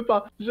fait, je veux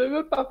pas. Je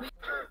veux pas.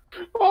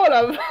 Oh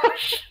la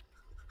vache.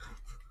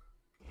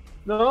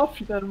 Non,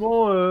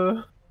 finalement,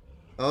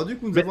 Alors, du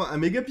coup, nous Mais, avons un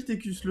Méga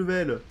Pitécus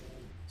level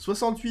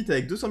 68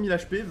 avec 200 000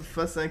 HP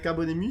face à un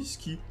Carbonemus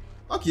qui.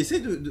 Oh, qui essaie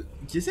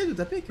de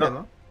taper quand non,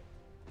 même,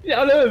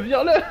 hein.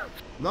 viens-le.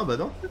 Non, bah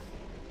non.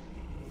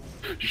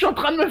 Je suis en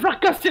train de me faire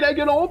casser la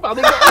gueule en haut par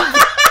des gorilles.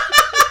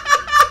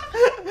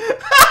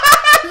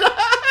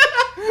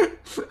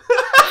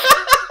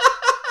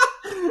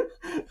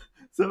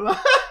 Ça va.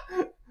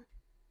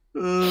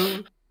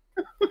 Euh,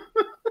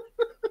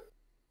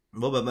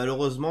 Bon, bah,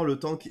 malheureusement, le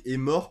tank est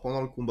mort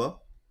pendant le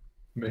combat.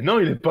 Mais non,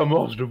 il est pas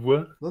mort, je le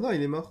vois. Non, non,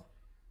 il est mort.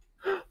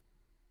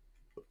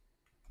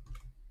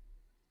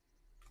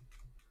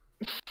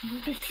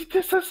 Mais c'est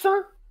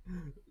assassin.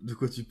 De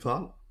quoi tu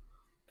parles?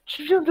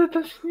 Tu viens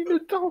d'assassiner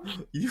le tank.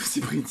 Il est où,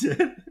 Cyprien?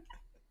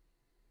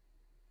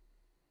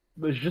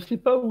 Bah, je sais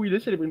pas où il est,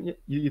 Célébriniel.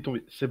 Il est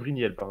tombé.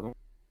 Sébriniel, pardon.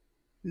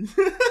 Je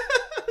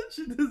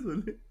suis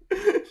désolé.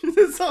 Je suis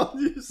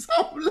descendu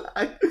sans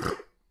blague.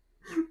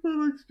 Oh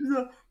non,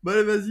 excuse-moi. Bah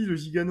allez, vas-y, le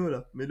gigano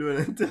là. Mets-le à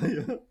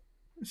l'intérieur.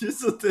 J'ai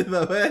sauté,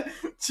 bah ouais.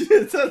 Tu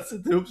m'étonnes,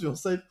 c'était l'option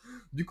safe.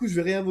 Du coup, je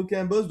vais réinvoquer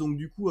un boss, donc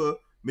du coup,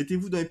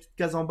 mettez-vous dans les petites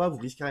cases en bas, vous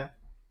risquez rien.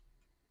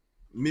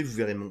 Mais vous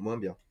verrez moins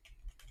bien.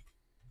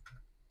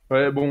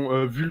 Ouais,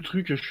 bon, vu le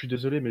truc, je suis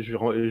désolé, mais je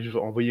vais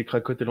envoyer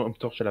Krakot et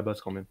Lamtorche à la base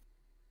quand même.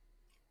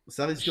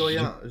 Ça risque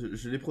rien,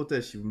 je les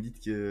protège si vous me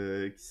dites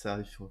que ça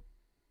arrive sur eux.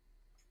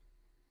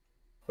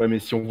 Ouais, mais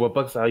si on voit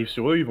pas que ça arrive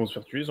sur eux, ils vont se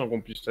faire tuer sans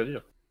qu'on puisse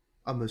salir.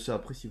 Ah, mais ça,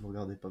 après, si vous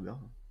regardez pas bien.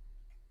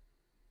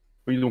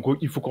 Oui, donc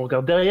il faut qu'on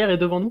regarde derrière et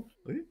devant nous.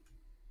 Oui.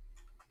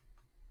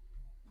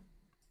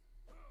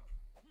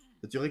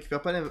 Tu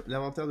récupères pas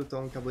l'inventaire de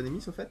ton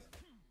carbonémis, au fait?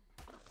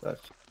 Ah,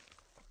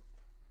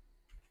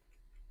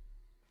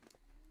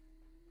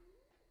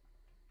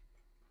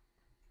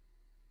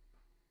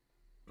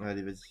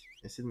 Allez, vas-y,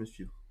 essaie de me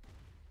suivre.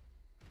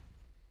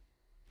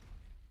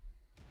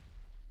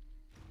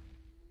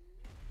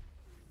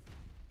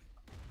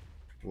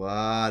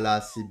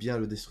 Voilà, c'est bien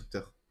le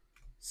destructeur.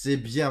 C'est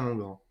bien, mon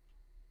grand.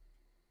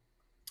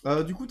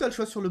 Du coup, t'as le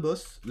choix sur le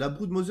boss. La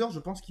brood Mother, je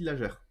pense qu'il la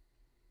gère.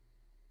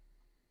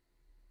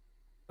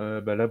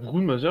 bah, la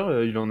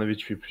Broodmother, il en avait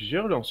tué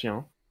plusieurs, l'ancien.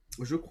 Hein.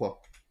 Je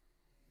crois.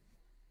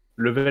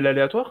 Level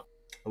aléatoire?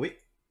 Oui.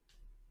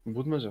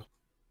 Broodmother.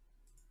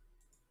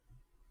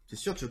 C'est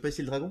sûr, tu veux pas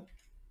essayer le dragon?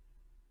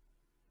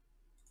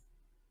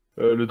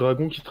 Le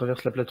dragon qui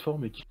traverse la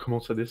plateforme et qui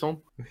commence à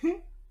descendre.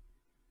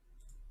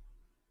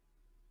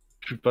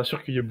 Je suis pas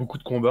sûr qu'il y ait beaucoup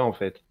de combats en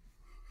fait.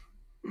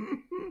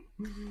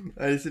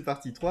 Allez, c'est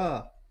parti.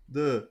 3,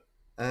 2,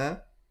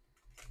 1.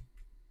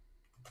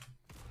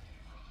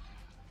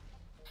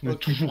 Mais Ok.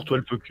 toujours toi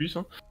le focus.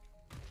 Hein.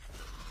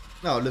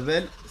 Alors,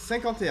 level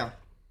 51.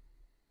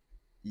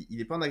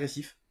 Il est pas en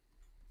agressif.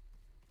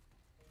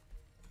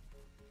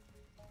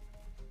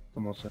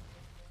 Comment ça?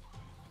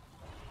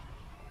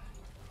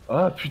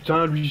 Ah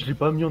putain, lui je l'ai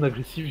pas mis en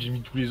agressif, j'ai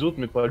mis tous les autres,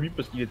 mais pas lui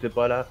parce qu'il était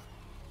pas là.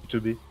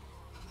 Teubé.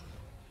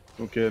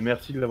 Donc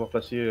merci de l'avoir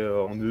passé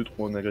en neutre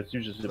ou en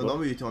agressif, je sais Non, pas. non,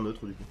 mais il était en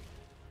neutre, du coup.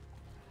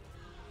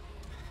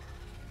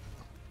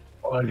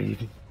 Oh les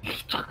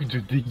trucs de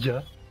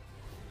dégâts.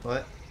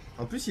 Ouais.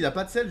 En plus, il a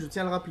pas de sel, je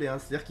tiens à le rappeler. Hein.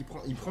 C'est-à-dire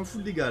qu'il prend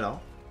full dégâts,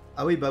 là.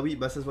 Ah oui, bah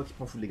ça se voit qu'il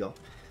prend full dégâts.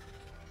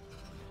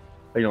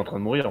 Ah, il est en train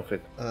de mourir en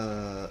fait.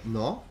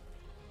 Non.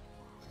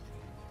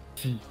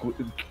 Si,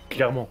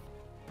 clairement.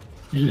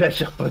 Il la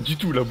gère pas du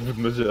tout la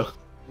Broodmother.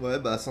 Ouais,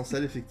 bah sans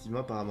sel, effectivement,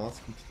 apparemment,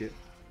 c'est compliqué.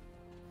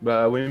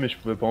 Bah oui, mais je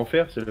pouvais pas en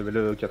faire, c'est le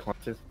level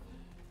 96.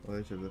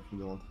 Ouais, j'avais plus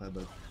de rentrer à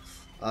bas.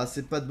 Ah,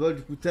 c'est pas de bol,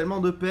 du coup, tellement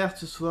de pertes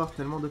ce soir,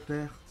 tellement de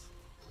pertes.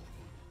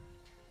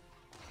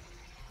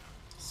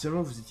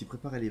 Seulement vous étiez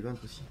préparé à l'event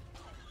aussi.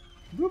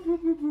 Bouh, bouh,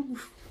 bouh, bouh,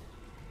 bouh.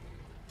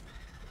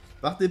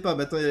 Partez pas,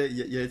 mais attends, il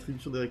y a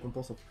l'attribution des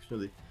récompenses en fonction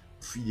des...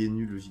 Pff, il est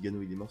nul, le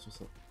gigano, il est mort sur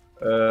ça.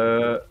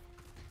 Euh...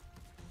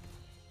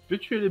 Tu peux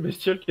tuer les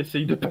bestioles qui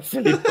essayent de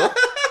passer les portes?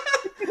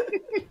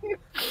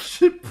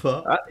 Je sais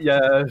pas. Ah, y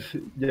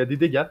a des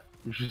dégâts.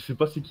 Je sais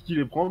pas c'est qui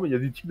les prend, mais il y a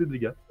des types de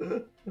dégâts.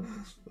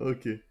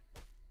 Ok.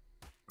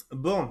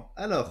 Bon,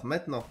 alors,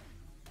 maintenant.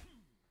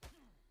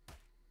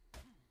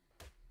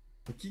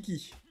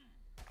 Kiki.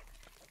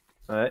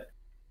 Ouais,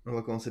 On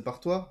va commencer par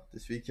toi, t'es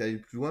celui qui a allé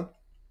le plus loin.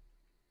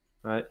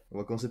 ouais. On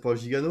va commencer par le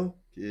gigano,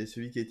 qui est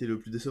celui qui a été le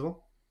plus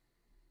décevant.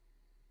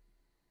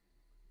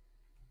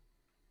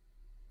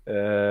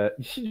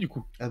 Ici du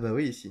coup. Ah bah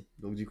oui, ici.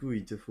 Donc du coup,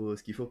 il te faut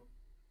ce qu'il faut.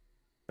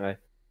 Ouais.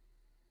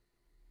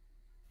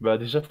 Bah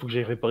déjà, faut que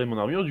j'aille réparer mon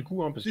armure du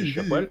coup, hein, parce que je suis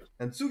à poil.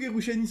 Un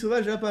Tsugeru Shiny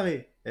sauvage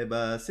apparaît. Eh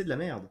bah, c'est de la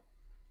merde.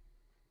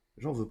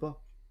 J'en veux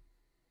pas.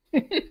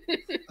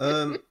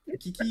 Euh,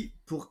 Kiki,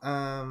 pour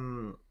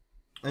un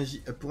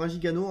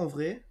gigano, en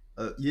vrai,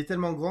 il est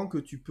tellement grand que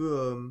tu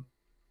peux...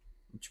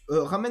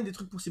 ramène des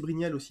trucs pour ces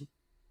brignelles aussi,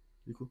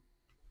 du coup.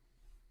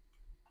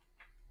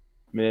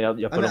 Merde,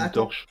 y a Ah pas mais lampe attends,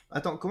 torche.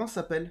 attends, comment ça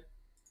s'appelle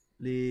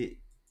les,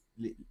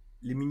 les,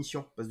 les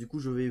munitions? Parce que du coup,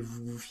 je vais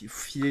vous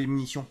filer les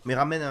munitions. Mais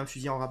ramène un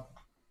fusil en rab.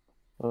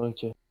 Ah,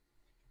 ok.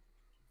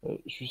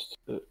 Juste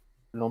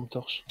lampe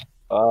torche.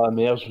 Ah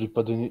merde, je l'ai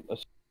pas donné. Ah,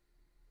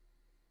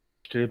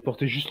 je t'avais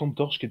porté juste lampe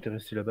torche qui était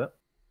resté là-bas.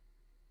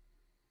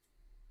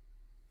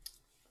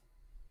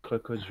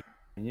 Cracotte, je vais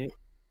gagner.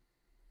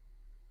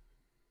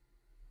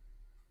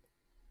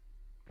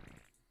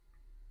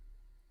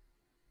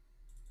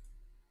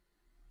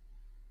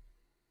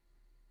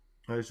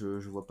 Ouais,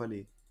 je vois pas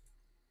les...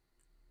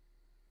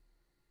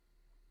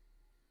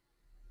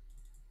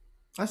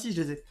 Ah si,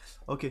 je les ai.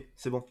 Ok,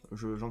 c'est bon,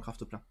 j'en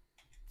crafte plein.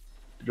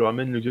 Je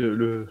ramène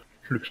le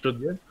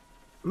shotgun.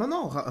 Non,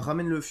 non,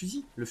 ramène le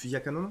fusil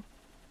à canon.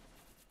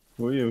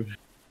 Oui,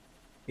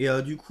 Et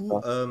du coup,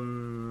 ah.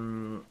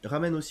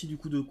 ramène aussi du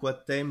coup de quoi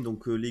thème,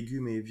 donc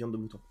légumes et viande de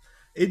mouton.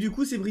 Et du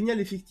coup, ces brignales,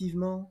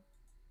 effectivement,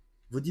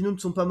 vos dinos ne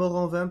sont pas morts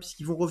en vain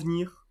puisqu'ils vont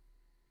revenir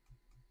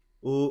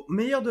au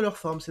meilleur de leur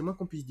forme, c'est le moins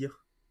qu'on puisse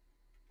dire.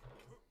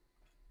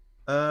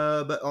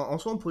 Bah, en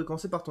soi, on pourrait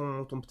commencer par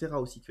ton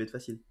Ptera aussi, qui va être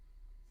facile.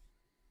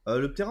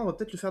 Le Ptera, on va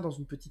peut-être le faire dans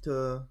une petite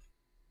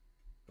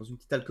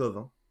alcôve,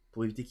 hein,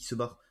 pour éviter qu'il se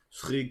barre.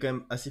 Ce serait quand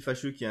même assez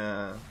fâcheux qu'il y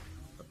ait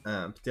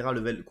un Ptera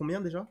level... Combien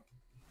déjà?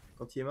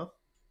 Quand il est mort?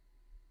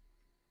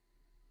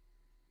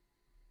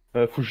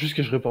 Faut juste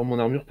que je répare mon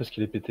armure parce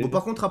qu'il est Bon, pété.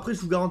 par contre, après,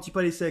 je vous garantis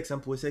pas les sexes, hein,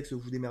 pour les sexes,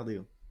 vous démerdez.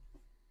 Hein.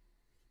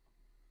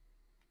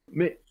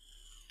 Mais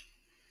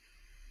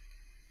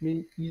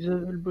ils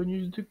avaient le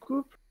bonus de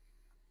coupe.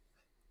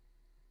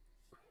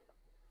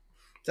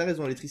 T'as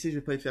raison, les tricés, je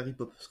vais pas les faire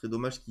hip-hop. Ce serait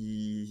dommage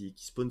qu'ils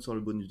spawnent sans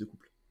le bonus de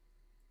couple.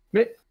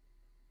 Mais.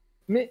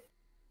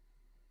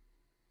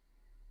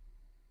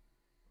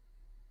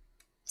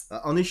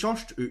 Ah, en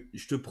échange,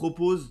 je te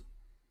propose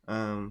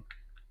un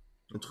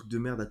truc de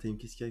merde à time.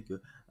 Qu'est-ce qu'il y a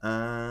avec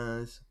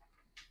un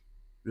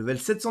level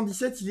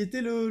 717, il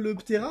était le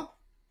Ptera.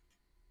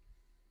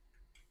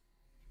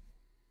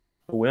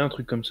 Ouais, un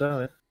truc comme ça,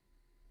 ouais.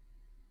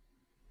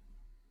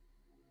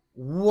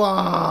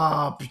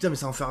 Waouh, putain, mais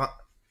ça va en faire un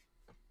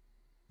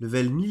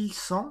level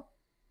 1100.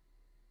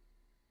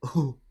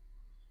 Oh,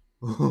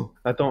 oh.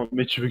 Attends,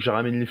 mais tu veux que je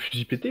ramène les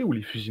fusils pétés ou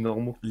les fusils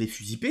normaux? Les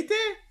fusils pétés.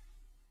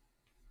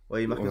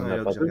 Ouais, il marque On dans en les a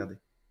logs, pas j'ai deux. regardé.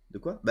 De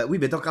quoi? Bah oui,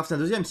 mais t'en craftes un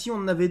deuxième. Si on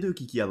en avait deux,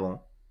 Kiki,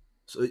 avant.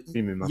 Oui,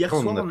 mais Hier maintenant,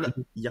 on soir, en a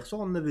plus deux. hier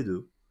soir, on en avait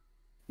deux.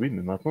 Oui,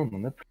 mais maintenant, on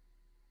en a plus.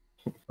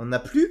 On n'a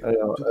plus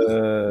Alors, tout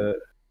court,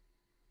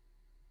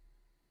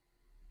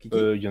 Kiki?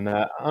 il y en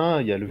a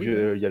un, il y a le Oui, ouais.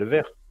 vieux, il y a le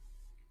vert,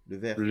 Le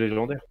le vert.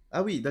 légendaire.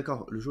 Ah oui,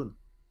 d'accord, le jaune.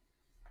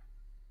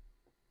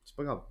 C'est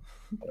pas grave.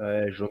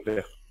 Ouais,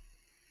 jaune-vert.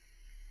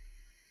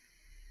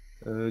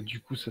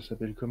 Du coup, ça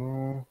s'appelle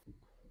comment?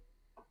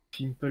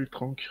 Simple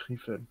Trank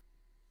Rifle.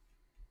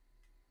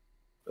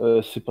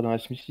 C'est pas dans la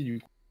Smithy,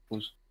 du coup, je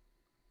suppose.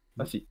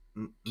 Ah si,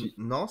 si.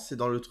 Non, c'est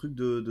dans le truc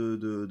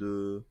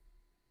de...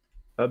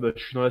 Ah bah,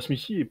 je suis dans la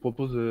Smithy et il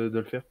propose de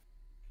le faire.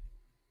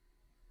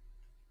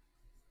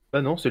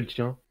 Ah non, c'est le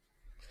tien.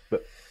 Bah,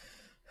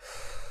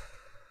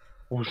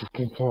 oh, je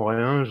comprends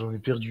rien, j'en ai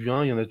perdu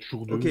un, il y en a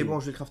toujours Ok, deux. bon,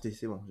 je vais crafter,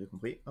 c'est bon, j'ai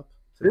compris. Hop,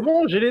 c'est C'est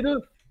bon. bon, j'ai les deux!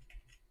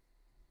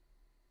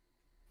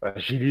 Bah,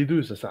 j'ai les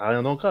deux, ça sert à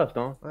rien d'en craft,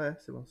 hein. Ouais,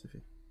 c'est bon, c'est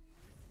fait.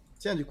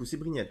 Tiens, du coup, c'est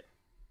Brignel.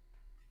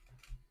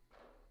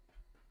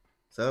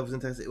 Ça va vous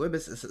intéresser. Ouais, bah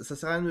ça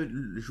sert à rien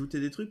de ajouter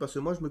des trucs parce que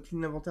moi, je me clean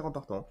l'inventaire en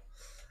partant.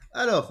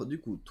 Alors, du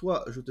coup,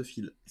 toi, je te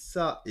file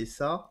ça et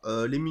ça.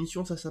 Les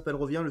munitions, ça s'appelle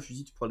revient. Le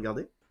fusil, tu pourras le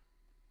garder.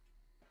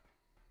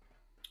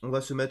 On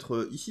va se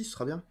mettre ici, ce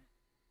sera bien.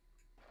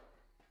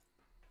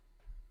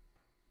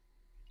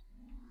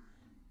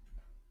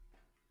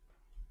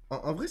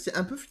 En vrai, c'est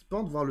un peu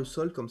flippant de voir le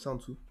sol comme ça en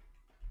dessous.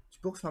 Tu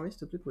peux refermer, s'il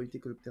te plaît, pour éviter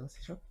que le terrain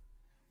s'échappe.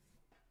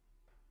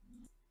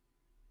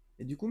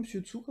 Et du coup,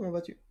 monsieur dessous, comment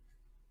vas-tu?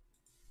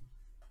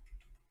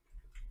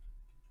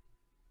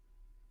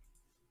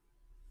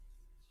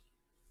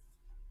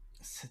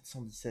 «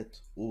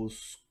 717, au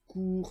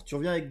secours. Tu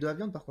reviens avec de la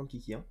viande, par contre,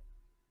 Kiki, hein?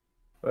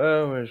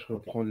 Ouais, ouais, je Ok.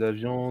 reprends de la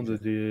viande,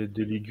 Je-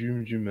 des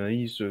légumes, du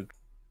maïs. De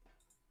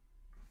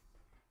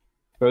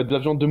la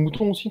viande de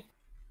mouton aussi.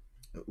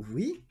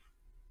 Oui?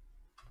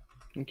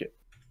 Ok.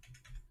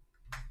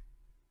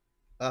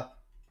 Ah,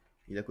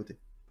 il est à côté.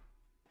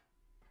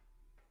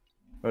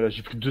 Voilà,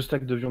 j'ai pris 2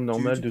 stacks de viande Tu,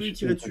 normale tu de peux y suite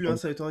tirer et dessus, hein, 50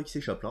 ça m'étonnerait qu'il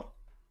s'échappe, là.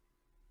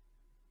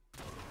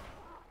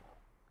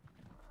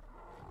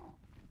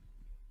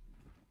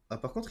 Ah,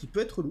 par contre, il peut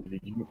être loup.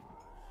 légumes.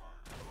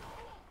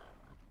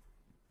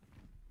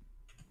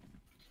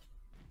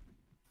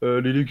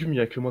 Les légumes, il n'y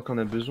a que moi qui en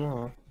a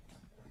besoin,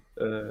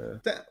 hein.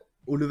 Putain,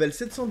 au level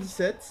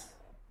 717,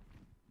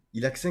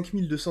 il a que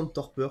 5200 de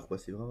torpeur, quoi.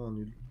 C'est vraiment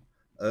nul.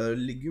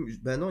 Légumes...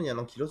 Bah non, il y a un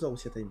ankylosautre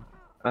aussi à time.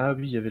 Ah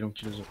oui, il y avait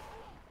l'ankylosaure.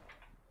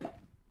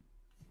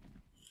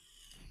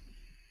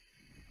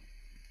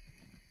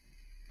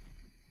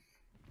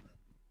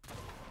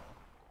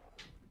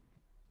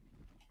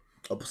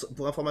 Ah,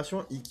 pour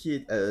information,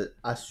 Iki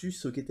a su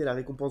ce qu'était la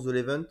récompense de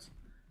l'event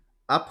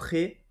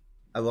après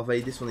avoir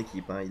validé son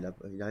équipe. Hein.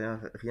 Il a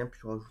rien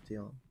pu rajouter.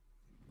 Hein.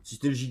 Si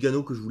c'était le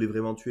gigano que je voulais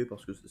vraiment tuer,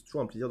 parce que c'est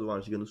toujours un plaisir de voir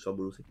un gigano se faire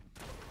bolosser.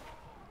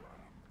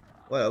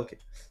 Voilà, ok.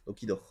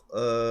 Donc il dort.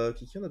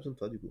 Kiki, on a besoin de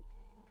toi, du coup.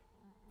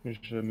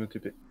 Je me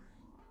TP.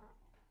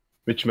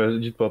 Mais tu m'as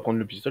dit de pas prendre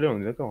le pistolet, on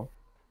est d'accord, hein.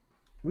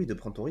 Oui, de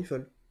prendre ton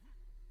rifle.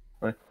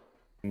 Ouais,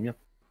 c'est bien.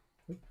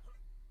 Oui.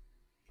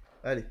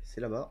 Allez,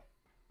 c'est là-bas.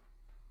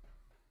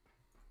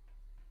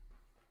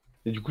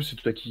 Et du coup, c'est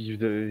toi qui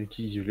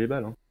give les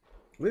balles, hein.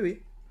 Oui,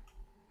 oui.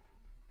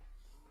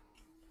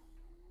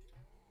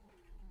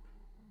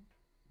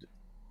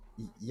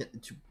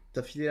 Tu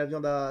t'as filé la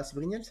viande à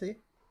Cybrignel, ça y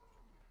est?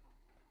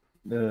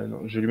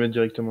 Non, je vais lui mettre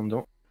directement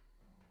dedans.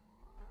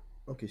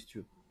 Ok, si tu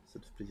veux. Ça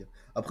te fait plaisir.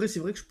 Après,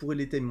 c'est vrai que je pourrais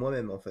les tame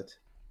moi-même, en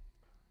fait.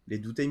 Les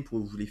do tame pour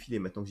vous les filer,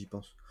 maintenant que j'y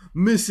pense.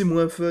 Mais c'est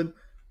moins fun.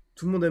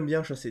 Tout le monde aime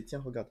bien chasser. Tiens,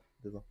 regarde,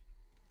 devant.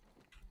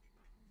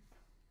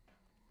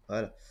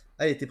 Voilà.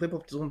 Allez, t'es prêt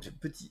pour ton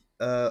petit...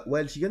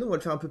 ouais, le Gigano, on va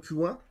le faire un peu plus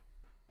loin,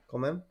 quand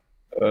même.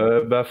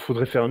 Bah,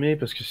 faudrait fermer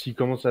parce que s'il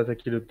commence à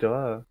attaquer le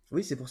Ptera,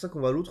 Oui, c'est pour ça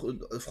qu'on va à l'autre.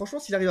 Franchement,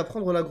 s'il arrive à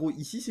prendre l'aggro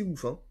ici, c'est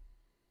ouf, hein.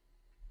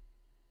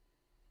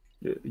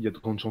 il y a de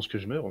grandes chances que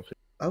je meure en fait.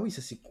 Ah oui,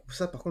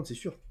 ça par contre, c'est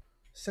sûr.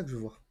 C'est ça que je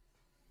veux voir.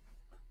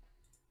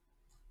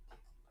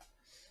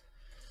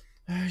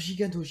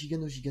 Gigano,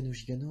 Gigano, Gigano,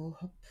 Gigano.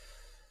 Hop.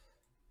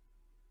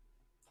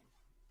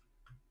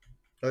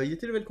 Il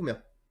était level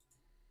combien?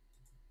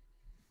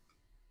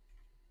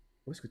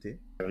 Où est-ce que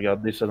t'es?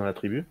 Regardez ça dans la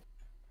tribu.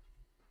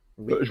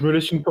 Oui, Je me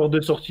laisse une porte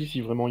de sortie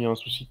si vraiment il y a un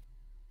souci.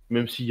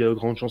 Même s'il y a de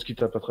grandes chances qu'il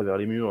tape à travers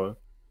les murs.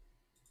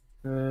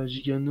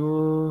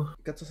 Gigano.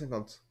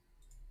 450.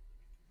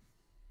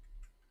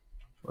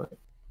 Ouais.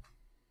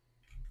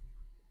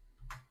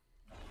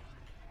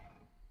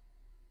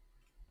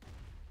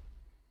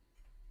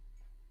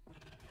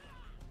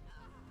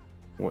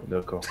 Ouais,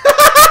 d'accord.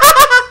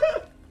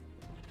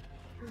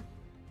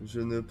 Je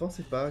ne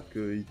pensais pas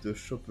qu'il te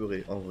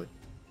choperait, en vrai.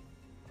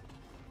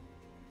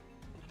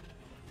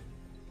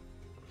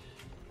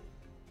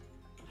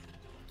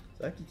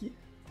 Ça va, Kiki?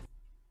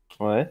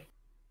 Ouais.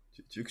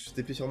 Tu veux que je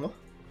t'épée sur moi?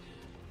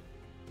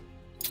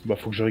 Bah,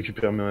 faut que je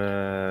récupère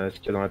ce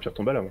qu'il y a dans la pierre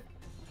tombale avant.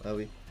 Ah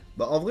oui.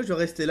 Bah, en vrai, je vais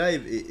rester là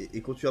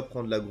et continuer à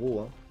prendre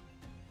l'aggro, hein.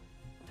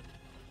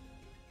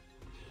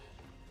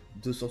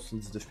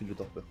 279 000 de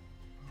torpeur.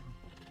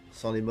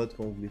 Sans les modes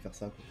quand on voulait faire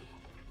ça, quoi.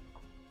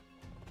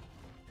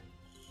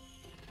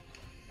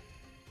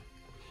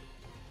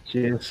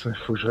 Yes,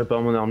 faut que je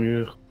répare mon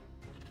armure.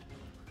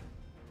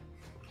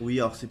 Oui,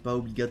 alors c'est pas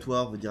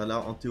obligatoire, veut dire là,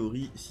 en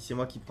théorie, si c'est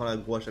moi qui prends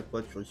l'aggro à chaque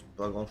fois, tu risques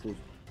pas grand chose.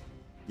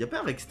 Y'a pas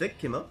un Rextech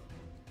qui est mort?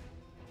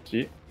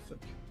 Si. Fuck.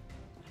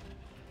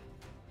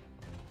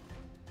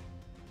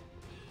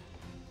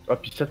 Ah,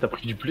 puis ça, t'as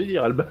pris du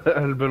plaisir à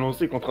à le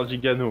balancer contre un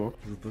gigano. Hein.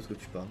 Je suppose que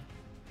tu parles.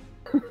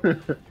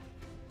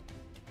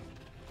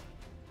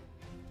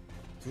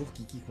 Toujours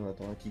Kiki qu'on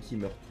attend, hein. Kiki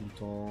meurt tout le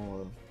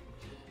temps.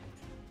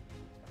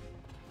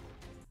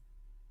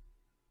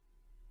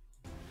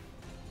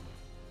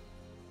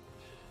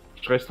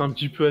 Je reste un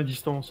petit peu à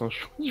distance, hein. Je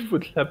suis au niveau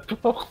de la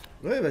porte.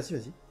 Ouais, vas-y,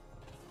 vas-y.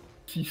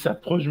 S'il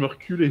s'approche, je me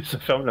recule et ça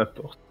ferme la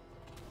porte.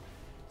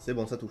 C'est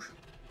bon, ça touche.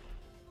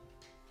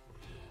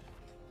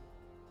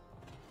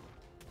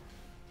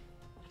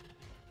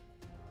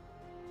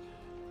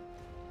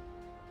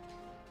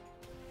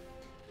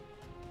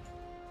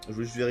 Je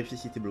voulais juste vérifier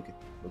s'il était bloqué.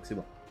 Donc c'est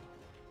bon.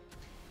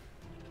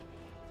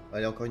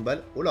 Allez, encore une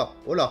balle. Oh là,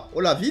 oh là, oh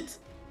là, vite!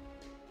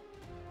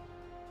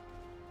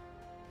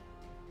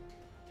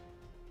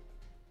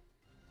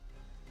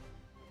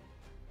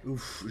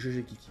 Ouf,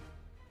 GG Kiki.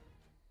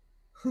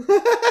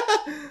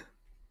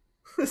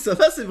 Ça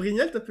va, c'est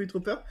Brignal, t'as pas eu trop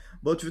peur?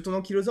 Bon, tu veux ton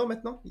ankylosore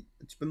maintenant?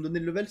 Tu peux me donner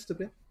le level, s'il te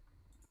plaît?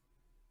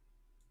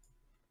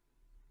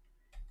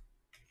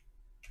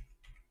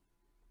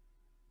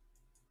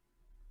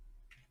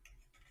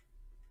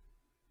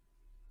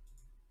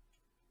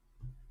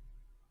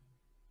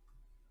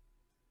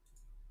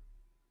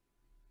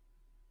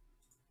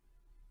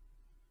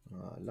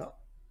 Voilà.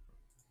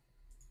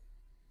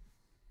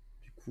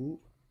 Du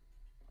coup...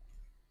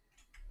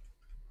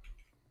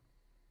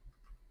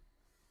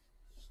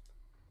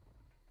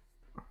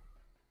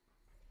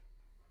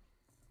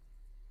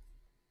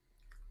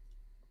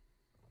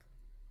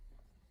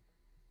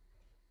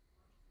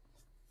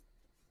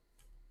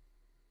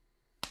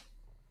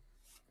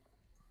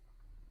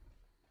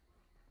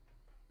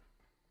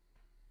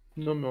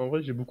 Non, mais en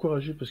vrai, j'ai beaucoup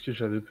ragé parce que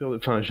j'avais peur de...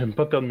 Enfin, j'aime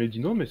pas perdre mes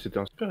dinos, mais c'était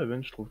un super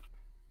event, je trouve.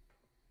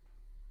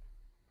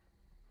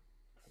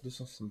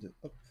 262,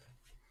 hop.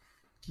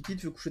 Kiki,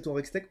 tu veux coucher ton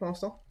Rextech pour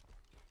l'instant?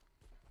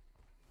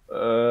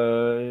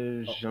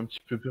 Oh. J'ai un petit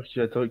peu peur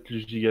qu'il attaque le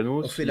gigano.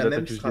 On fait S'il la même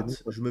attaque le strat.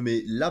 gigano... Je me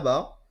mets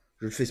là-bas,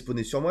 je le fais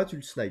spawner sur moi, tu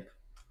le snipes.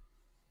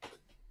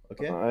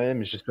 Ok? Ouais,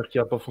 mais j'espère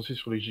qu'il va pas foncer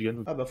sur les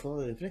giganos. Ah bah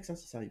faudra des réflexes hein,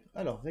 si ça arrive.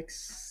 Alors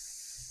Rex...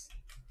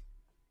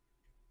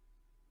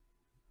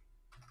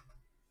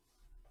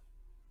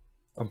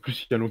 En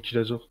plus, il y a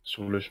l'Ankylosaure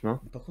sur le chemin.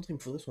 Par contre il me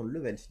faudrait son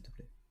level s'il te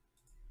plaît.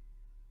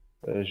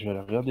 Je vais aller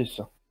regarder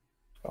ça.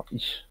 Alors,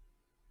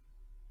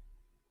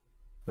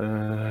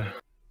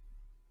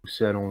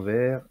 pousser à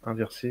l'envers,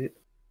 inversé.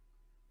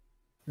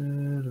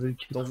 Level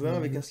T'en veux un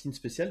avec 82. un skin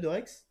spécial de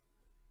Rex?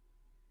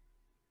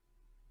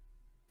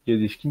 Il y a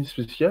des skins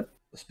spéciales.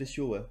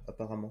 Spéciaux ouais,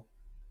 apparemment.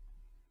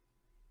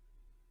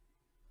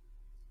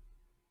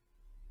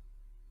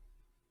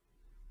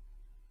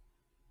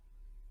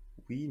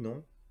 Oui,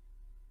 non.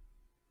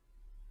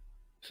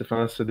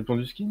 Ça dépend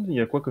du skin. Il y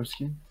a quoi comme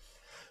skin?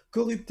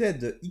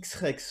 Corrupted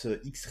X-Rex,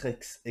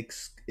 X-Rex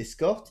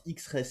Escort,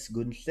 X-Rex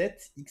Gauntlet,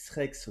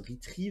 X-Rex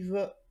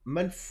Retrieve,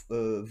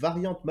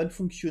 variante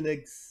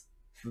malfunctionned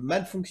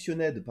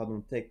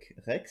pardon, Tech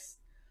Rex,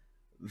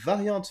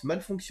 variante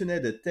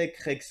malfunctionned Tech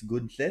Rex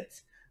Gauntlet,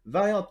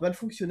 variante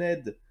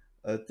malfunctionned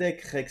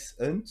Tech Rex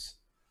Hunt,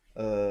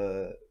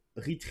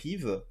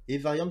 Retrieve et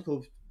variante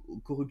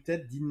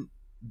corrupted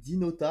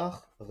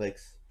Dinotar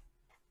Rex.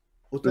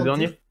 Le Autant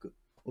dernier? dire que...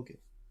 Ok.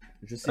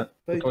 Je sais Ah,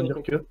 pas du autant tout à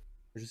dire quoi... que.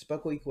 Je sais pas à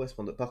quoi ils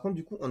correspondent. Par contre,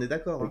 du coup, on est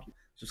d'accord. Hein. Ok.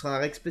 Ce sera un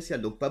rec spécial,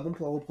 donc pas bon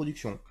pour la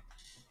reproduction.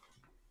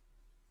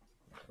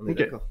 On est Ok.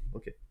 d'accord.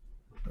 Ok.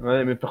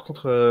 Ouais, mais par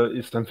contre,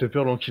 ça me fait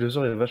peur,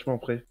 l'Ankylosaure est vachement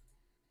près.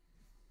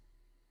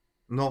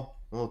 Non,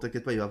 non,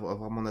 t'inquiète pas, il va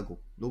avoir mon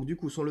aggro. Donc du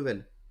coup, son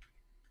level.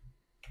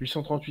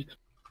 838.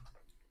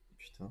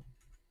 Putain.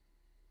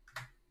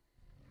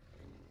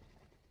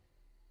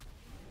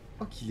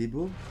 Oh, qu'il est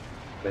beau.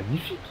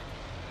 Magnifique.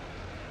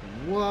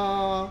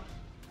 Waouh.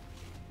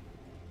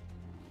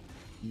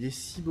 Il est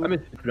si beau. Ah, mais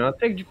c'est plus un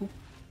tech du coup.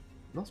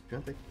 Non, c'est plus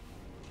un tech.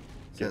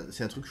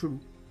 C'est un truc chelou.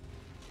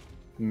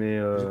 Mais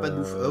J'ai pas de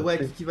bouffe.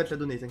 Ouais, qui va te la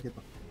donner, t'inquiète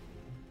pas.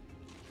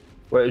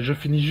 Ouais, je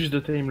finis juste de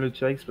time le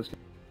T-Rex parce que...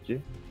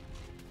 Ok.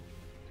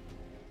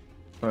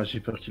 Enfin, j'ai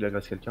peur qu'il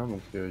agresse quelqu'un,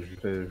 donc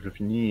je le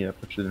finis et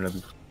après je te donne la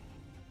bouffe.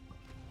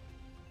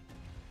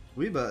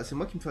 Oui, bah c'est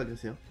moi qui me fais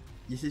agresser. Hein.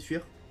 Il sait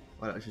fuir.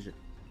 Voilà, GG.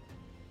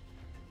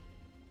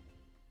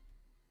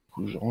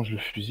 coup, je range le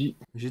fusil.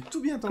 J'ai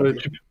tout bien tanké.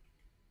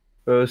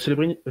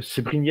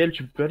 C'est Briniel,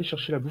 tu peux aller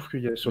chercher la bouffe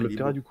qu'il y a sur Mais le il est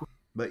terrain beau. du coup.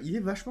 Bah, il est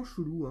vachement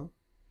chelou, hein.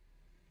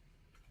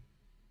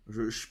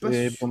 Je suis pas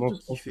Et sûr pendant de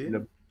ce temps, je fais kiffer. la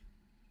bouffe.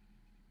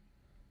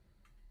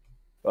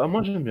 Ah,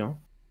 moi j'aime bien.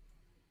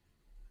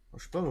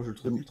 Je sais pas, moi je le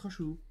trouve ultra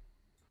chelou.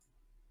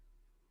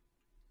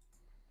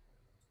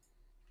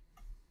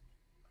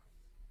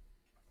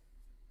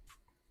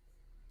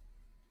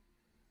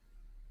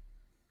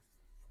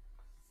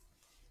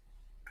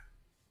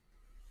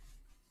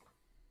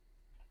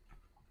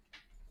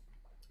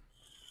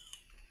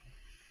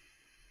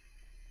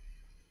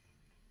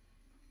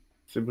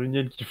 C'est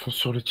Briniel qui fonce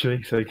sur le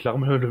T-Rex avec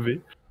l'arme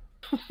levée.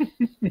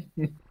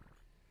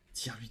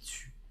 Tire-lui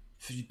dessus.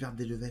 Fais-lui perdre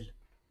des levels.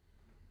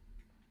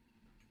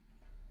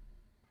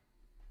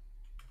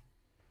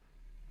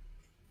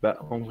 Bah,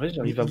 en vrai,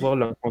 Mais j'arrive à il est. voir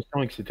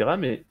l'inconscient, etc.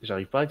 Mais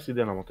j'arrive pas à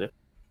accéder à l'inventaire.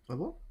 Ah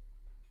bon?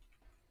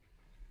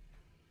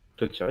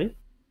 Toi, tu y arrives?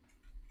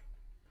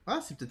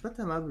 Ah, c'est peut-être pas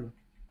tamable.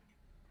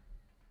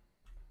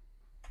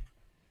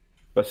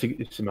 Bah,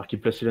 c'est marqué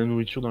placer la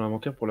nourriture dans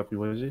l'inventaire pour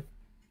l'apprivoiser.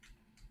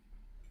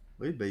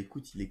 Oui, bah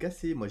écoute, il est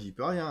cassé. Moi j'y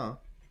peux rien, hein.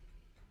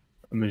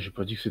 Mais j'ai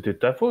pas dit que c'était de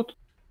ta faute.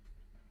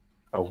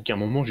 À aucun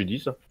moment j'ai dit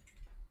ça.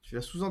 Tu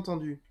l'as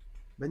sous-entendu.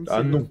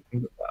 Ah Bannissez-le. non.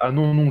 Ah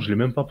non, non, je l'ai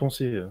même pas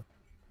pensé.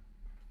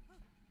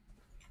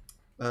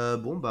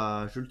 Bon,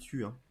 bah je le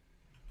tue, hein.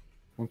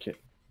 Ok.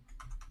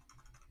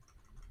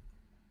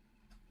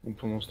 Donc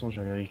pendant ce temps,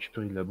 j'allais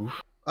récupérer de la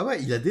bouffe. Ah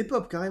ouais, il a des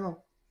pops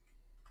carrément.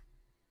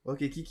 Ok,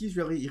 Kiki,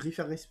 je vais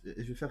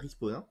faire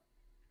respawn, hein.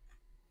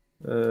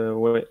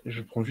 Ouais, ouais,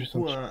 je prends Du juste un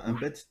coup, petit un peu de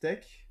bouffe. bet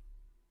tech.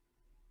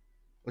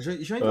 J'ai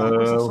envie de voir à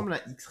quoi ça Euh, ressemble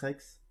un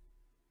X-Rex.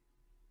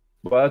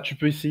 Bah, tu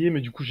peux essayer,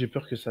 mais du coup, j'ai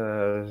peur que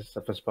ça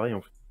fasse pareil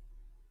en fait.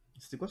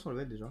 C'était quoi son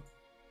level déjà?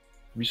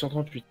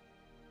 838.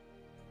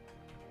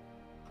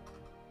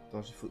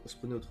 Attends, il faut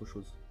spawner autre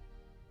chose.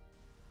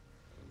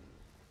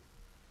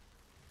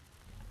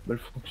 Balle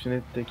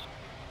fonctionnelle tech.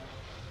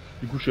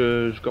 Du coup,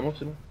 je commence,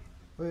 c'est bon?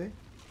 Ouais.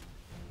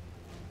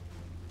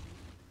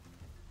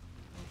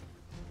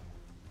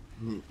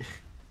 Mais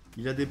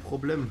il a des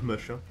problèmes, le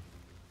machin.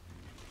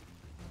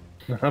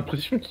 J'ai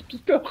l'impression qu'il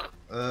picore.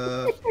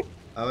 Euh...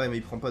 Ah ouais, mais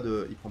il prend pas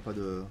de... Il prend pas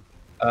de...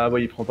 Ah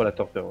ouais, il prend pas la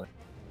torpeur, ouais.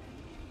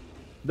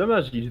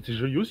 Dommage, il était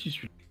joli aussi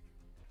celui-là.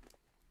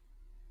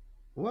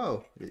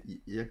 Waouh!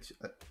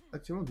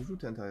 Actuellement, du tout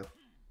est intérieur.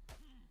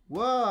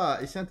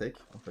 Waouh! Et c'est un tech,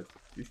 en fait.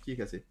 Juste qui est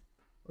cassé.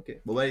 Ok.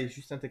 Bon, bah, allez,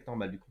 juste un tech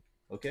normal, du coup.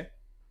 Ok? Ouais.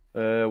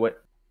 Ouais,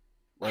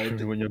 Je peut-être...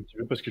 m'éloigne un petit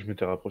peu parce que je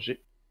m'étais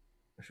rapproché.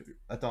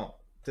 Attends,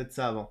 peut-être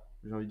ça avant.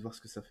 J'ai envie de voir ce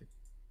que ça fait.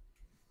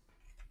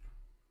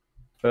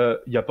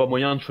 Y a pas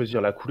moyen de choisir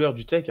la couleur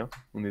du tech, hein.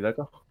 On est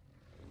d'accord.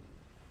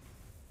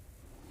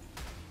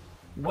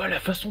 Ouais, la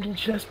façon dont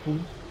il a spawn.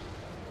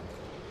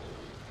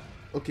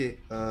 Ok,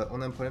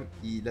 on a un problème.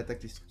 Il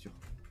attaque les structures.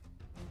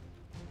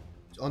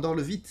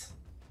 Endors-le vite!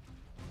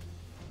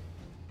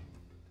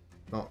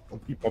 Non,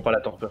 Il prend pas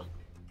la torpeur.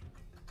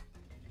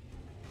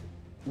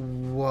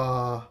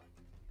 Waouh!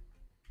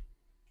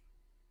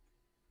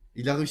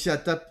 Il a réussi à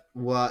taper.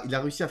 Waouh! Il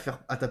a réussi à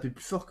taper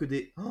plus fort que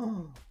des.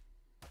 Oh,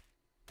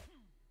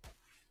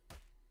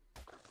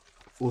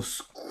 au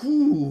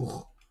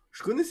secours!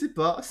 Je connaissais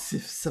pas.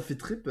 Ça fait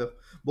très peur.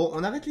 Bon,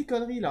 on arrête les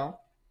conneries là, hein.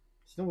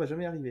 Sinon, on va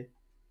jamais y arriver.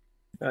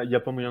 Ah, y a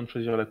pas moyen de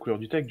choisir la couleur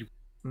du tech, du coup.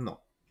 Non.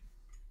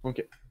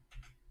 Ok.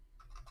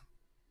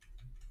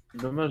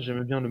 Dommage,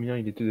 j'aimais bien le mien,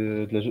 il était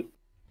de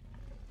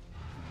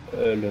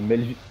la...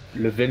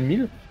 level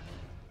 1000.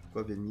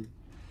 Quoi, Vénil?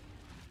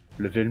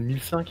 Level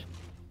 1005.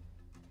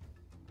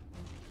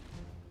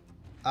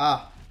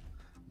 Ah!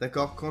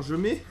 D'accord, quand je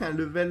mets un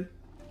level.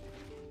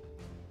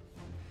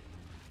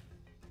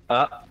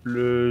 Ah,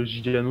 le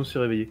Gigano s'est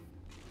réveillé.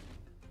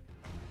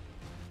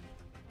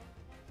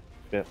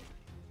 Super.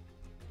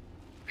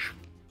 Je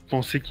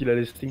pensais qu'il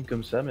allait sting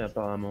comme ça, mais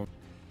apparemment...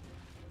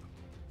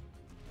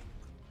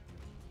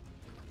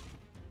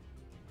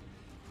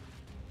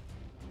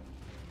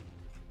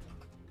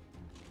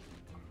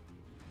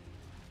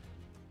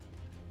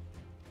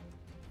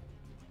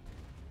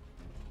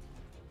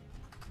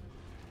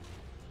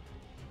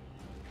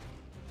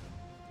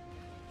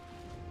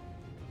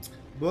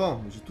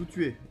 Bon, j'ai tout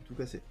tué, tout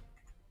cassé.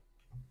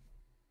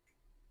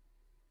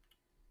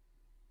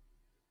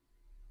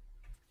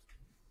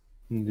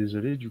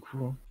 Désolé, du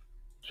coup. Hein.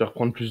 Je vais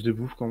reprendre plus de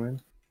bouffe quand même.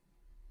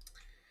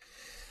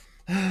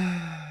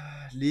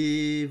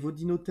 Vos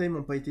dinothèmes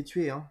n'ont pas été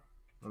tués, hein.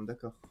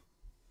 D'accord.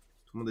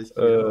 Tout le monde a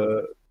esquivé la mort.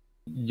 Euh...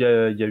 Y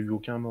a eu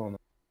aucun mort, non.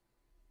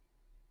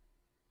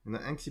 Il y en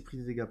a un qui s'est pris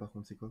des dégâts par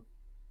contre, c'est quoi?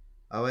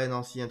 Ah ouais,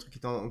 non, si, y a un truc qui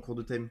est en cours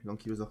de thème,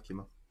 l'ankylosaure qui est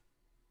mort.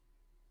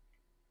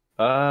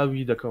 Ah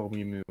oui, d'accord,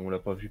 oui, mais on l'a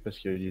pas vu parce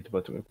qu'il était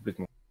pas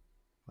complètement.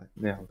 Ouais,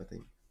 Merde. pas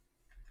time.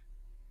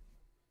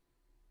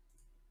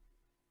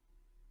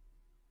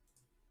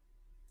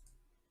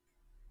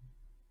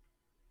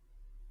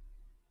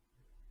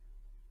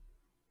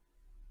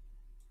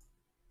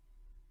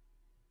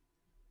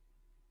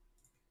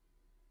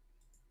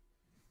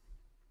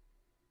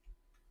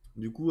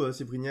 Du coup,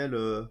 c'est Brignel,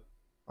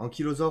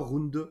 ankylosaure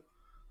round 2.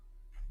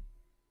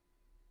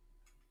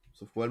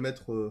 Sauf qu'on va le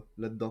mettre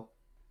là-dedans.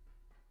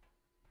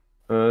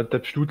 T'as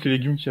pu loot les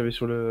légumes qu'il y avait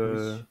sur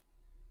le...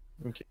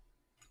 Oui. Ok.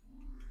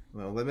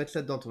 Ouais, on va mettre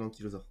là-dedans ton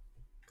ankylosaure.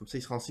 Comme ça,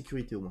 il sera en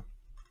sécurité au moins.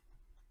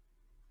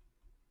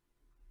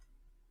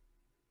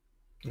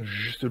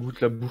 Juste loot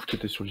la bouffe qui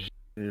était sur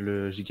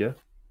le giga.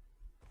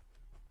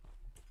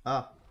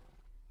 Ah,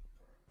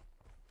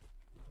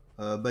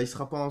 bah il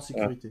sera pas en Ah,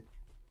 sécurité.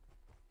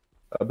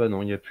 ah bah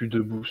non, il n'y a plus de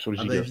bouffe sur le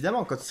Ah bah giga.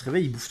 évidemment, quand il se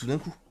réveille, il bouffe tout d'un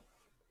coup.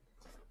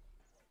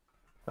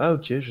 Ah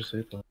ok, je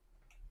savais pas.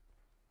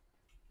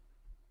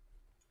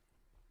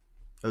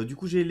 Du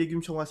coup, j'ai les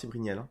légumes sur moi, c'est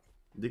Brignel. Hein.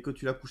 Dès que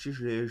tu l'as couché,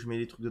 je mets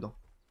les trucs dedans.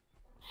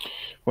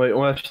 Ouais,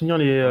 on va finir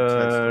les... Dans le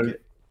T-Rex, ok.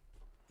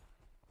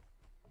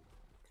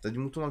 T'as du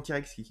mouton dans le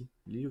T-Rex, Kiki.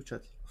 Il est où, le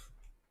chat?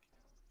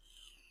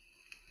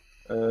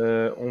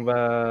 on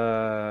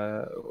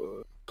va...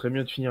 Très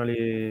bien de finir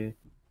les...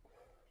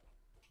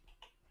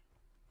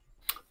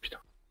 Putain.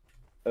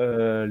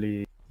 Euh,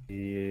 les...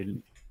 les...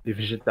 les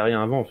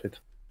végétariens avant, en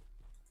fait.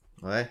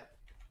 Ouais.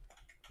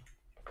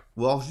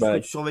 Ou alors juste que Bah,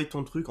 tu surveilles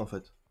ton truc, en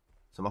fait.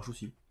 Ça marche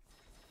aussi.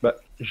 bah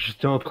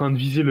j'étais en train de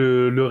viser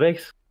le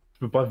Rex. Je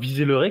peux pas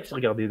viser le Rex,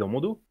 regardez dans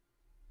mon dos.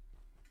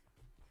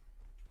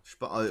 Je sais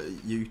pas,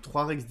 il y a eu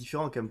 3 Rex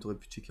différents quand même, t'aurais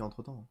pu checker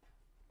entre temps.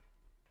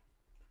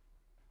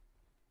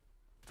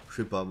 Je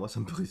sais pas, moi ça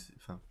me paraît.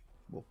 Enfin,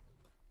 bon.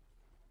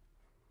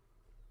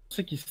 Je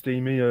sais qu'il s'était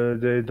aimé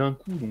d'un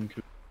coup, donc...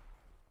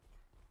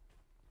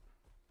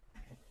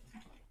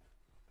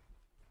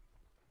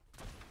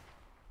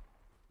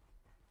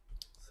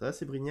 Ça,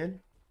 c'est Brignel?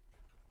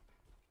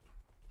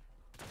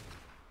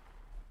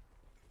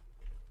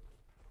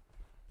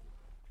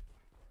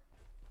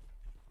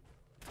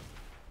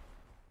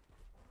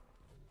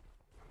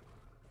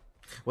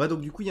 Ouais, donc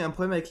du coup, il y a un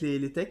problème avec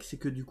les techs, c'est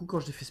que du coup, quand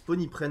je les fais spawn,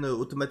 ils prennent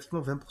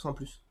automatiquement 20%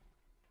 plus.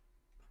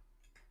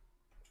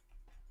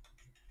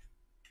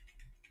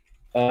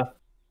 Ah.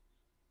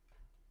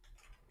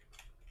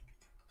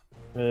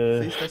 Euh,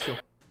 Félicitations.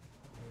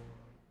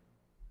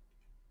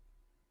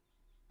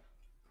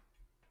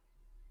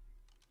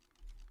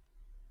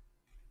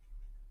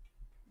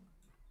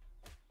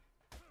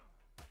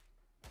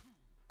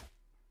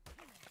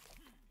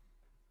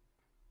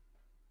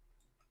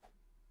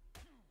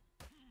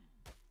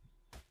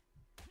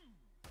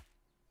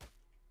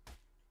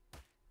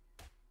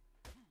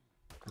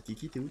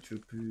 Kiki, t'es où? Tu veux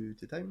plus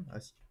tes time? Ah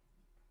si.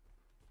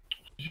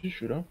 si, je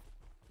suis là.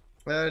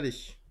 Allez.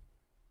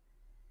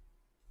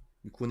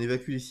 Du coup, on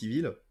évacue les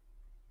civils.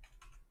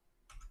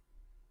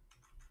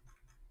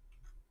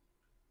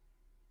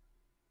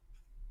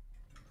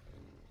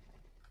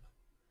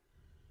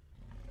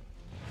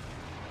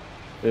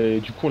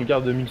 Et du coup, on le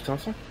garde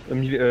 1500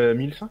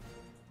 1100.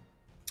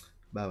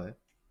 Bah ouais.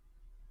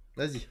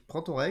 Vas-y,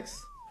 prends ton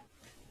Rex.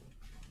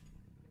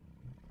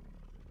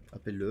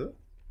 Appelle-le.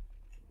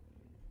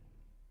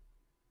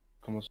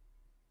 Comment ça?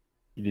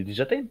 Il est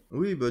déjà time?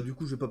 Oui, bah du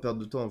coup, je vais pas perdre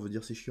de temps, on veut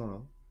dire c'est chiant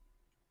là.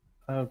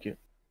 Ah, ok.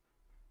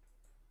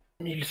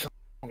 1500,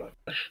 la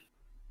vache.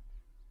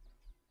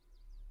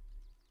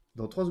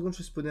 Dans 3 secondes, je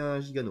vais spawner un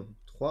gigano.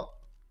 3.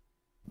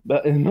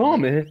 Bah, non,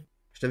 mais...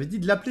 Je t'avais dit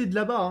de l'appeler de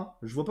là-bas, hein.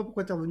 Je vois pas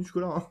pourquoi t'es revenu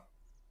jusque-là, hein.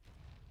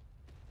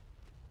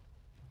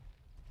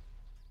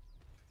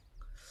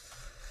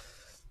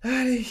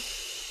 Allez.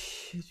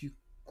 Du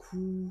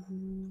coup.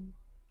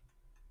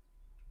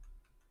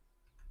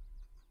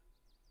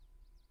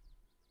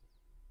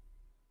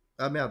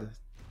 Ah merde.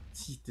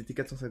 Si, t'étais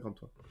 450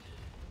 toi.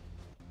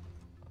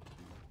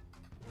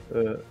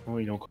 Oh,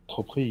 il est encore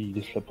trop près, il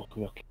laisse la porte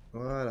ouverte.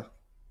 Voilà.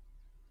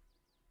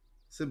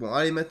 C'est bon.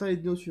 Allez, maintenant les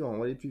dinos suivants, on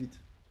va aller plus vite.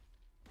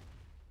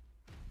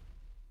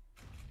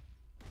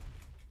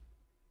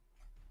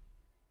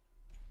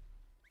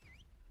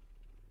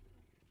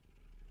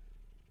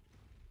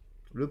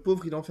 Le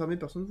pauvre, il est enfermé,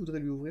 personne ne voudrait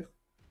lui ouvrir.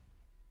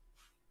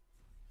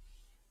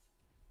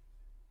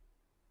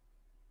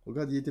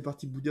 Regarde, il était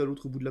parti bouder à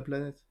l'autre bout de la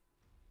planète.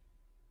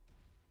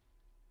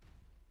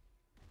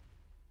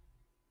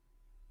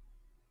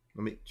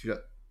 Non mais tu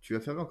as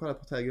fermé encore la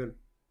porte à la gueule.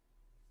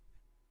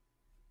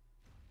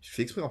 Tu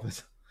fais exprès en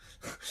fait.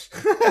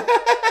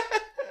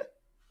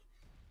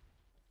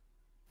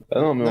 Ah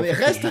non, mais Non en mais fait,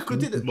 c'est reste à justement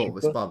côté de... que je Bon, sais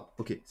bah, c'est pas. pas grave.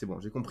 Ok, c'est bon,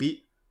 j'ai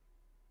compris.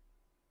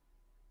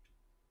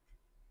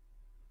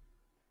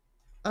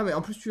 Ah mais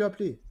en plus tu l'as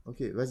appelé.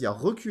 Ok, vas-y,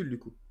 recule du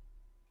coup.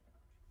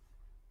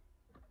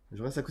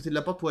 Je reste à côté de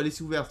la porte pour la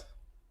laisser ouverte.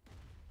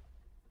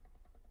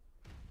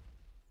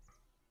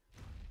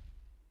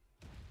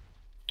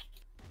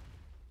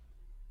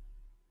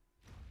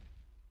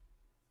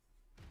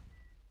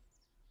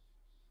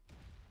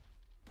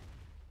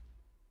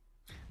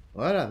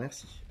 Voilà,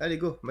 merci. Allez,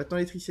 go. Maintenant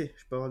les tricés.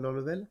 Je peux avoir leur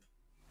level?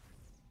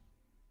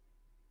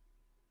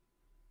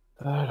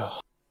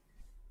 Alors,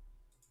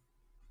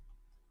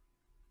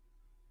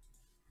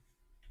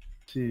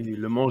 c'est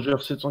le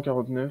mangeur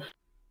 749,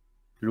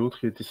 l'autre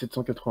il était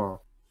 781.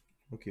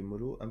 Ok,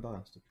 mollo, un par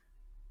un, s'il te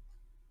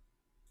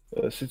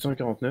plaît.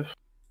 749,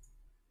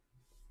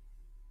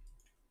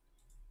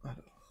 Alors,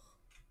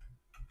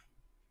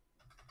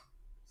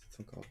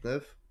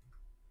 749.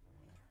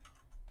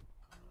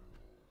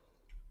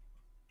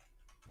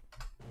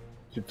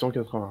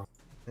 780.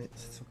 Ouais,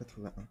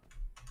 781.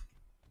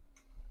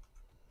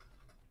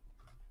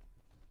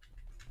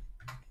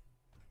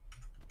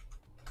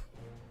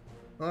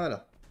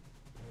 Voilà.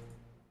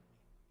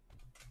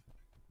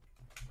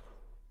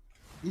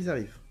 Ils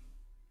arrivent.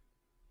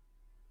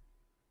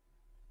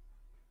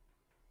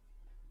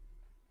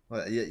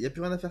 Voilà, il n'y a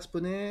plus rien à faire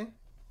spawner.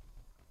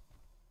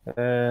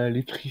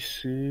 Les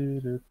tricés,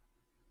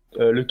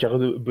 le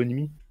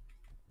carbonimi.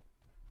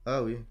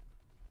 Ah oui.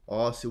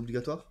 Oh, c'est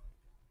obligatoire.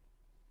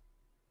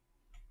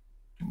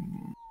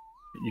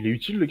 Il est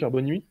utile le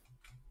carbonimi?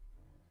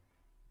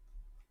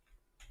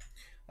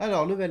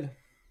 Alors, level.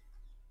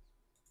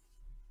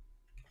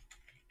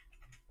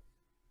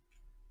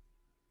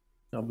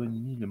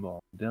 Carbonimi, il est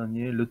mort.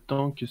 Dernier, le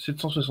tank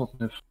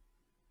 769.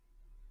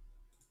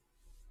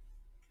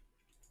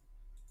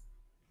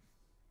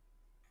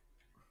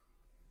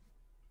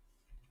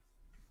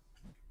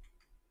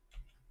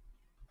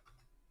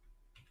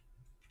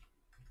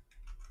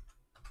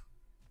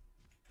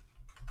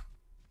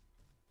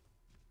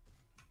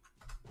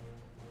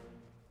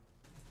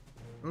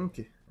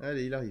 Ok,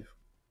 allez, il arrive.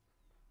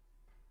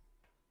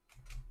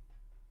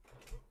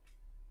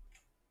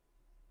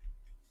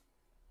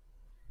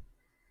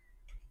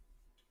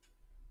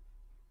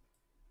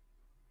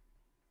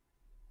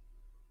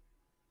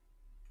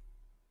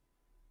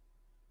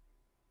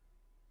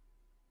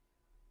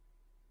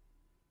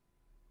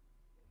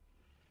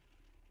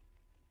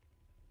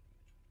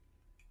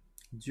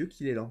 Dieu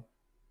qu'il est lent.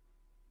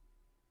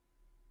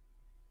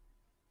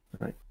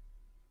 Ouais.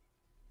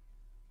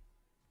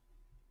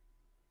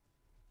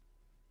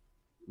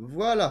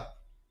 Voilà.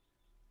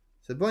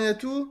 C'est bon, il y a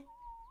tout.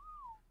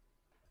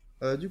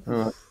 Du coup,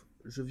 Ouais.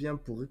 je viens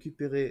pour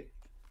récupérer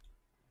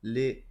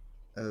les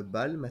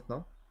balles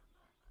maintenant.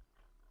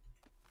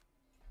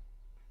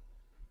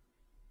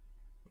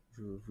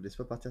 Je vous laisse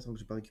pas partir tant que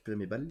j'ai pas récupéré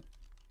mes balles.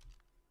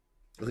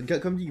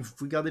 Comme dit, vous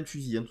pouvez garder le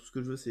fusil, hein. Tout ce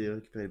que je veux, c'est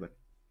récupérer les balles.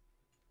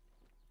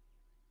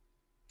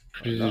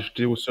 Je les ai Voilà.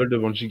 jetés au sol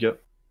devant le giga.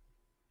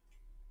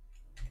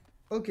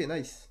 Ok,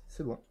 nice.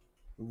 C'est bon.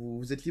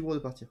 Vous êtes libre de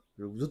partir.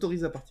 Je vous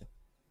autorise à partir.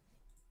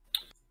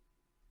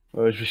 Je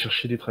vais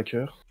chercher des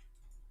trackers.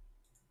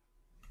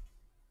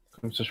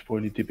 Comme ça, je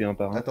pourrais les TP un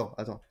par un.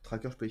 Attends.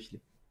 Tracker, je peux y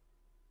filer.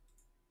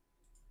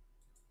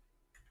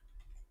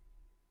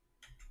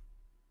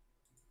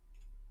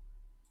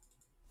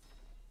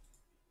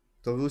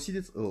 T'en veux aussi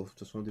des... Oh, de toute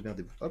façon,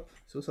 démerdez-vous. Hop,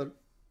 c'est au sol.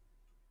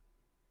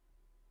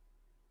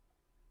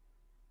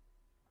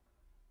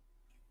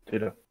 T'es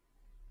là.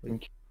 Oui.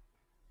 Ok.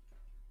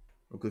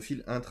 Donc,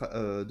 file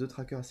deux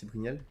trackers à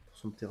Cybriniel pour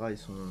son Ptera et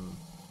son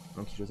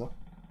Ankylosar.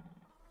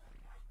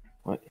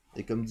 Ouais.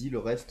 Et comme dit, le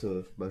reste,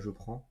 bah, je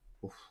prends.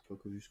 Ouf, quoi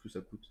que vu ce que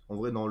ça coûte. En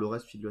vrai, non, le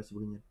reste, file-le à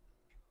Cybriniel.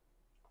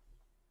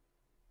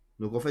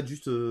 Donc, en fait,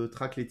 juste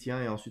track les tiens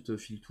et ensuite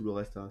file tout le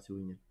reste à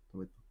Cybriniel.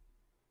 T'embête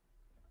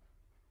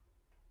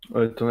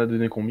T'en as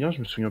donné combien? Je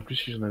me souviens plus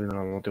si j'en avais dans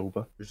l'inventaire ou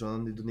pas. pas.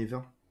 J'en ai donné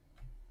 20.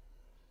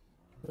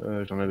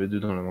 J'en avais 2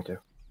 dans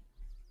l'inventaire.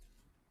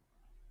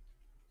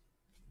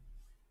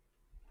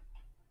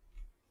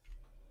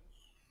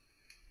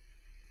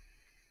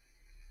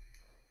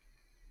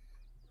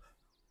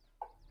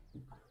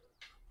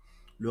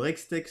 Le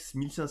Rextex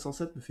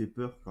 1507 me fait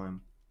peur quand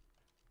même.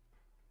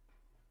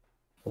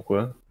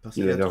 Pourquoi? Parce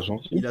Il qu'il a a, l'air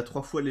gentil. il a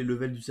 3 fois les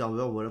levels du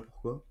serveur, voilà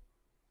pourquoi.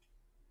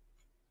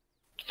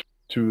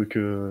 Tu veux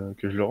que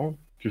je le rende?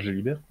 Que je le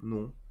libère?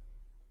 Non.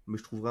 Mais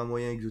je trouverai un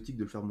moyen exotique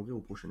de le faire mourir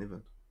au prochain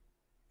event.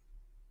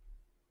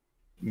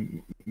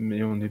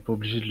 Mais on n'est pas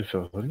obligé de le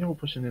faire revenir au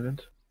prochain event.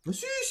 Ah,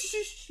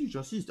 si,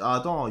 j'insiste. Ah,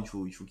 attends, il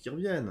faut qu'il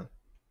revienne.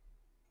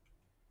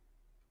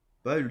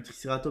 Bah, le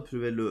Triceratops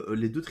level.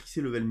 Les deux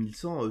Tricés level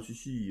 1100,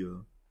 si.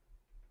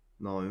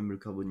 Non, même le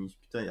Carbonis.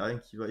 Putain, y'a rien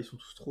qui va, ils sont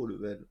tous trop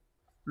level.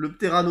 Le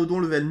Pteranodon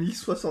level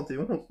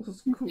 1071, au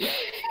secours.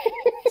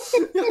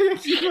 Y'a rien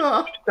qui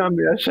va. Putain,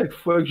 mais à chaque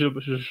fois que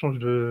je change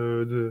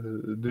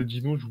de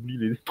dino, j'oublie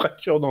les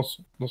trackers dans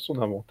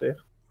son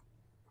inventaire.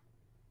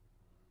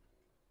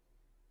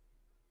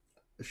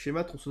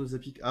 Schéma tronçonneuse à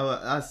pic. Ah, ouais,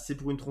 ah, c'est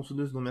pour une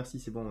tronçonneuse, non merci,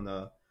 c'est bon, on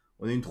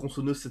a une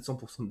tronçonneuse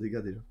 700% de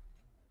dégâts déjà.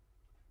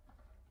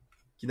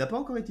 Qui n'a pas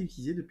encore été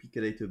utilisée depuis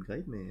qu'elle a été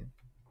upgrade, mais.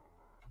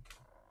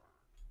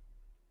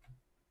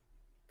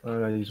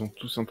 Voilà, ils ont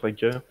tous un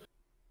tracker.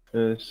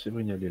 C'est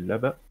Bruniel est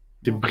là-bas.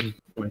 C'est Non.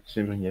 Ouais,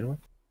 c'est Bruniel, ouais.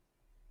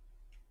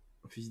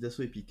 Fusil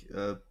d'assaut épique.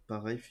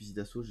 Pareil, fusil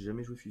d'assaut, j'ai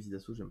jamais joué fusil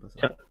d'assaut, j'aime pas ça.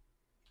 Tiens,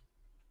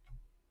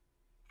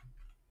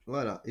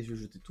 Voilà, et je vais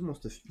jeter tout mon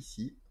stuff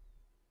ici.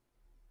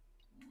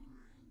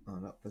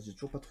 Voilà, parce que j'ai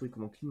toujours pas trouvé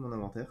comment clean mon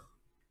inventaire.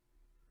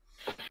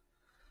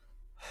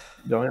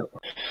 de rien.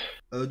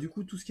 Du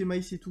coup, tout ce qui est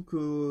maïs et tout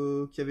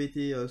qui avait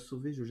été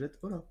sauvé, je jette.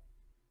 Voilà.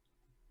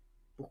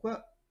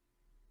 Pourquoi?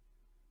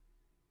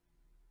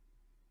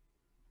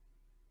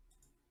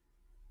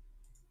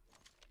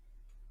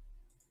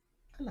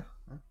 Voilà,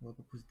 hein, on va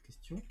pas poser de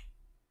questions.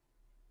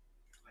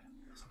 Voilà,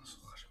 ça ne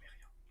saura jamais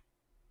rien.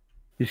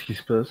 Qu'est-ce qui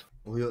se passe?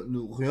 Rien,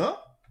 rien.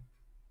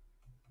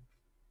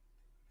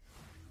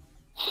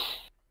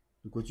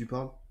 De quoi tu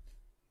parles?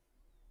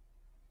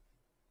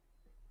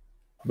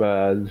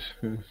 Bah, de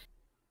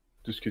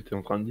ce que t'es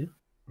en train de dire.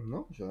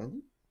 Non, j'ai rien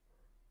dit.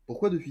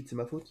 Pourquoi de suite, c'est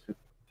ma faute?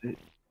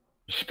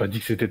 J'ai pas dit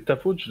que c'était de ta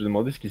faute, je te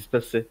demandais ce qui se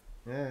passait.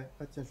 Ouais,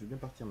 ah tiens, je veux bien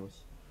partir moi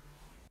aussi.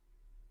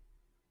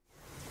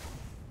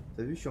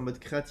 T'as vu, je suis en mode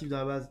créatif dans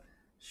la base.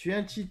 Je suis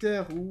un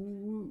cheater.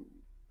 Ouh.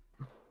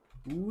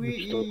 Mais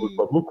tu t'en voles Oui.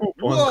 pas beaucoup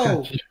pour un Wow.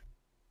 créatif.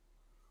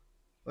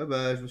 Ouais,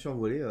 bah, je me suis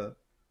envolé.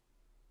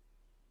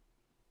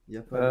 Y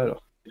a pas le.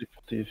 Alors, il est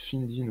pour tes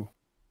films dino.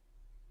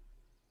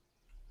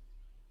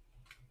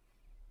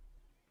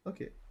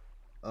 Ok.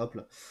 Hop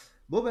là.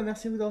 Bon, bah,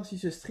 merci à vous d'avoir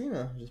suivi ce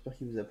stream. J'espère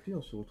qu'il vous a plu.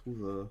 On se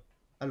retrouve.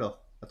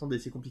 Alors, attendez,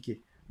 c'est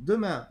compliqué.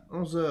 Demain,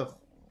 11 h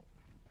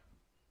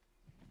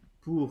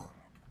pour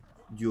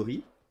du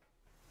Ori.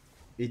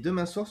 Et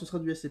demain soir, ce sera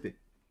du SCP.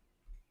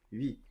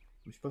 Oui,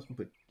 je me suis pas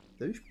trompé.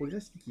 T'as vu, je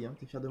progresse, Kiki, hein?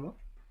 T'es fier de moi?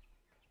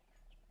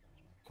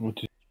 Oh,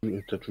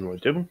 t'as toujours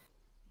été bon.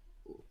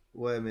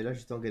 Ouais, mais là,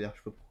 j'étais en galère, je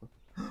sais pas pourquoi.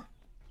 Un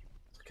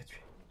truc à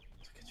tuer.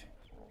 Un truc à tuer.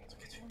 Un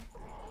truc à tuer.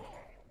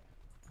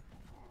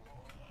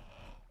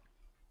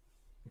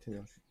 Attends,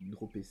 d'ailleurs, je vais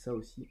dropper ça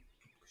aussi.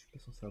 Que je suis pas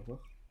censé avoir.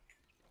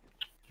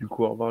 Du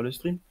coup, au revoir le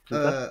stream, c'est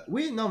ça?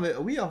 Oui, non, mais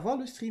oui, au revoir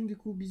le stream, du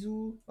coup.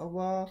 Bisous. Au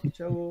revoir.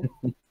 Ciao.